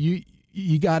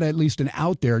 you got at least an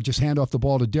out there. Just hand off the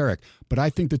ball to Derrick. But I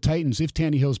think the Titans, if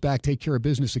Tannehill's back, take care of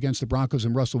business against the Broncos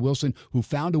and Russell Wilson, who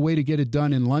found a way to get it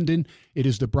done in London. It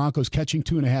is the Broncos catching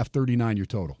 2.5, 39 your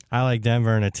total. I like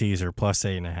Denver in a teaser, plus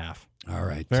 8.5. All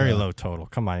right. Very low total.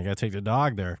 Come on, you got to take the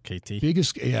dog there, KT.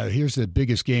 Here's the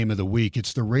biggest game of the week.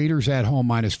 It's the Raiders at home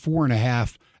minus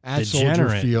 4.5 at Soldier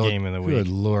Degenerate Field. Game of the week. Good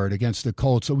Lord, against the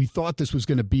Colts. So we thought this was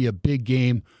going to be a big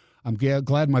game. I'm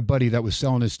glad my buddy that was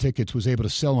selling his tickets was able to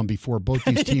sell them before both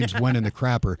these teams went in the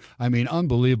crapper. I mean,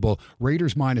 unbelievable.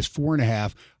 Raiders minus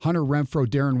 4.5. Hunter Renfrow,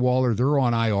 Darren Waller, they're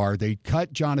on IR. They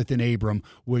cut Jonathan Abram,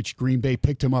 which Green Bay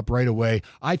picked him up right away.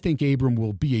 I think Abram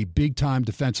will be a big-time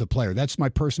defensive player. That's my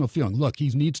personal feeling. Look, he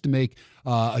needs to make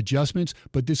adjustments,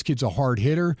 but this kid's a hard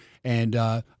hitter, and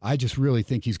I just really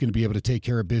think he's going to be able to take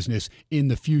care of business in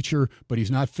the future, but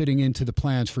he's not fitting into the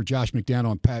plans for Josh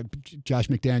McDaniel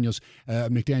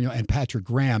and Patrick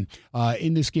Graham.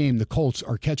 In this game, the Colts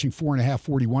are catching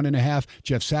 4.5, 41.5.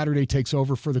 Jeff Saturday takes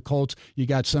over for the Colts. You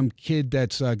got some kid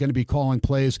that's going to be calling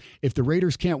plays. If the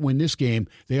Raiders can't win this game,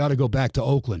 they ought to go back to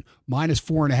Oakland. Minus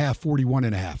 4.5,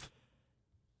 41.5.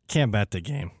 Can't bet the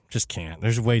game. Just can't.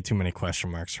 There's way too many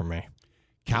question marks for me.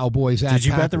 Cowboys at Packers. Did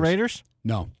you bet the Raiders?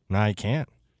 No. No, you can't.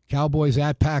 Cowboys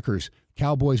at Packers.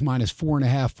 Cowboys minus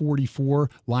 4.5, 44.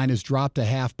 Line has dropped a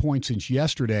half point since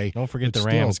yesterday. Don't forget the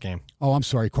Rams game. Oh, I'm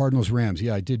sorry. Cardinals-Rams.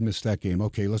 Yeah, I did miss that game.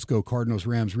 Okay, let's go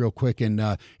Cardinals-Rams real quick. And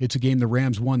it's a game the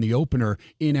Rams won the opener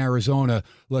in Arizona.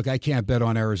 Look, I can't bet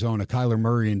on Arizona. Kyler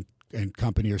Murray and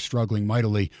company are struggling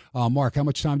mightily. Mark, how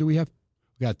much time do we have?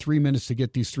 We got 3 minutes to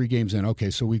get these three games in.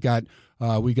 Okay, so we got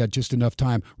just enough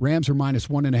time. Rams are minus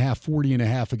 1.5,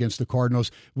 40.5 against the Cardinals.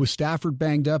 With Stafford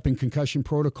banged up in concussion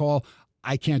protocol,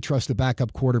 I can't trust the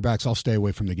backup quarterbacks. I'll stay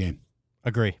away from the game.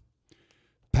 Agree.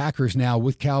 Packers now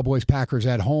with Cowboys. Packers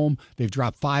at home. They've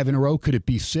dropped 5 in a row. Could it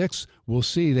be 6? We'll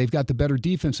see. They've got the better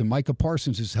defense, and Micah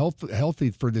Parsons is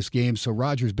healthy for this game, so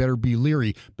Rodgers better be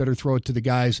leery. Better throw it to the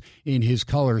guys in his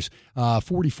colors.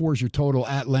 44 is your total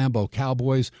at Lambeau.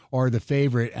 Cowboys are the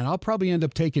favorite, and I'll probably end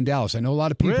up taking Dallas. I know a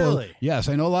lot of people. Really? Yes,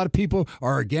 I know a lot of people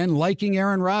are, again, liking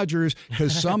Aaron Rodgers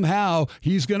because somehow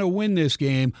he's going to win this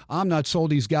game. I'm not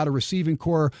sold he's got a receiving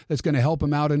core that's going to help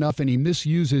him out enough, and he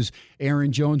misuses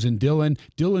Aaron Jones and Dillon.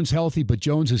 Dillon's healthy, but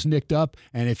Jones is nicked up,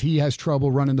 and if he has trouble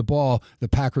running the ball, the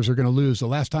Packers are going to lose. The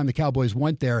last time the Cowboys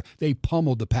went there, they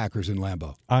pummeled the Packers in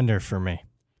Lambeau. Under for me.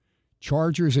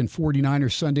 Chargers and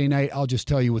 49ers Sunday night. I'll just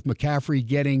tell you, with McCaffrey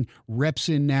getting reps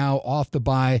in now off the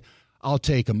bye, I'll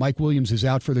take him. Mike Williams is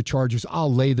out for the Chargers.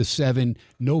 I'll lay the 7.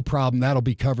 No problem. That'll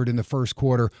be covered in the first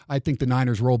quarter. I think the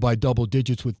Niners roll by double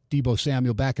digits with Deebo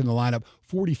Samuel back in the lineup.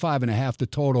 45.5 the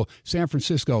total. San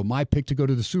Francisco, my pick to go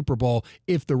to the Super Bowl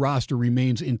if the roster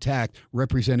remains intact,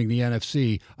 representing the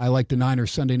NFC. I like the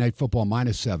Niners Sunday Night Football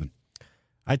minus 7.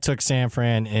 I took San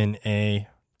Fran in a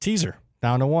teaser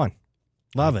down to 1.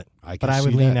 Love it. But I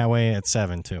would see lean that way at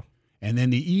 7 too. And then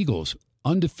the Eagles,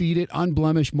 undefeated,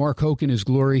 unblemished, Mark Hoke in his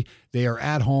glory. They are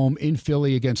at home in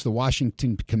Philly against the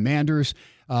Washington Commanders.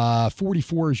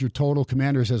 44 is your total.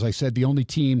 Commanders, as I said, the only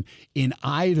team in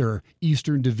either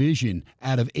Eastern Division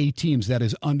out of 8 teams that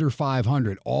is under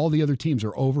 500. All the other teams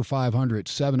are over 500,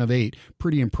 7 of 8.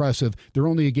 Pretty impressive. They're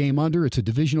only a game under. It's a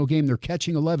divisional game. They're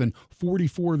catching 11.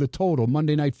 44 the total.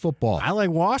 Monday Night Football. I like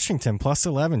Washington plus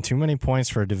 11. Too many points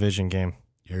for a division game.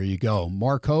 There you go.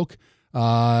 Mark Hoke,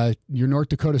 your North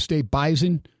Dakota State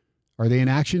Bison, are they in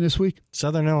action this week?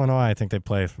 Southern Illinois, I think they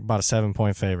play about a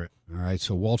 7-point favorite. All right,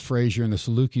 so Walt Frazier and the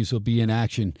Salukis will be in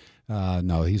action.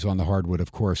 No, he's on the hardwood,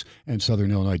 of course. And Southern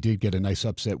Illinois did get a nice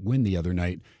upset win the other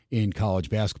night in college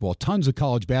basketball. Tons of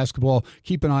college basketball.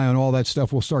 Keep an eye on all that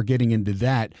stuff. We'll start getting into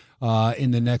that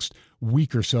in the next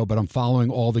week or so, but I'm following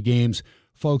all the games.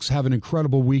 Folks, have an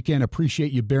incredible weekend.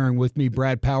 Appreciate you bearing with me.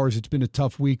 Brad Powers, it's been a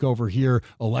tough week over here,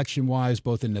 election-wise,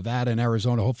 both in Nevada and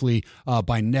Arizona. Hopefully,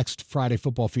 by next Friday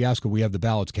Football Fiasco, we have the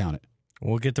ballots counted.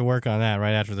 We'll get to work on that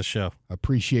right after the show.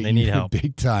 Appreciate they you need help.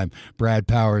 Big time. Brad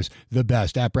Powers, the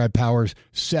best. At Brad Powers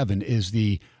 7 is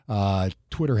the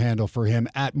Twitter handle for him.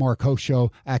 At Mark Hoke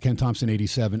Show, at Ken Thomson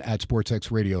 87, at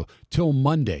SportsXradio. Till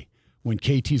Monday, When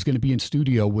KT's going to be in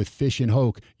studio with Fish and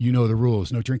Hoke, you know the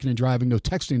rules. No drinking and driving, no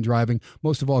texting and driving.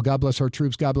 Most of all, God bless our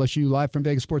troops. God bless you. Live from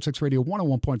Vegas, Sportsxradio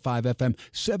 101.5 FM,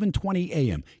 720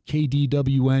 AM,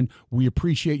 KDWN. We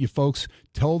appreciate you, folks.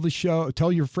 Tell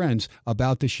your friends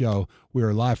about the show. We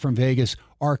are live from Vegas.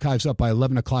 Archives up by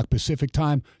 11 o'clock Pacific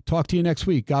time. Talk to you next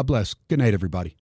week. God bless. Good night, everybody.